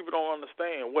lot of people don't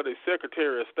understand what a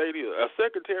Secretary of State is. A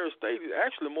Secretary of State is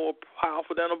actually more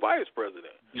powerful than a Vice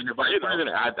President. And the Vice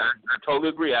President, I totally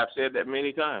agree. I've said that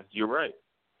many times. You're right.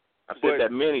 I've said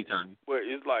that many times. But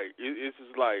it's a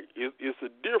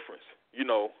difference.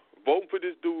 Voting for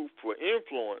this dude for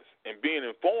influence and being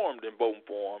informed and voting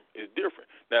for him is different.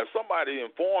 Now, if somebody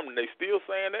informed and they still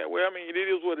saying that, well, I mean, it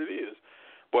is what it is.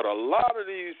 But a lot of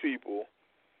these people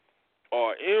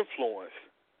are influenced,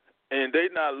 and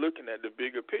they're not looking at the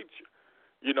bigger picture.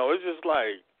 It's just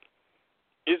like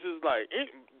 99%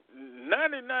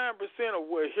 of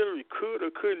what Hillary could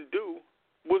or couldn't do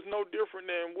was no different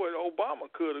than what Obama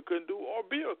could or couldn't do or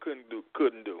Bill couldn't do.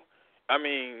 I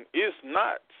mean, it's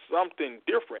not something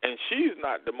different, and she's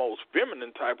not the most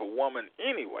feminine type of woman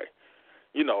anyway.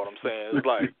 You know what I'm saying? It's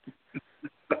like,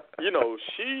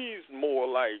 she's more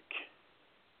like,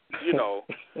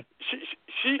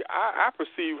 I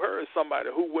perceive her as somebody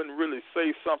who wouldn't really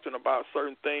say something about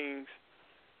certain things,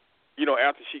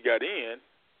 after she got in,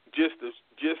 just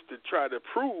to try to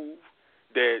prove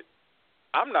that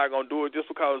I'm not gonna do it just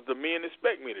because the men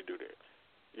expect me to do that,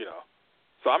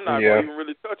 So I'm not gonna even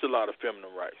really touch a lot of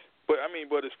feminine rights. But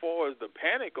as far as the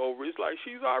panic over, it's like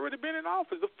she's already been in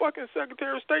office. The fucking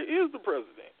Secretary of State is the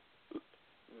president.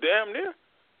 Damn near.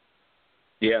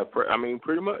 Yeah,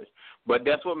 pretty much. But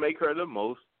that's what make her the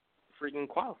most freaking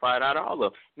qualified out of all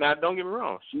of them. Now, don't get me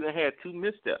wrong. She done had two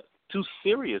missteps, two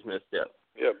serious missteps.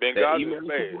 Yeah, Benghazi is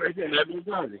bad.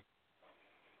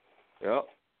 Yep.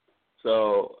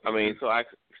 So, so I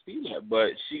see that.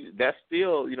 But that's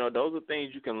still, those are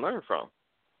things you can learn from.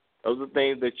 Those are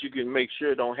things that you can make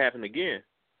sure don't happen again.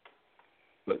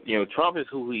 But, Trump is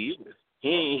who he is.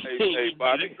 Hey,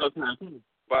 Bobby.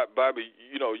 Bobby,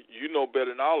 you know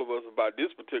better than all of us about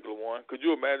this particular one. Could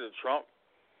you imagine Trump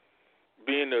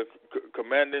being the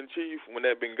commander-in-chief when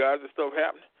that Benghazi stuff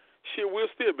happened? shit, we'll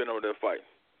still been over there fighting.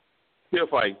 Still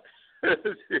fighting.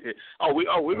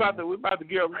 we about to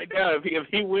get up right now. If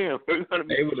he wins, we're gonna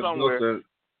be somewhere.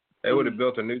 They would have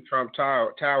built a new Trump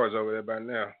towers over there by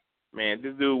now. Man,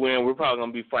 this dude win, we're probably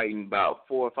gonna be fighting about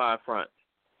 4 or 5 fronts.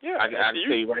 Yeah, I can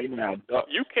tell you right now.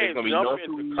 You can't jump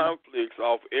into conflicts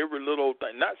off every little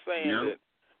thing. Not saying that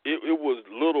it was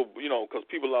little, because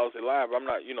people lost their lives. I'm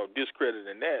not,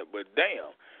 discrediting that. But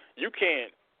damn, you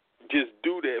can't just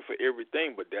do that for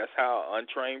everything. But that's how an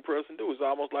untrained person do. It's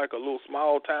almost like a little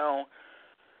small town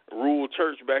rural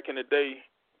church back in the day,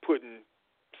 putting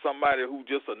somebody who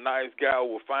just a nice guy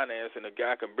with finance and a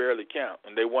guy can barely count,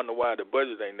 and they wonder why the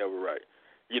budget ain't never right.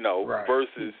 Right.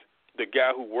 Versus the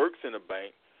guy who works in a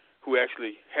bank, who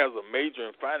actually has a major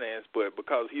in finance, but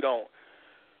because he don't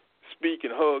speak and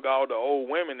hug all the old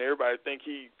women, everybody think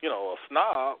he, a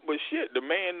snob. But shit, the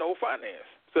man know finance.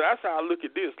 So that's how I look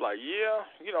at this. Like,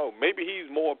 maybe he's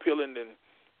more appealing than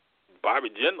Bobby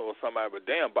Jindal or somebody, but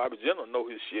damn, Bobby Jindal know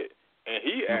his shit. And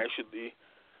he actually,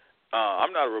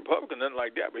 I'm not a Republican, nothing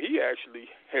like that, but he actually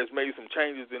has made some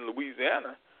changes in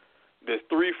Louisiana that's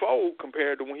threefold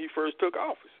compared to when he first took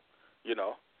office,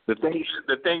 The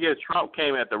thing is, Trump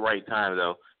came at the right time,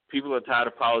 though. People are tired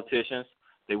of politicians.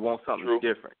 They want something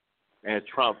different, and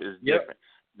Trump is different.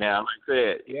 Now, like I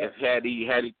said, if had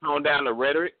he toned down the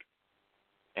rhetoric,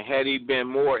 and had he been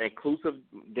more inclusive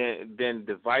than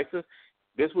divisive,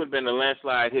 this would have been a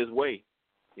landslide his way.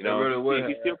 It really would.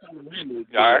 He still coming in,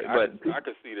 I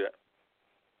could see that.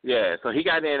 Yeah, so he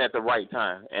got in at the right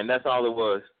time, and that's all it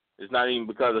was. It's not even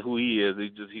because of who he is. He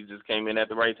just came in at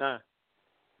the right time.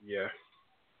 Yeah.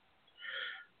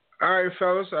 All right,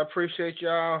 fellas. I appreciate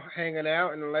y'all hanging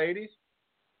out, and the ladies.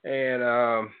 And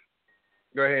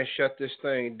go ahead and shut this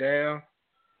thing down.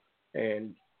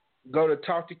 And go to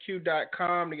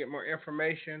talktoq.com to get more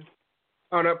information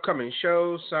on upcoming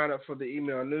shows. Sign up for the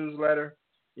email newsletter.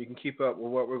 You can keep up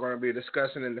with what we're going to be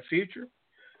discussing in the future.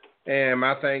 And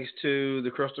my thanks to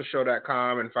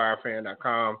thecrystalshow.com and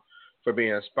firefan.com for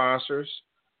being sponsors.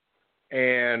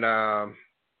 And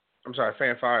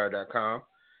fanfire.com.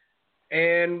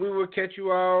 And we will catch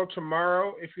you all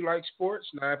tomorrow, if you like sports,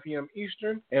 9 p.m.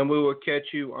 Eastern. And we will catch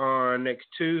you on next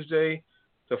Tuesday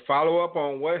to follow up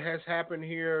on what has happened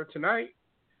here tonight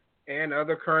and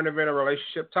other current event or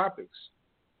relationship topics.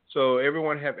 So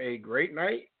everyone have a great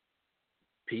night.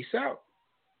 Peace out.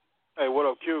 Hey, what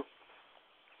up, Q?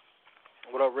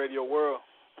 What up, Radio World?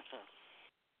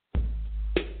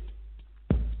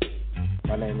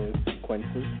 My name is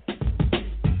Quincy.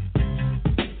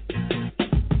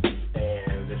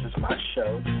 My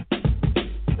show,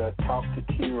 the Talk to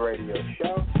Q Radio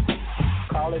Show.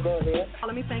 Carly, go ahead.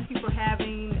 Let me thank you for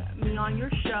having me on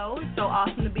your show. It's so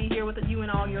awesome to be here with you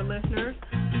and all your listeners.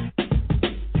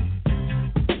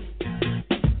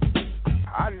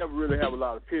 I never really have a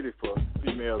lot of pity for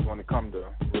females when it comes to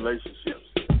relationships.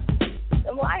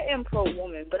 Well, I am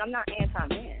pro-woman, but I'm not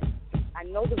anti-man. I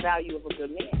know the value of a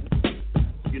good man.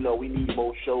 We need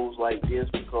more shows like this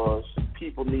because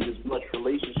people need as much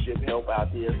relationship help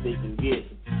out there as they can get.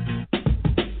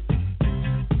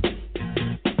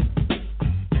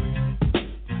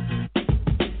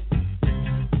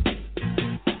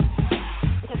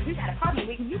 Because if you got a problem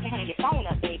with you can hang your phone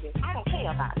up, baby. I don't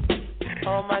care about it.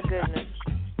 Oh, my goodness.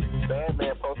 Bad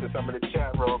man posted some of the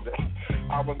chat room that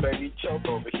almost made me choke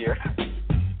over here.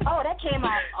 Oh, that came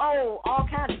out, all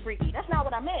kinds of freaky. That's not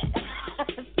what I meant.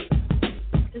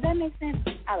 Does that make sense?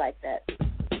 I like that.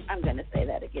 I'm going to say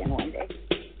that again one day.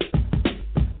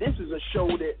 This is a show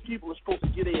that people are supposed to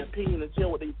get their opinion and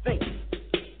tell what they think.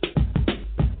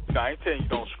 I ain't telling you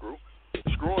don't screw.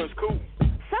 Screwing's cool.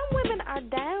 Some women are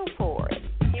down for it.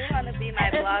 You want to be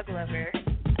my blog lover.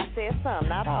 I said some,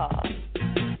 not all.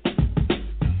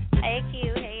 Hey,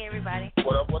 Q. Hey, everybody.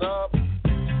 What up, what up?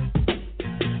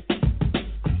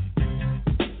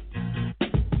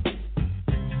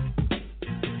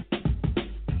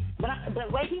 But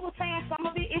the way he was saying some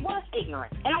of it, it was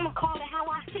ignorant. And I'm going to call it how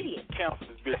I see it. Cancel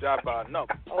this bitch out by a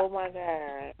number. Oh, my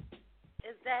God.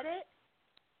 Is that it?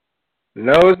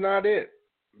 No, it's not it.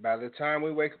 By the time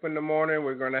we wake up in the morning,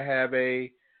 we're going to have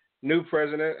a new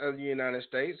president of the United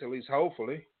States, at least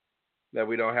hopefully, that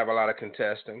we don't have a lot of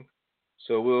contesting.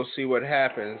 So we'll see what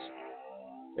happens.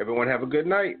 Everyone have a good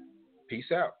night.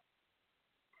 Peace out.